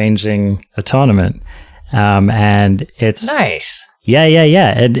are arranging a tournament. And it's nice.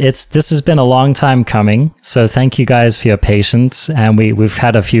 Yeah. This has been a long time coming. So thank you guys for your patience. And we've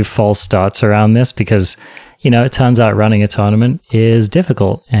had a few false starts around this because, it turns out running a tournament is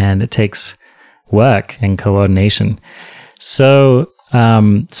difficult and it takes work and coordination. So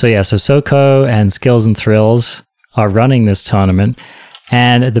SoCo and Skills and Thrills are running this tournament.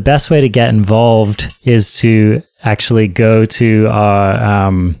 And the best way to get involved is to actually go to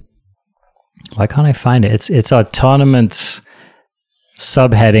our, why can't I find it? It's our tournaments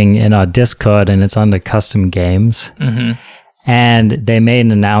subheading in our Discord, and it's under custom games. Mm-hmm. And they made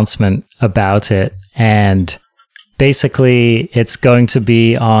an announcement about it. And basically, it's going to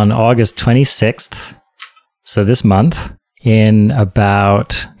be on August 26th. So this month, in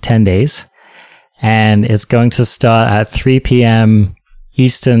about 10 days. And it's going to start at 3 p.m.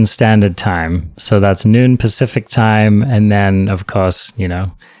 Eastern Standard Time. So that's noon Pacific time. And then, of course,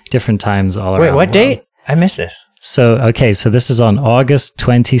 different times all around. Wait, what date? I missed this. So this is on August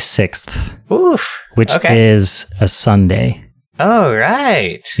 26th. Oof. Which is a Sunday. Oh,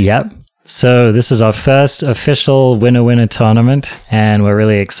 right. Yep. So this is our first official winner-winner tournament, and we're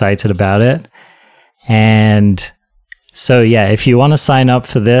really excited about it. And so, if you want to sign up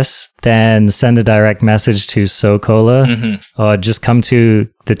for this, then send a direct message to SoCola, or just come to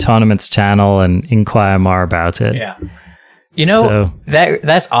the tournament's channel and inquire more about it. Yeah.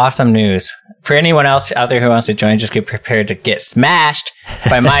 That's awesome news. For anyone else out there who wants to join, just get prepared to get smashed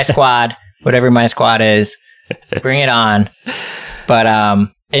by my squad, whatever my squad is. Bring it on.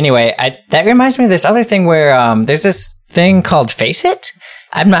 But anyway, that reminds me of this other thing where there's this thing called Face It.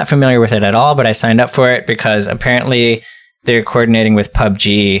 I'm not familiar with it at all, but I signed up for it because apparently they're coordinating with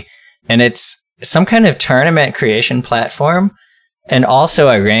PUBG, and it's some kind of tournament creation platform and also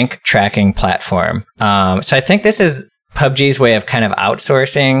a rank tracking platform. So I think this is PUBG's way of kind of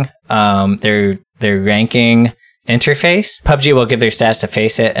outsourcing their ranking interface. PUBG will give their stats to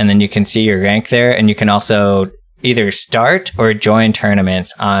FACEIT, and then you can see your rank there, and you can also either start or join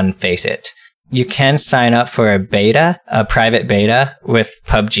tournaments on FACEIT. You can sign up for a private beta with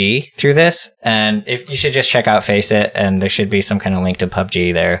PUBG through this, and if you should just check out FACEIT, and there should be some kind of link to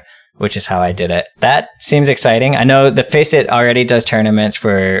PUBG there, which is how I did it. That seems exciting. I know the FACEIT already does tournaments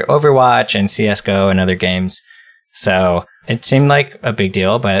for Overwatch and CSGO and other games, so it seemed like a big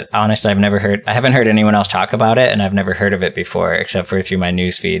deal, but honestly, I haven't heard anyone else talk about it, and I've never heard of it before, except for through my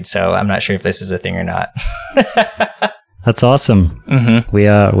newsfeed, so I'm not sure if this is a thing or not. That's awesome.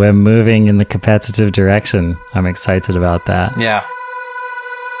 Mm-hmm. We're moving in the competitive direction. I'm excited about that. Yeah.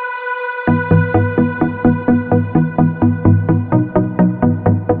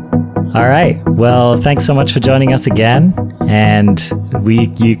 All right. Well, thanks so much for joining us again. And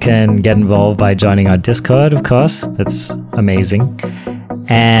you can get involved by joining our Discord, of course. That's amazing.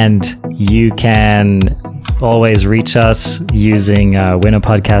 And you can always reach us using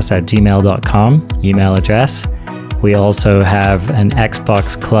winnerpodcast@gmail.com email address. We also have an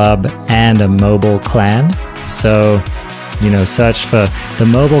Xbox club and a mobile clan. So, search for the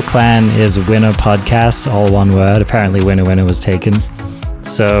mobile clan is Winner Podcast, all one word. Apparently Winner was taken.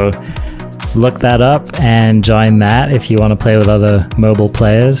 So look that up and join that if you want to play with other mobile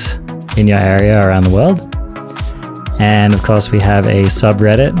players in your area around the world. And of course we have a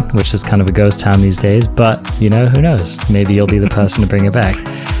subreddit, which is kind of a ghost town these days, but who knows? Maybe you'll be the person to bring it back.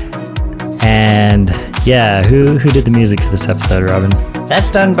 And yeah, who did the music for this episode, Robin?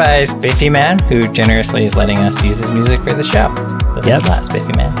 That's done by Spiffy Man, who generously is letting us use his music for the show. So thanks a lot,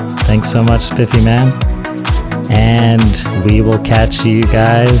 Spiffy Man. Thanks so much, Spiffy Man. And we will catch you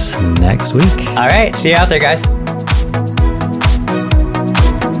guys next week. All right, see you out there, guys.